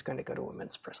convicted, he's going to go to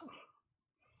women's prison.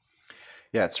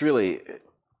 Yeah, it's really,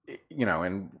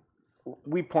 and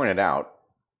we pointed out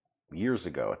years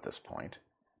ago at this point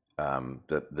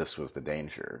that this was the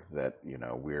danger, that,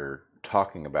 we're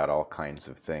talking about all kinds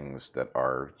of things that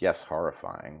are, yes,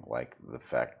 horrifying, like the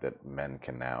fact that men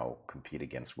can now compete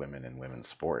against women in women's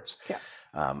sports. Yeah.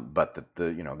 But that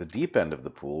the deep end of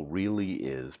the pool really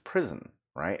is prison,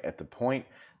 right? At the point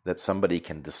that somebody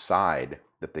can decide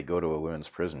that they go to a women's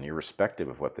prison, irrespective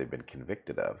of what they've been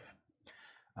convicted of,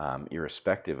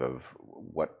 irrespective of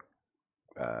what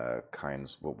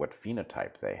what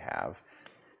phenotype they have.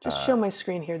 Just show my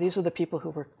screen here. These are the people who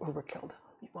were killed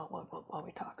while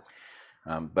we talk.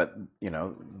 But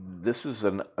this is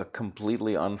a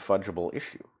completely unfudgeable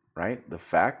issue, right? The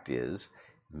fact is,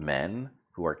 men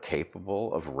who are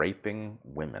capable of raping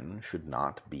women should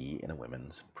not be in a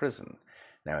women's prison.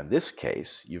 Now, in this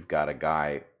case, you've got a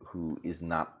guy who is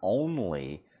not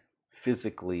only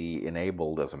physically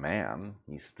enabled as a man,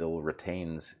 he still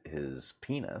retains his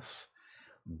penis,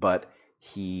 but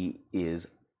he is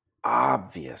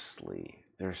obviously,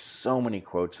 there's so many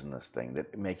quotes in this thing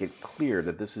that make it clear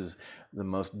that this is the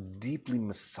most deeply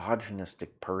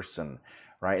misogynistic person,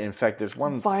 right? In fact, there's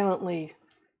one violently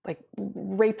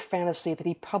rape fantasy that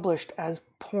he published as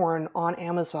porn on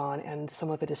Amazon, and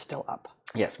some of it is still up.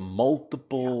 Yes,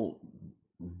 multiple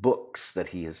books that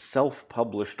he has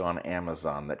self-published on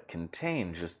Amazon that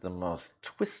contain just the most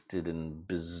twisted and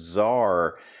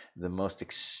bizarre, the most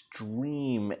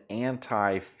extreme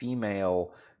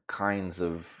anti-female kinds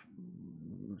of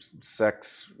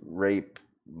sex, rape,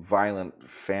 violent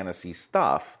fantasy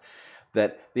stuff,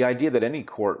 that the idea that any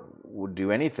court would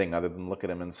do anything other than look at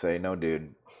him and say, no,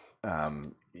 dude,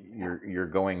 you're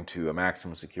going to a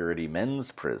maximum security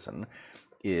men's prison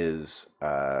is,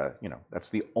 that's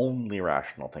the only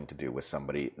rational thing to do with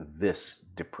somebody this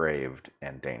depraved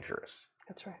and dangerous.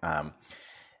 That's right.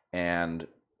 And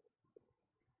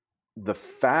the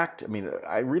fact,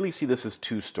 I really see this as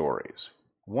two stories.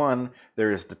 One,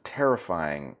 there is the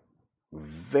terrifying,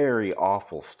 very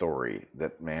awful story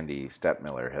that Mandy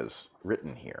Stettmiller has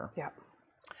written here. Yeah.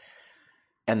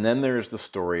 And then there's the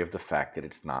story of the fact that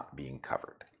it's not being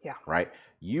covered. Yeah. Right?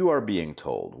 You are being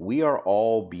told, we are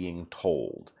all being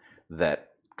told that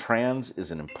trans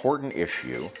is an important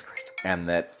issue, and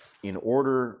that in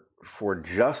order for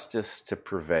justice to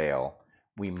prevail,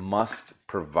 we must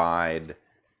provide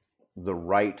the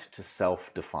right to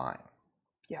self-define.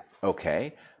 Yeah.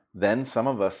 Okay. Then some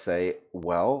of us say,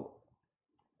 well,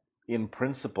 in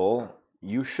principle,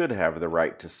 you should have the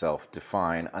right to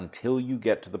self-define until you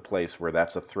get to the place where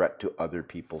that's a threat to other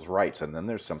people's rights. And then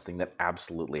there's something that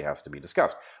absolutely has to be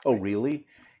discussed. Oh, really?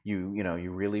 You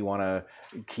really want to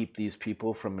keep these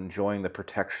people from enjoying the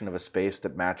protection of a space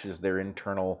that matches their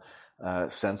internal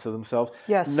sense of themselves?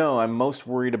 Yes. No, I'm most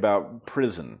worried about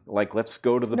prison. Let's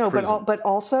go to the prison. No, but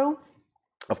also,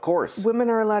 of course, women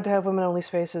are allowed to have women-only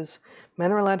spaces.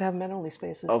 Men are allowed to have men-only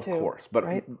spaces, of too. Of course. But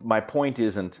right? My point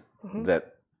isn't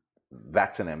that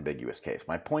that's an ambiguous case.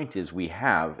 My point is we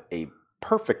have a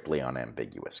perfectly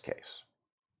unambiguous case,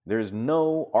 There's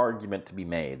no argument to be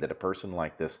made that a person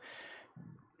like this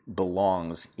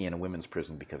belongs in a women's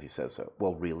prison because he says so.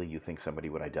 Well, really, you think somebody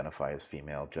would identify as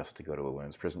female just to go to a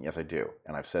women's prison? Yes, I do,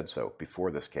 and I've said so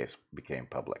before this case became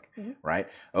public, right?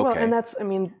 Okay. Well, and that's, I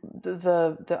mean,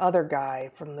 the other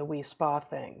guy from the We Spa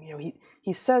thing, you know,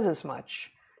 he says as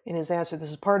much in his answer.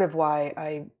 This is part of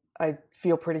why I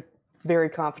feel very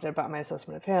confident about my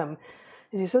assessment of him.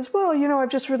 He says, well, you know, I've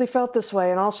just really felt this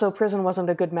way, and also prison wasn't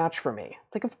a good match for me.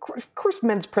 Like, of course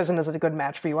men's prison isn't a good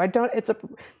match for you. It's a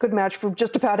good match for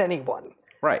just about anyone.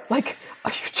 Right. Like,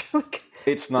 are you like,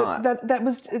 it's not.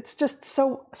 It's just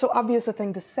so obvious a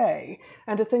thing to say.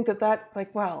 And to think that's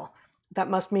like, well, that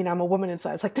must mean I'm a woman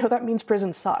inside. It's like, no, that means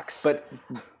prison sucks. But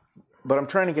I'm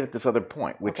trying to get at this other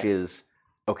point, which is,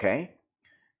 okay,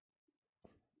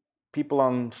 people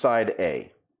on side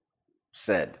A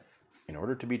said, in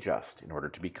order to be just, in order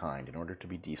to be kind, in order to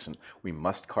be decent, we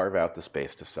must carve out the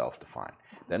space to self-define.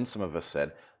 Then some of us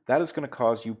said, that is going to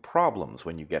cause you problems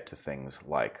when you get to things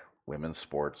like women's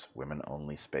sports,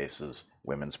 women-only spaces,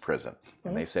 women's prison.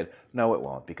 And they said, no, it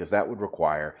won't, because that would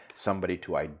require somebody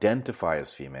to identify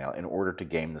as female in order to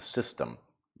game the system,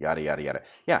 yada, yada, yada.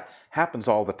 Yeah, happens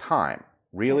all the time.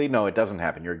 Really? No, it doesn't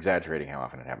happen. You're exaggerating how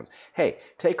often it happens. Hey,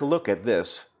 take a look at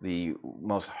this, the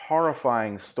most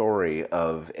horrifying story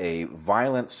of a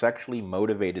violent, sexually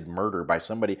motivated murder by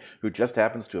somebody who just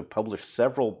happens to have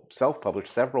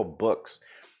self-published several books,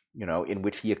 you know, in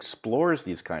which he explores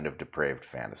these kind of depraved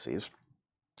fantasies.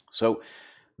 So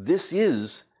this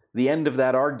is the end of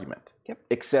that argument. Yep.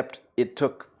 Except it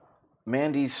took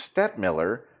Mandy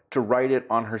Stettmiller to write it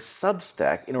on her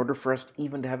Substack in order for us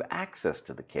even to have access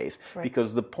to the case. Right.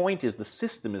 Because the point is the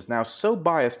system is now so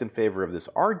biased in favor of this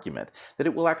argument that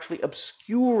it will actually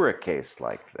obscure a case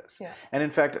like this. Yeah. And in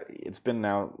fact, it's been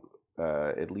now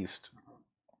at least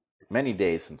many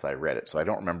days since I read it, so I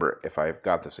don't remember if I've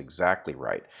got this exactly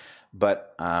right.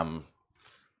 But,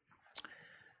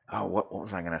 what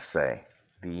was I going to say?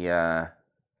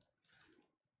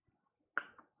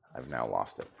 I've now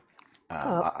lost it.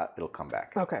 It'll come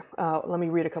back. Okay. Let me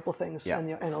read a couple things, Yeah. and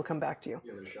it'll come back to you.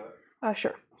 You have a shot?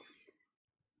 Sure.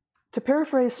 To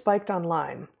paraphrase Spiked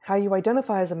Online, how you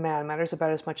identify as a man matters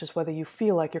about as much as whether you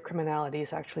feel like your criminality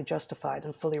is actually justified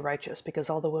and fully righteous because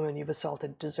all the women you've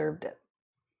assaulted deserved it.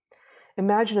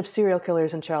 Imagine if serial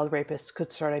killers and child rapists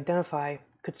could start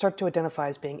to identify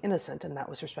as being innocent, and that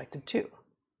was respected too.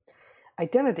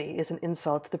 Identity is an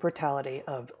insult to the brutality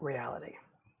of reality.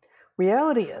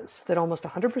 Reality is that almost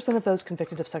 100% of those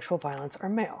convicted of sexual violence are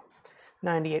male,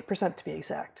 98% to be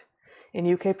exact.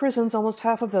 In UK prisons, almost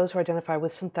half of those who identify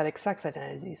with synthetic sex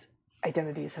identities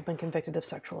have been convicted of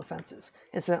sexual offenses.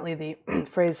 Incidentally, the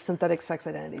phrase synthetic sex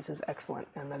identities is excellent,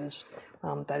 and that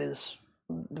is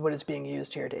what is being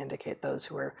used here to indicate those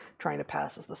who are trying to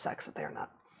pass as the sex that they are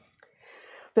not.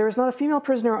 There is not a female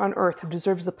prisoner on earth who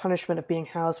deserves the punishment of being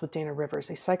housed with Dana Rivers,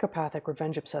 a psychopathic,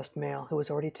 revenge-obsessed male who has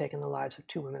already taken the lives of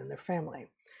 2 women and their family.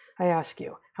 I ask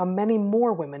you, how many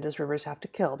more women does Rivers have to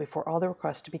kill before all the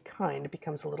request to be kind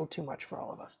becomes a little too much for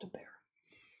all of us to bear?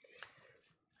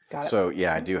 Got it? So,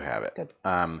 yeah, I do have it. Good.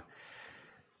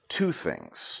 2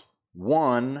 things.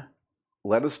 One,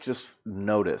 let us just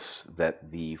notice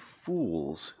that the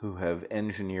fools who have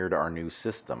engineered our new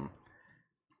system,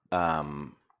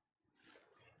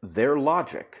 their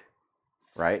logic,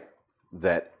 right,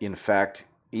 that in fact,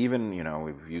 even, you know,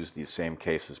 we've used these same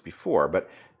cases before, but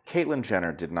Caitlyn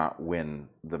Jenner did not win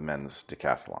the men's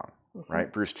decathlon,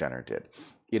 right? Bruce Jenner did.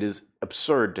 It is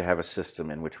absurd to have a system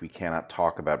in which we cannot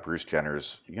talk about Bruce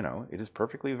Jenner's, you know, it is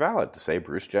perfectly valid to say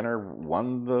Bruce Jenner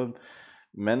won the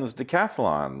men's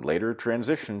decathlon, later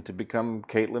transitioned to become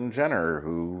Caitlyn Jenner,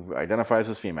 who identifies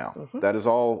as female. That is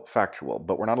all factual,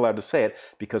 but we're not allowed to say it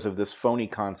because of this phony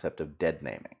concept of dead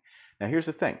naming. Now, here's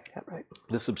the thing. Yeah, right.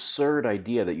 This absurd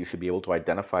idea that you should be able to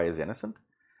identify as innocent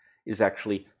is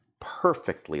actually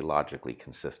perfectly logically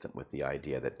consistent with the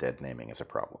idea that dead naming is a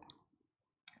problem.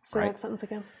 Say that sentence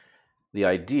again. The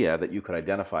idea that you could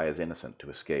identify as innocent to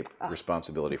escape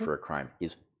responsibility for a crime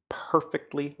is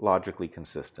perfectly logically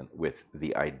consistent with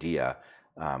the idea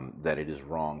that it is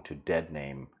wrong to dead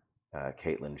name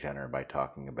Caitlyn Jenner by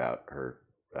talking about her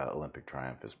Olympic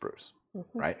triumph as Bruce,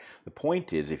 right? The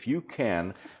point is, if you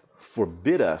can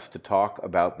forbid us to talk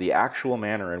about the actual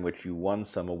manner in which you won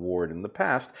some award in the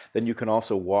past, then you can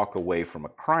also walk away from a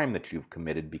crime that you've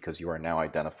committed because you are now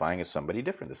identifying as somebody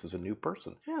different. This is a new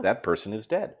person. Yeah. That person is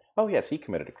dead. Oh, yes, he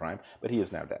committed a crime, but he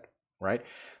is now dead, right?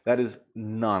 That is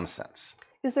nonsense.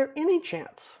 Is there any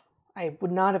chance, I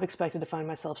would not have expected to find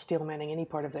myself steel-manning any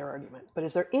part of their argument, but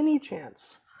is there any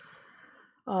chance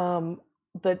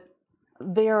that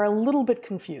they are a little bit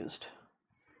confused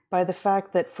by the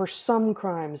fact that for some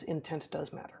crimes, intent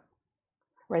does matter,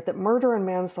 right? That murder and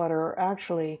manslaughter are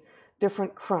actually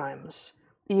different crimes,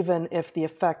 even if the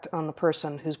effect on the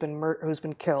person who's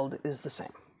been killed is the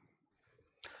same.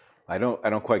 I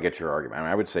don't quite get your argument. I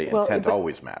mean, I would say intent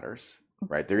always matters,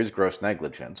 right? There is gross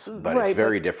negligence, but it's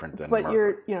very different than murder. But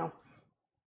you're,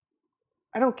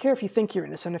 I don't care if you think you're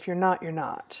innocent. If you're not, you're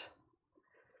not.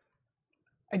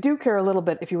 I do care a little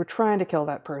bit if you were trying to kill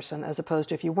that person as opposed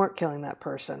to if you weren't killing that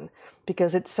person,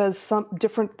 because it says some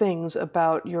different things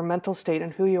about your mental state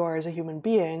and who you are as a human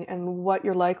being and what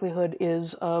your likelihood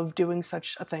is of doing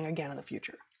such a thing again in the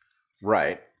future.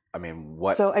 Right. I mean,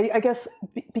 what... So I guess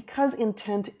because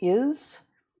intent is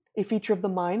a feature of the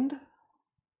mind,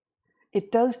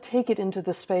 it does take it into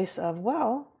the space of,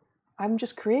 well, I'm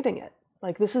just creating it.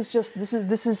 Like this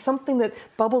is something that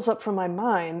bubbles up from my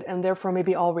mind, and therefore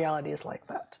maybe all reality is like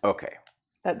that. Okay.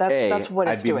 That's what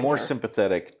it's doing. I'd be more here.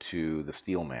 sympathetic to the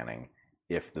steel manning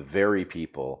if the very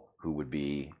people who would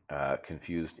be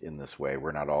confused in this way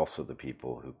were not also the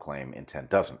people who claim intent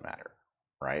doesn't matter,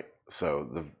 right?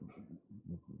 So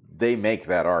they make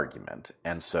that argument,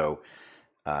 and so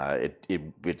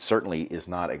it certainly is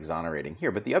not exonerating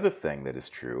here. But the other thing that is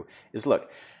true is,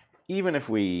 look, even if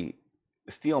we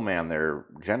steelman their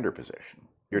gender position,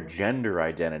 your gender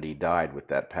identity died with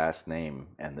that past name,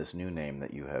 and this new name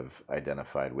that you have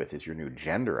identified with is your new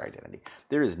gender identity.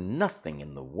 There is nothing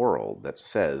in the world that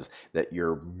says that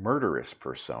your murderous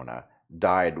persona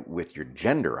died with your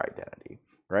gender identity,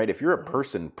 right? If you're a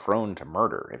person prone to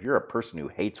murder, if you're a person who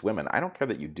hates women, I don't care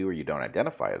that you do or you don't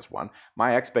identify as one.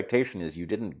 My expectation is you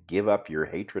didn't give up your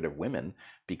hatred of women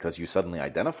because you suddenly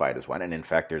identified as one. And in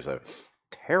fact, there's a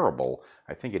terrible,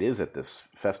 I think it is at this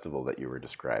festival that you were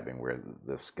describing, where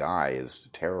this guy is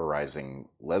terrorizing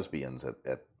lesbians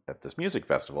at this music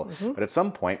festival. Mm-hmm. But at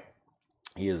some point,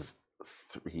 he is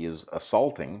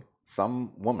assaulting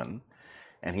some woman,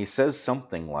 and he says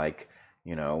something like,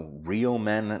 real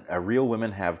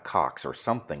women have cocks or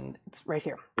something. It's right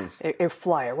here. A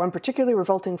flyer. One particularly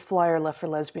revolting flyer left for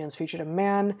lesbians featured a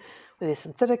man with a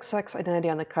synthetic sex identity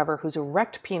on the cover whose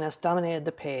erect penis dominated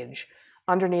the page,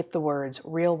 underneath the words,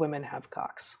 "Real women have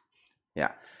cocks."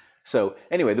 Yeah. So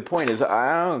anyway, the point is,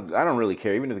 I don't really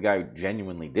care, even if the guy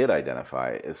genuinely did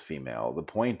identify as female. The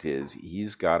point is,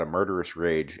 he's got a murderous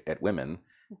rage at women,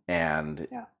 and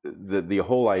the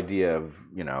whole idea of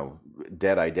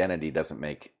dead identity doesn't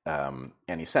make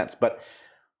any sense. But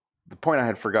the point I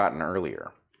had forgotten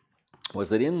earlier was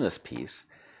that in this piece,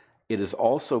 it is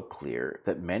also clear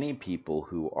that many people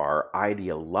who are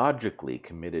ideologically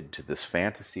committed to this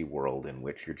fantasy world in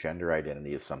which your gender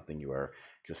identity is something you are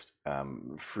just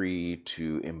free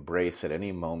to embrace at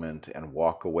any moment and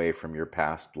walk away from your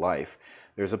past life,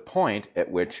 there's a point at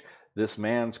which this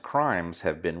man's crimes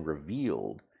have been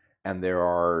revealed, and there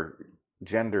are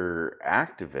gender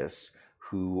activists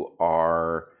who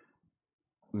are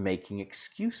making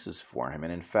excuses for him.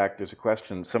 And in fact, there's a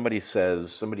question, somebody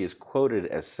is quoted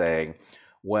as saying,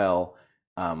 well,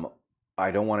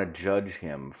 I don't want to judge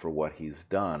him for what he's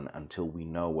done until we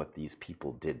know what these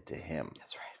people did to him.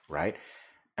 That's right. Right?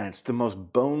 And it's the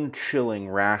most bone-chilling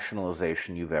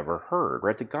rationalization you've ever heard,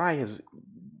 right? The guy has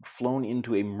flown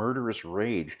into a murderous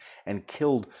rage and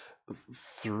killed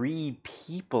 3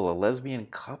 people, a lesbian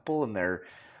couple and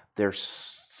their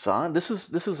son. This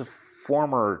is a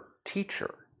former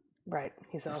teacher. Right.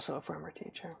 He's also a former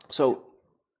teacher. So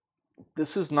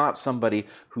this is not somebody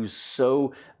who's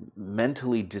so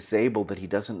mentally disabled that he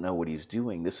doesn't know what he's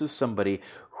doing. This is somebody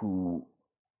who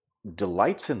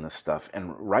delights in this stuff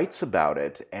and writes about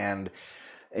it. And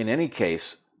in any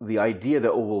case, the idea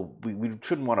that, we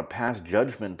shouldn't want to pass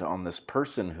judgment on this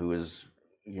person who is,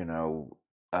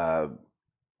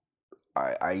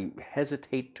 I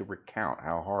hesitate to recount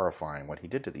how horrifying what he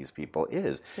did to these people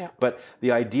is. Yeah. But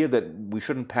the idea that we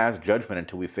shouldn't pass judgment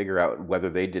until we figure out whether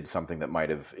they did something that might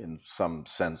have, in some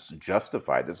sense,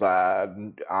 justified this.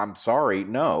 I'm sorry,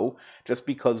 no. Just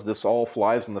because this all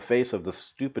flies in the face of the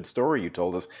stupid story you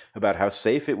told us about how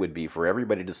safe it would be for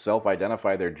everybody to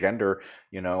self-identify their gender,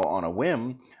 on a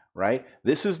whim, right?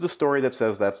 This is the story that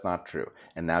says that's not true.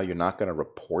 And now you're not going to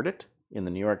report it in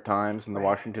the New York Times and the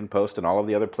Washington Post and all of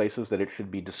the other places that it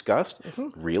should be discussed?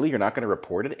 Mm-hmm. Really? You're not going to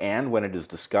report it? And when it is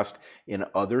discussed in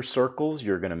other circles,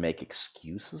 you're going to make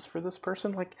excuses for this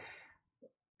person? Like,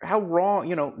 how wrong?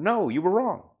 No, you were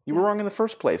wrong. You were wrong in the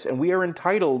first place. And we are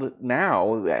entitled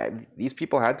now, these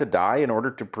people had to die in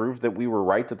order to prove that we were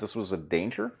right, that this was a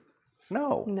danger?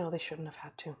 No. No, they shouldn't have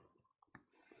had to.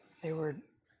 They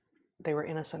were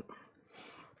innocent.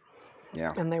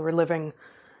 Yeah. And they were living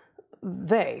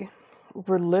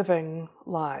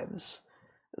lives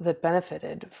that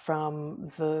benefited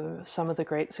from some of the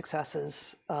great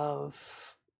successes of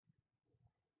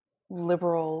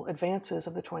liberal advances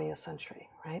of the 20th century,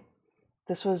 right?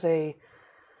 This was a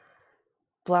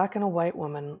black and a white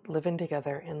woman living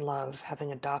together in love,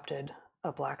 having adopted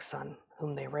a black son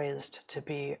whom they raised to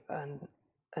be an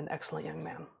excellent young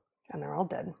man. And they're all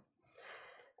dead.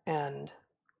 And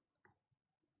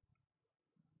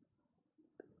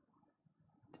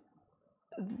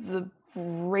the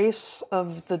race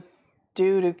of the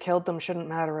dude who killed them shouldn't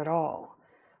matter at all.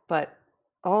 But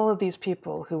all of these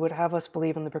people who would have us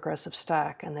believe in the progressive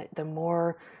stack, and that the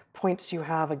more points you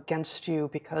have against you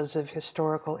because of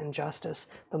historical injustice,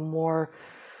 the more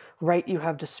right you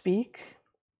have to speak.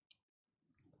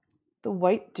 The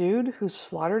white dude who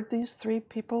slaughtered these 3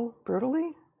 people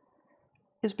brutally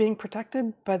is being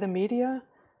protected by the media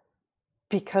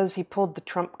because he pulled the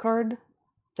trump card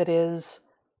that is,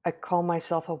 I call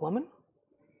myself a woman.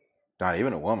 Not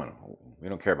even a woman. We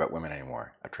don't care about women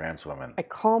anymore. A trans woman. I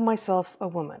call myself a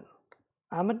woman.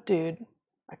 I'm a dude.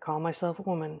 I call myself a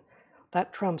woman.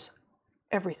 That trumps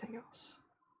everything else.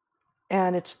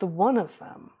 And it's the one of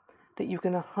them that you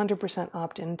can 100%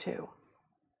 opt into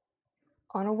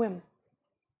on a whim.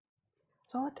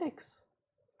 That's all it takes.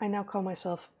 I now call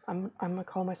myself, I'm gonna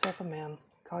call myself a man.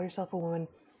 Call yourself a woman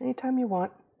anytime you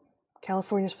want.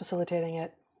 California's facilitating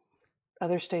it.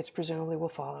 Other states presumably will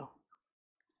follow.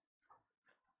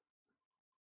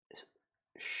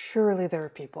 Surely there are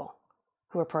people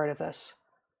who are part of this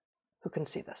who can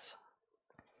see this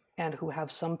and who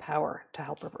have some power to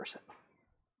help reverse it.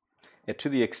 Yeah, to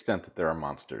the extent that there are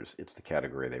monsters, it's the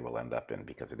category they will end up in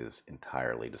because it is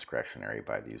entirely discretionary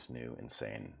by these new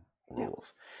insane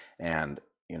rules. Yeah. And,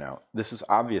 this is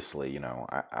obviously,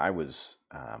 I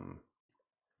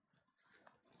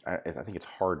think it's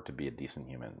hard to be a decent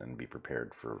human and be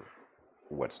prepared for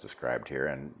what's described here.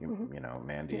 And,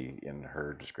 Mandy, in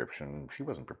her description, she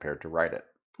wasn't prepared to write it.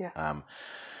 Yeah.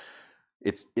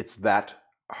 It's that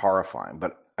horrifying.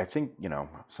 But I think,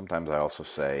 sometimes I also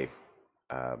say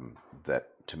that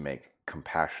to make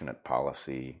compassionate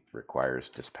policy requires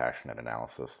dispassionate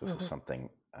analysis. This is something,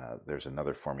 there's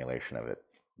another formulation of it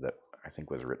that I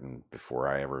think was written before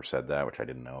I ever said that, which I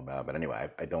didn't know about. But anyway,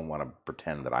 I don't want to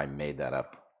pretend that I made that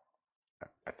up.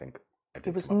 I think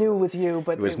it was new with you,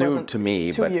 but it was new to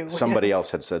me. But you. Somebody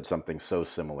else had said something so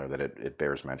similar that it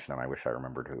bears mention, and I wish I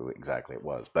remembered who exactly it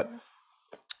was. But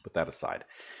put that aside.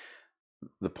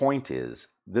 The point is,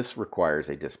 this requires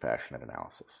a dispassionate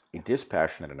analysis. A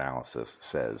dispassionate analysis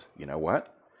says, you know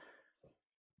what?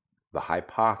 The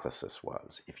hypothesis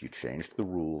was, if you changed the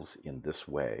rules in this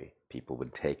way, people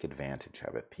would take advantage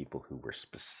of it. People who were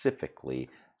specifically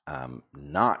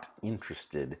not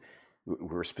interested,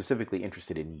 were specifically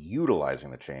interested in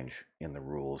utilizing the change in the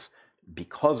rules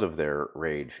because of their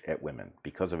rage at women,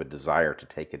 because of a desire to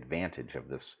take advantage of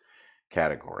this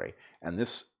category. And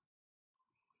this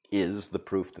is the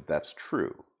proof that that's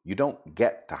true. You don't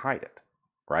get to hide it,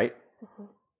 right?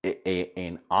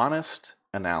 An honest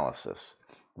analysis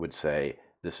would say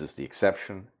this is the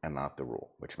exception and not the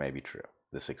rule, which may be true.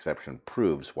 This exception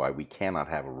proves why we cannot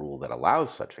have a rule that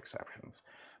allows such exceptions,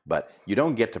 but you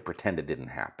don't get to pretend it didn't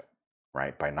happen,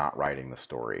 right? By not writing the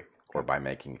story or by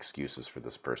making excuses for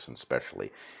this person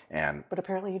specially. But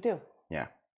apparently you do. Yeah.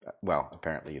 Well,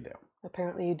 apparently you do.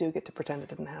 Apparently you do get to pretend it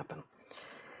didn't happen.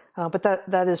 But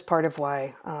that is part of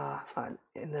why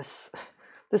in this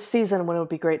season, when it would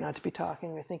be great not to be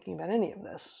talking or thinking about any of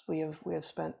this, we have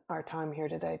spent our time here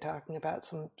today talking about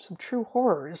some true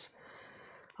horrors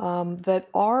that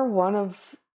are one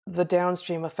of the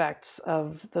downstream effects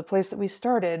of the place that we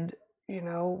started.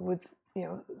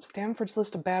 Stanford's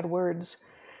list of bad words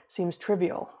seems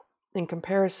trivial in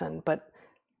comparison, but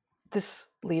that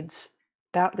leads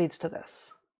to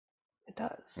this. It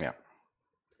does. Yeah.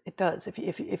 It does.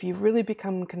 If you really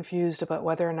become confused about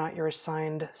whether or not you're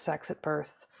assigned sex at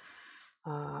birth,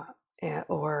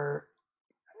 using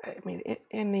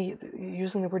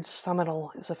the word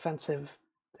seminal is offensive.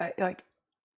 The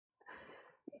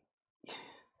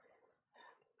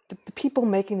people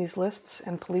making these lists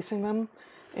and policing them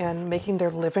and making their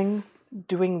living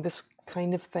doing this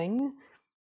kind of thing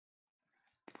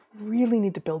really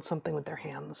need to build something with their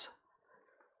hands,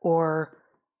 or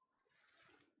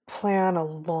plan a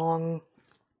long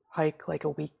hike, like a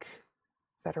week,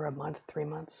 better a month, 3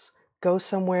 months. Go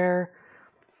somewhere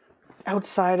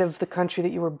outside of the country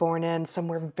that you were born in,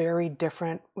 somewhere very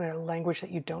different, a language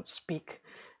that you don't speak,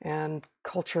 and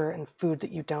culture and food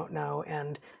that you don't know,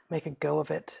 and make a go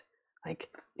of it. Like,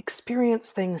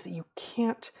 experience things that you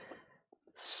can't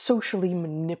socially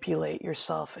manipulate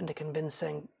yourself into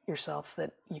convincing yourself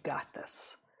that you got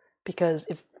this. Because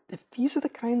if these are the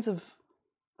kinds of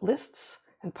lists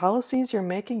and policies you're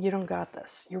making, you don't got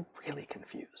this. You're really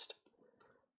confused.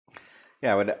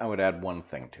 Yeah, I would add one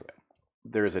thing to it.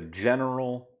 There is a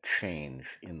general change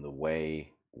in the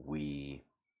way we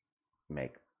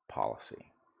make policy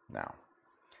now.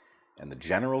 And the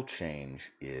general change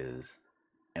is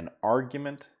an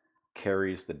argument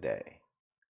carries the day.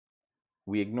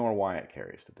 We ignore why it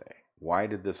carries the day. Why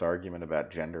did this argument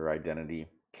about gender identity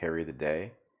carry the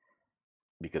day?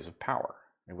 Because of power.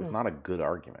 It was not a good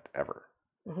argument ever.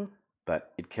 Mm-hmm.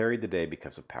 But it carried the day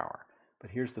because of power.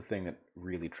 But here's the thing that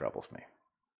really troubles me.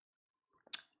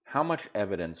 How much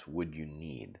evidence would you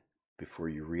need before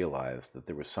you realize that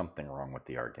there was something wrong with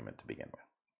the argument to begin with?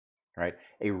 Right?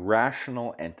 A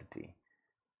rational entity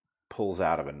pulls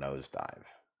out of a nosedive,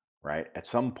 right? At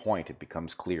some point, it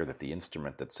becomes clear that the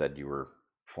instrument that said you were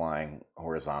flying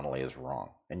horizontally is wrong,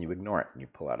 and you ignore it and you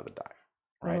pull out of the dive,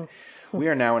 right? Mm-hmm. We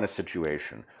are now in a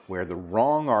situation where the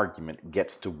wrong argument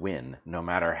gets to win no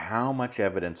matter how much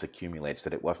evidence accumulates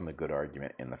that it wasn't a good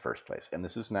argument in the first place. And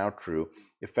this is now true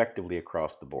effectively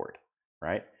across the board,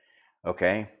 right?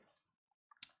 Okay,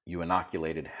 you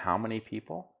inoculated how many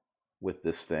people with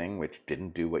this thing which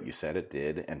didn't do what you said it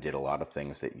did and did a lot of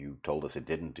things that you told us it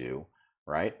didn't do,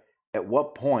 right? At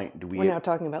what point do we... We're now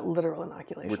talking about literal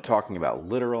inoculations. We're talking about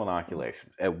literal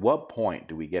inoculations. At what point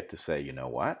do we get to say, you know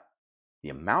what? The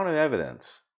amount of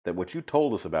evidence that what you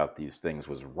told us about these things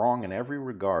was wrong in every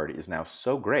regard is now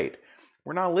so great,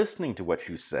 we're not listening to what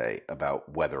you say about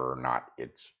whether or not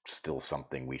it's still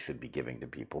something we should be giving to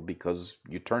people because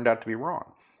you turned out to be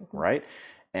wrong, right?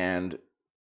 And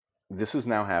this is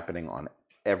now happening on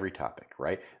every topic,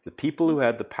 right? The people who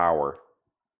had the power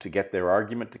to get their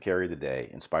argument to carry the day,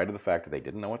 in spite of the fact that they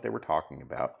didn't know what they were talking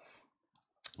about,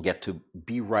 get to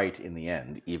be right in the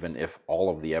end, even if all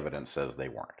of the evidence says they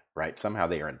weren't, right? Somehow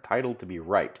they are entitled to be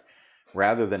right,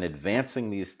 rather than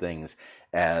advancing these things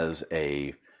as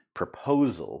a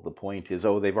proposal. The point is,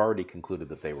 oh, they've already concluded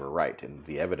that they were right, and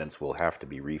the evidence will have to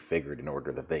be refigured in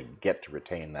order that they get to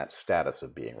retain that status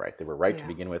of being right. They were right to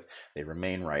begin with, they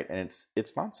remain right, and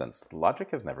it's nonsense.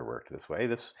 Logic has never worked this way.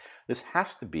 This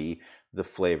has to be the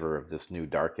flavor of this new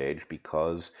dark age,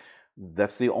 because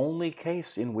that's the only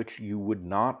case in which you would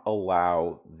not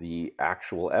allow the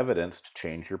actual evidence to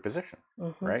change your position,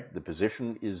 right? The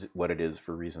position is what it is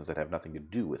for reasons that have nothing to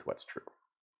do with what's true.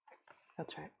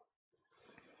 That's right.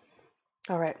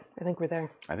 All right, I think we're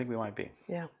there. I think we might be.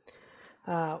 Yeah.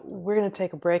 We're going to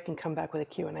take a break and come back with a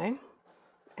Q&A.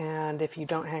 And if you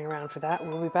don't hang around for that,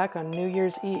 we'll be back on New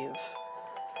Year's Eve.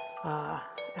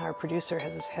 Our producer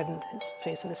has his head and his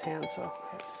face in his hands, so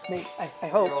I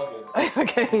hope. You're all good.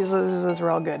 Okay, he says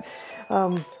we're all good.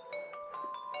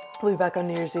 We'll be back on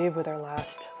New Year's Eve with our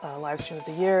last live stream of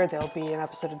the year. There'll be an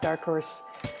episode of Dark Horse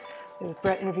with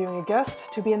Brett interviewing a guest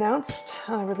to be announced,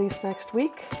 released next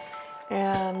week.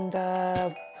 And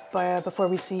before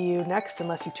we see you next,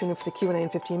 unless you tune in for the Q&A in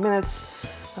 15 minutes,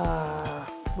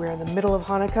 we're in the middle of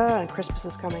Hanukkah and Christmas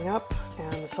is coming up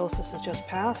and the solstice has just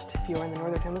passed. If you are in the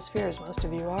Northern Hemisphere, as most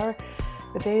of you are,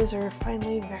 the days are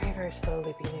finally very, very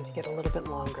slowly beginning to get a little bit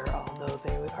longer, although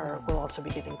they will also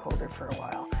be getting colder for a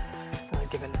while,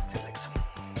 given physics.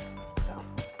 So,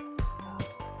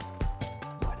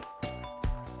 what?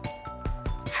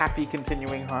 Happy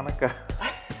continuing Hanukkah.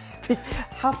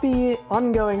 Happy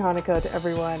ongoing Hanukkah to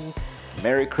everyone.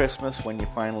 Merry Christmas when you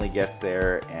finally get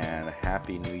there, and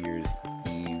Happy New Year's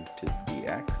Eve to the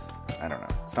X. I don't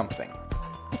know, something.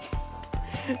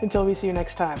 Until we see you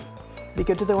next time, be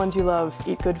good to the ones you love,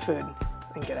 eat good food,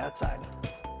 and get outside.